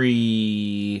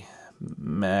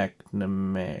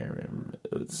McNamara.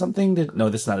 Something that... No,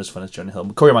 this is not as fun as Jonah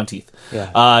Hill. Corey Monteith.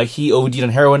 Yeah. He OD'd on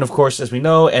heroin, of course, as we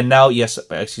know. And now, yes,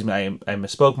 excuse me, I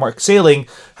misspoke. Mark Saling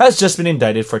has just been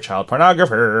indicted for child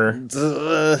pornographer.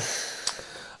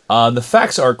 The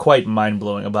facts are quite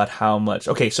mind-blowing about how much...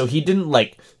 Okay, so he didn't,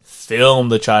 like, film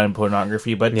the child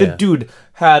pornography, but the dude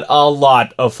had a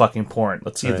lot of fucking porn.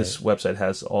 Let's see if this website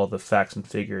has all the facts and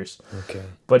figures. Okay.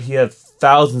 But he had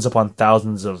thousands upon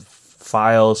thousands of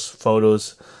files,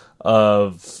 photos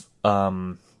of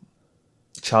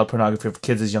child pornography of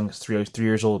kids as young as 3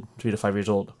 to 5 years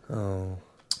old. Oh.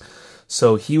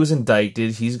 So he was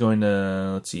indicted. He's going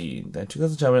to, let's see,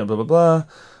 2007, blah, blah, blah,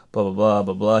 blah, blah, blah,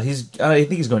 blah, blah. I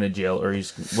think he's going to jail, or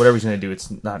whatever he's going to do.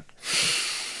 It's not...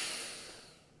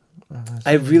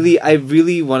 I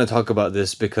really want to talk about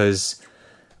this because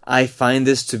I find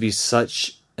this to be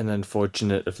such an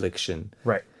unfortunate affliction.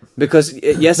 Right. Because,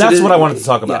 yes, that's what I wanted to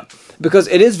talk about. Yeah, because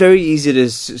it is very easy to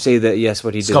say that, yes,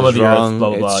 what he did is wrong,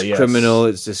 blah, blah, blah, it's criminal,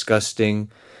 it's disgusting.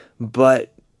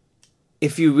 But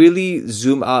if you really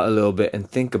zoom out a little bit and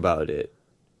think about it,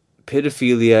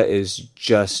 pedophilia is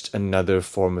just another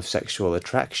form of sexual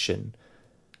attraction.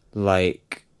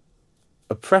 Like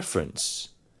a preference,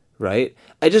 right?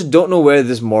 I just don't know where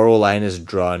this moral line is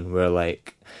drawn, where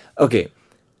like, okay,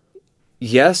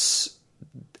 yes,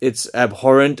 it's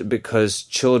abhorrent because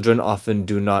children often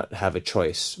do not have a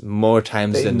choice. More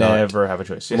times than not. They never have a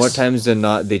choice. Yes. More times than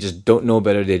not, they just don't know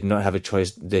better. They do not have a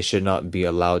choice. They should not be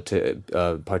allowed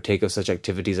to partake of such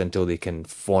activities until they can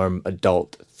form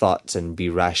adult thoughts and be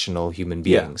rational human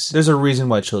beings. Yeah. There's a reason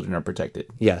why children are protected.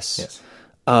 Yes.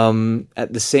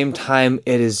 At the same time,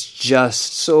 it is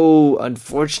just so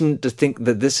unfortunate to think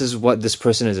that this is what this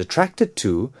person is attracted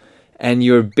to, and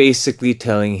you're basically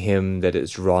telling him that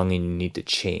it's wrong and you need to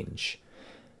change.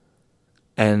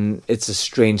 And it's a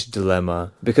strange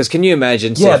dilemma, because can you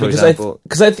imagine, say, for example...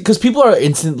 Because people are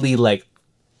instantly, like,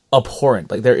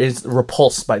 abhorrent. Like, there is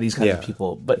repulsed by these kinds of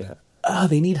people. But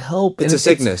they need help. It's a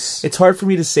sickness. It's hard for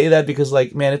me to say that because,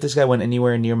 like, man, if this guy went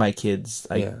anywhere near my kids,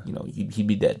 he'd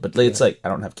be dead. But it's like, I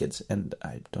don't have kids and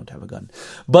I don't have a gun.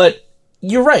 But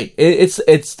you're right.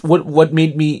 It's what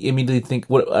made me immediately think,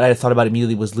 what I thought about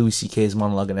immediately was Louis C.K.'s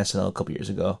monologue on SNL a couple years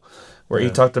ago, where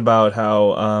he talked about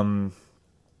how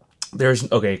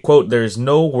quote, there's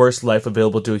no worse life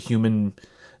available to a human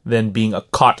than being a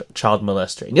caught child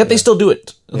molester. And yet they still do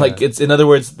it. Like, it's, in other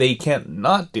words, they can't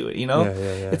not do it, you know?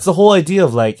 It's the whole idea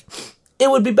of, like,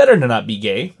 it would be better to not be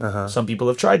gay. Some people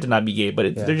have tried to not be gay,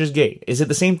 but they're just gay. Is it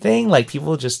the same thing? Like,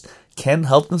 people just can't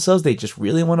help themselves? They just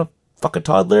really want to fuck a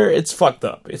toddler? It's fucked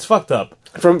up. It's fucked up.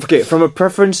 From a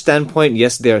preference standpoint,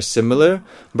 yes, they are similar,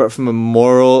 but from a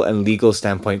moral and legal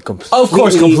standpoint,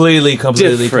 completely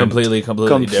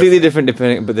different.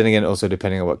 Depending, but then again, also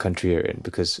depending on what country you're in,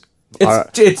 because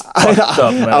it's fucked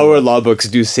up, man. Our law books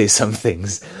do say some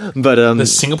things, but the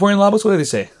Singaporean law books, what do they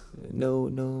say? No,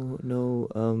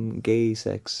 gay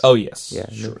sex. Oh yes, yeah,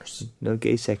 sure. No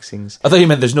gay sexings. I thought you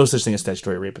meant there's no such thing as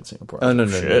statutory rape in Singapore. Oh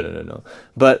no.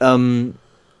 But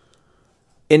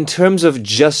in terms of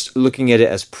just looking at it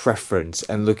as preference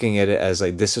and looking at it as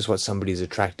like this is what somebody's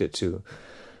attracted to,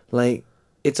 like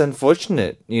it's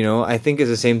unfortunate, you know. I think it's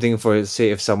the same thing for, say,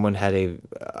 if someone had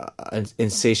an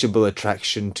insatiable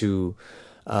attraction to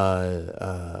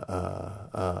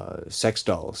sex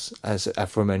dolls, as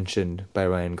aforementioned by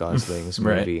Ryan Gosling's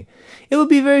Right. movie. It would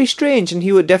be very strange, and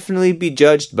he would definitely be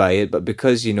judged by it. But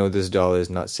because, you know, this doll is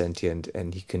not sentient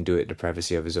and he can do it in the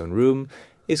privacy of his own room,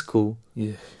 it's cool.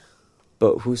 Yeah.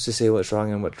 But who's to say what's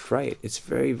wrong and what's right? It's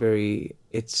very, very.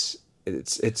 It's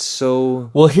so.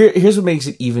 Well, here's what makes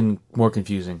it even more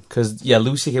confusing. Because, yeah,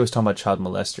 Louis C.K. was talking about child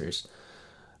molesters.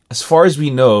 As far as we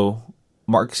know,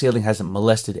 Mark Salling hasn't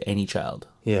molested any child.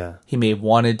 Yeah. He may have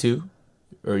wanted to,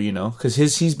 or, you know, because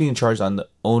he's being charged on the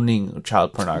owning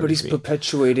child pornography. But he's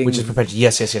perpetuating. Which is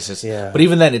Yes. Yeah. But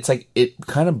even then, it's like, it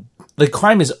kind of, the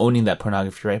crime is owning that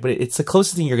pornography, right? But it's the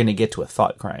closest thing you're going to get to a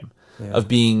thought crime of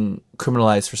being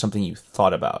criminalized for something you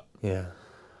thought about. Yeah.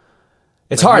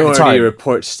 It's hard. It's Minority hard.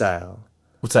 Report style.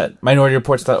 What's that? Minority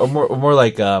Report style, or more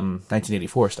like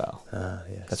 1984 style.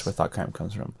 Yes. That's where thought crime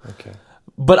comes from. Okay.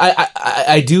 But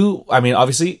I do. I mean,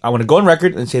 obviously, I want to go on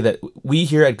record and say that we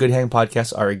here at Good Hang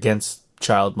Podcast are against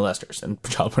child molesters and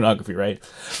child pornography, right?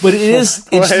 But it is.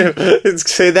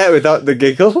 Say that without the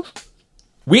giggle.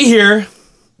 We here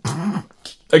at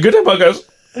Good Hang Podcast.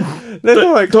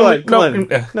 No, come on.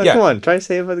 Yeah. Come on. Try to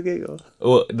say it without the giggle.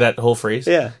 Well, that whole phrase.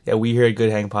 Yeah. Yeah. We here at Good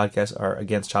Hang Podcast are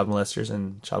against child molesters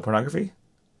and child pornography.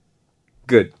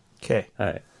 Good. Okay. All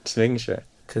right. Just making sure.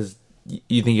 Because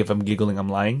you think if I'm giggling, I'm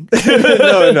lying?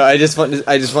 No. I just want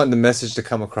the message to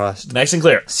come across Nice and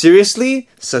clear. seriously,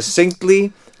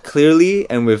 succinctly, clearly,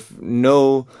 and with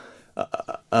no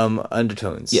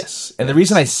undertones. Yes. And the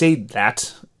reason I say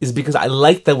that is because I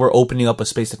like that we're opening up a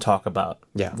space to talk about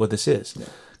what this is.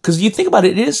 Because you think about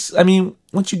it, it is, I mean,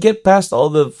 once you get past all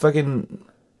the fucking,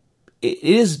 it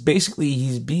is basically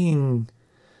he's being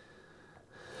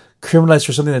criminalized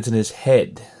for something that's in his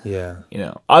head. Yeah. You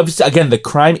know, obviously, again, the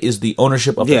crime is the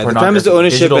ownership of the Yeah, the pornography. crime is the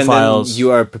ownership, digital and files. then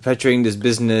you are perpetuating this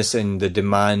business and the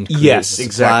demand. Yes, supply,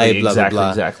 exactly, blah, blah, exactly, blah.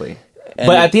 exactly. And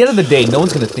But at the end of the day, no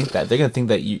one's going to think that. They're going to think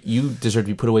that you deserve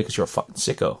to be put away because you're a fucking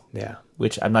sicko. Yeah.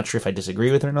 Which I'm not sure if I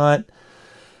disagree with or not.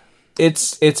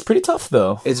 It's pretty tough,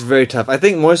 though. It's very tough. I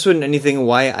think more so than anything,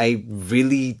 why I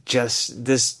really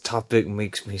this topic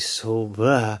makes me so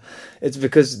blah. It's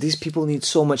because these people need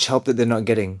so much help that they're not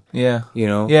getting. Yeah. You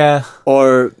know? Yeah.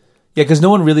 Or Yeah, because no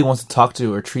one really wants to talk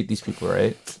to or treat these people,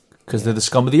 right? Because they're the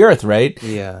scum of the earth, right?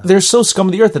 Yeah. They're so scum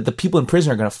of the earth that the people in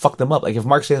prison are going to fuck them up. Like, if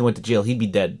Mark Salling went to jail, he'd be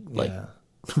dead. Like, Yeah.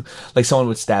 like someone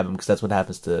would stab him because that's what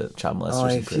happens to child molesters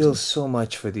I in prison. feel so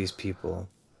much for these people.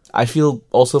 I feel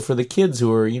also for the kids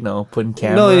who are, you know, putting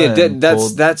camera. No, yeah, and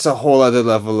told- that's a whole other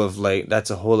level of that's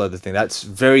a whole other thing. That's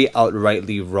very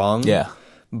outrightly wrong. Yeah.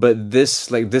 But this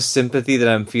sympathy that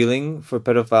I'm feeling for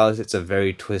pedophiles, it's a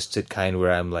very twisted kind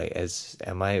where I'm like,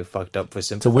 am I fucked up for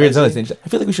sympathizing? It's a weird zone. I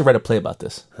feel like we should write a play about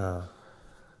this.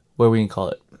 What we can call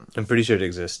it. I'm pretty sure it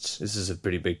exists. This is a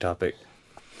pretty big topic.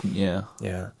 Yeah.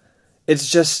 Yeah. It's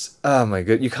just, oh my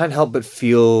god, you can't help but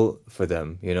feel for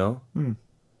them, you know?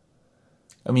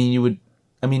 I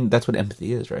mean, that's what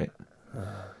empathy is, right?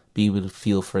 Being able to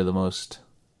feel for the most.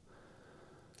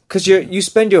 Because you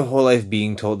spend your whole life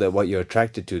being told that what you're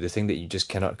attracted to, the thing that you just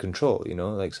cannot control, you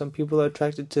know? Like, some people are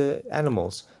attracted to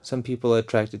animals. Some people are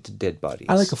attracted to dead bodies.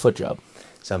 I like a foot job.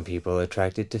 Some people are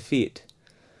attracted to feet.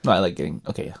 No, I like getting.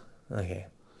 Okay, yeah. Okay.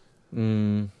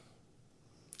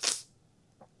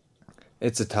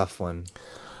 It's a tough one.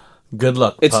 Good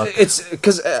luck. Puck. It's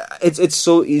because it's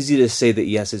so easy to say that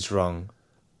yes, it's wrong,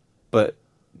 but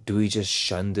do we just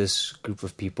shun this group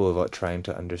of people without trying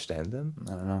to understand them?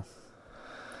 I don't know.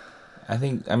 I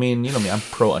mean, you know me, I'm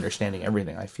pro understanding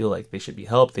everything. I feel like they should be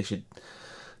helped. They should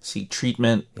seek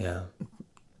treatment. Yeah.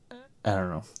 I don't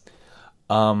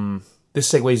know.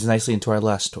 This segues nicely into our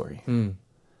last story.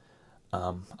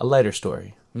 A lighter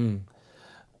story.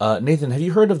 Nathan, have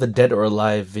you heard of the Dead or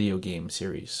Alive video game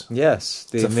series? Yes,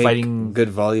 they It's a make fighting- good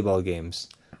volleyball games.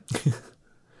 Is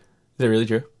that really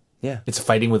true? Yeah. It's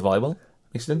fighting with volleyball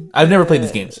mixed in? I've never played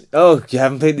these games. Oh, you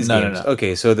haven't played these No, games? no.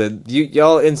 Okay, so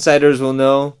y'all insiders will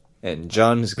know, and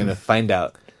John is gonna find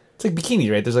out. It's like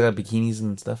bikinis, right? There's like bikinis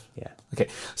and stuff. Yeah. Okay.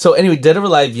 So anyway, Dead or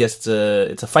Alive, yes,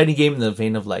 it's a fighting game in the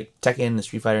vein of like Tekken and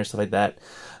Street Fighter and stuff like that.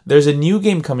 There's a new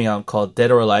game coming out called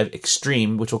Dead or Alive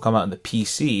Extreme, which will come out on the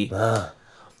PC.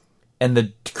 And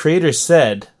the creators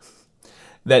said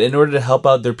that in order to help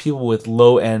out their people with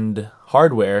low-end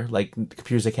hardware, like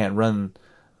computers that can't run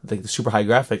like the super high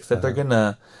graphics, that they're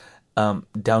gonna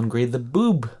downgrade the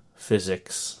boob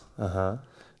physics, the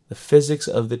physics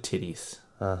of the titties,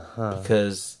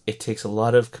 because it takes a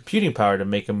lot of computing power to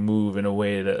make them move in a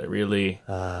way that really.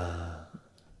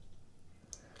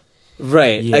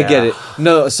 Right, I Yeah. get it.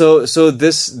 No, so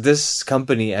this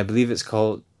company, I believe it's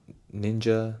called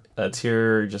Ninja. That's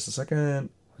here. Just a second.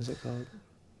 What's it called?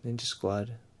 Ninja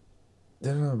Squad.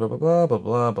 Blah blah blah blah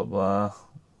blah blah blah.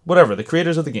 Whatever. The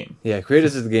creators of the game. Yeah,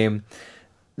 creators of the game.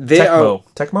 They are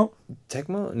Tecmo.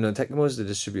 Tecmo? No, Tecmo is the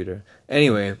distributor.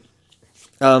 Anyway,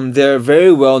 they're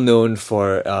very well known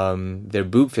for their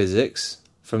boob physics,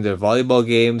 from their volleyball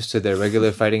games to their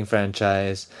regular fighting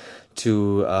franchise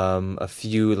to a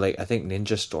few, like I think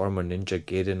Ninja Storm or Ninja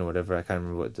Gaiden or whatever. I can't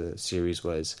remember what the series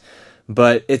was.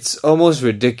 But it's almost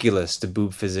ridiculous, the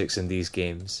boob physics in these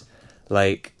games.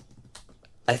 Like,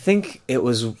 I think it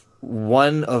was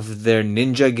one of their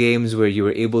ninja games where you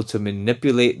were able to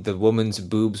manipulate the woman's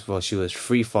boobs while she was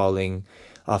free falling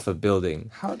off a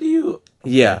building. How do you?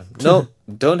 Yeah, no,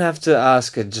 don't have to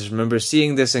ask. I just remember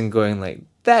seeing this and going like,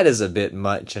 that is a bit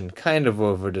much and kind of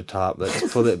over the top.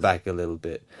 Let's pull it back a little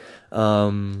bit.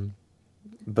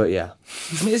 But yeah.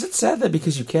 I mean, is it sad that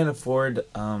because you can't afford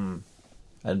a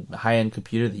high-end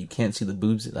computer that you can't see the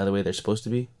boobs the way they're supposed to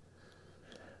be?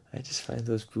 I just find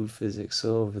those boob physics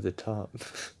so over the top.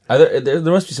 There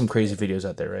must be some crazy videos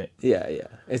out there, right? Yeah.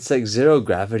 It's like zero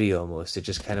gravity almost. They're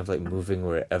just kind of like moving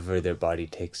wherever their body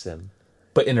takes them.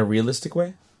 But in a realistic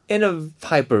way? In a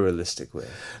hyper-realistic way.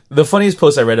 The funniest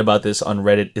post I read about this on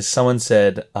Reddit is someone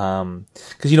said, because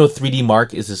 3D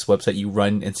Mark is this website you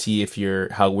run and see if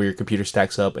where your computer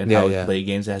stacks up and how you play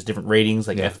games. It has different ratings,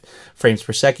 like frames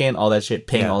per second, all that shit,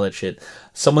 ping, all that shit.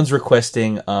 Someone's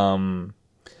requesting,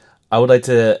 I would like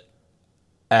to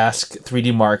ask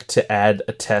 3D Mark to add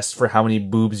a test for how many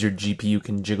boobs your GPU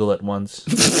can jiggle at once.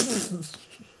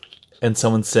 And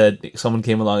someone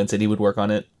came along and said he would work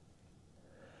on it.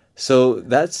 So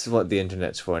that's what the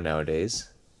internet's for nowadays.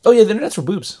 Oh yeah, the internet's for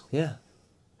boobs. Yeah.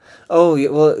 Oh yeah,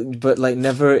 well, but like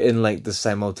never in like the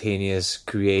simultaneous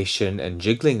creation and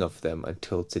jiggling of them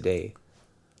until today.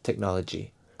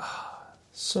 Technology.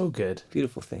 So good.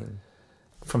 Beautiful thing.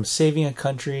 From saving a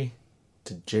country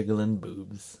to jiggling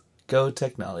boobs. Go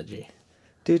technology.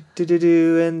 Do,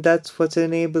 and that's what's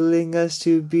enabling us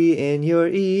to be in your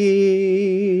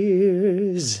ears.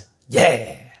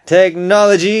 Yeah.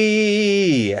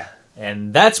 Technology.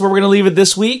 And that's where we're going to leave it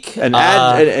this week. An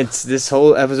ad. This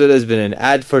whole episode has been an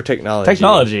ad for technology.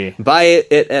 Technology. Buy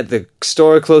it at the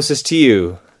store closest to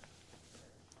you.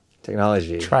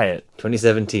 Technology. Try it.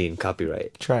 2017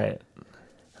 copyright. Try it.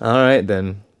 All right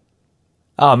then.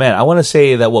 Oh man, I want to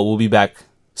say that we'll be back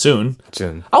soon.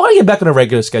 I want to get back on a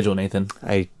regular schedule, Nathan.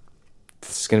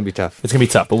 It's gonna be tough. It's gonna be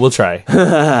tough, but we'll try.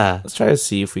 Let's try to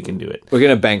see if we can do it. We're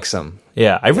gonna bank some.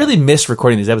 Yeah, I really missed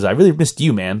recording these episodes. I really missed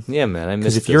you, man. Yeah, man. I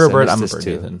missed. Because if you're a bird, I'm a bird,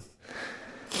 Nathan.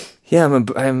 Yeah,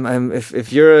 I'm.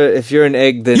 If you're an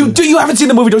egg, then you haven't seen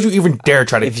the movie. Don't you even dare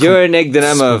try to. If you're an egg, then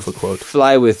I'm a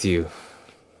fly with you.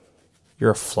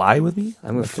 You're a fly with me.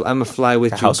 I'm a fly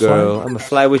with you, girl. I'm a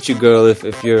fly with you, girl.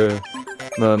 If you're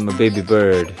my baby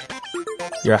bird.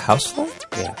 You're a housefly?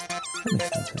 Yeah. That makes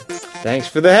sense. Thanks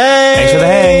for the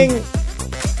hang!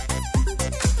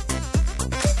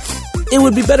 It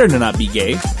would be better to not be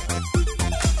gay.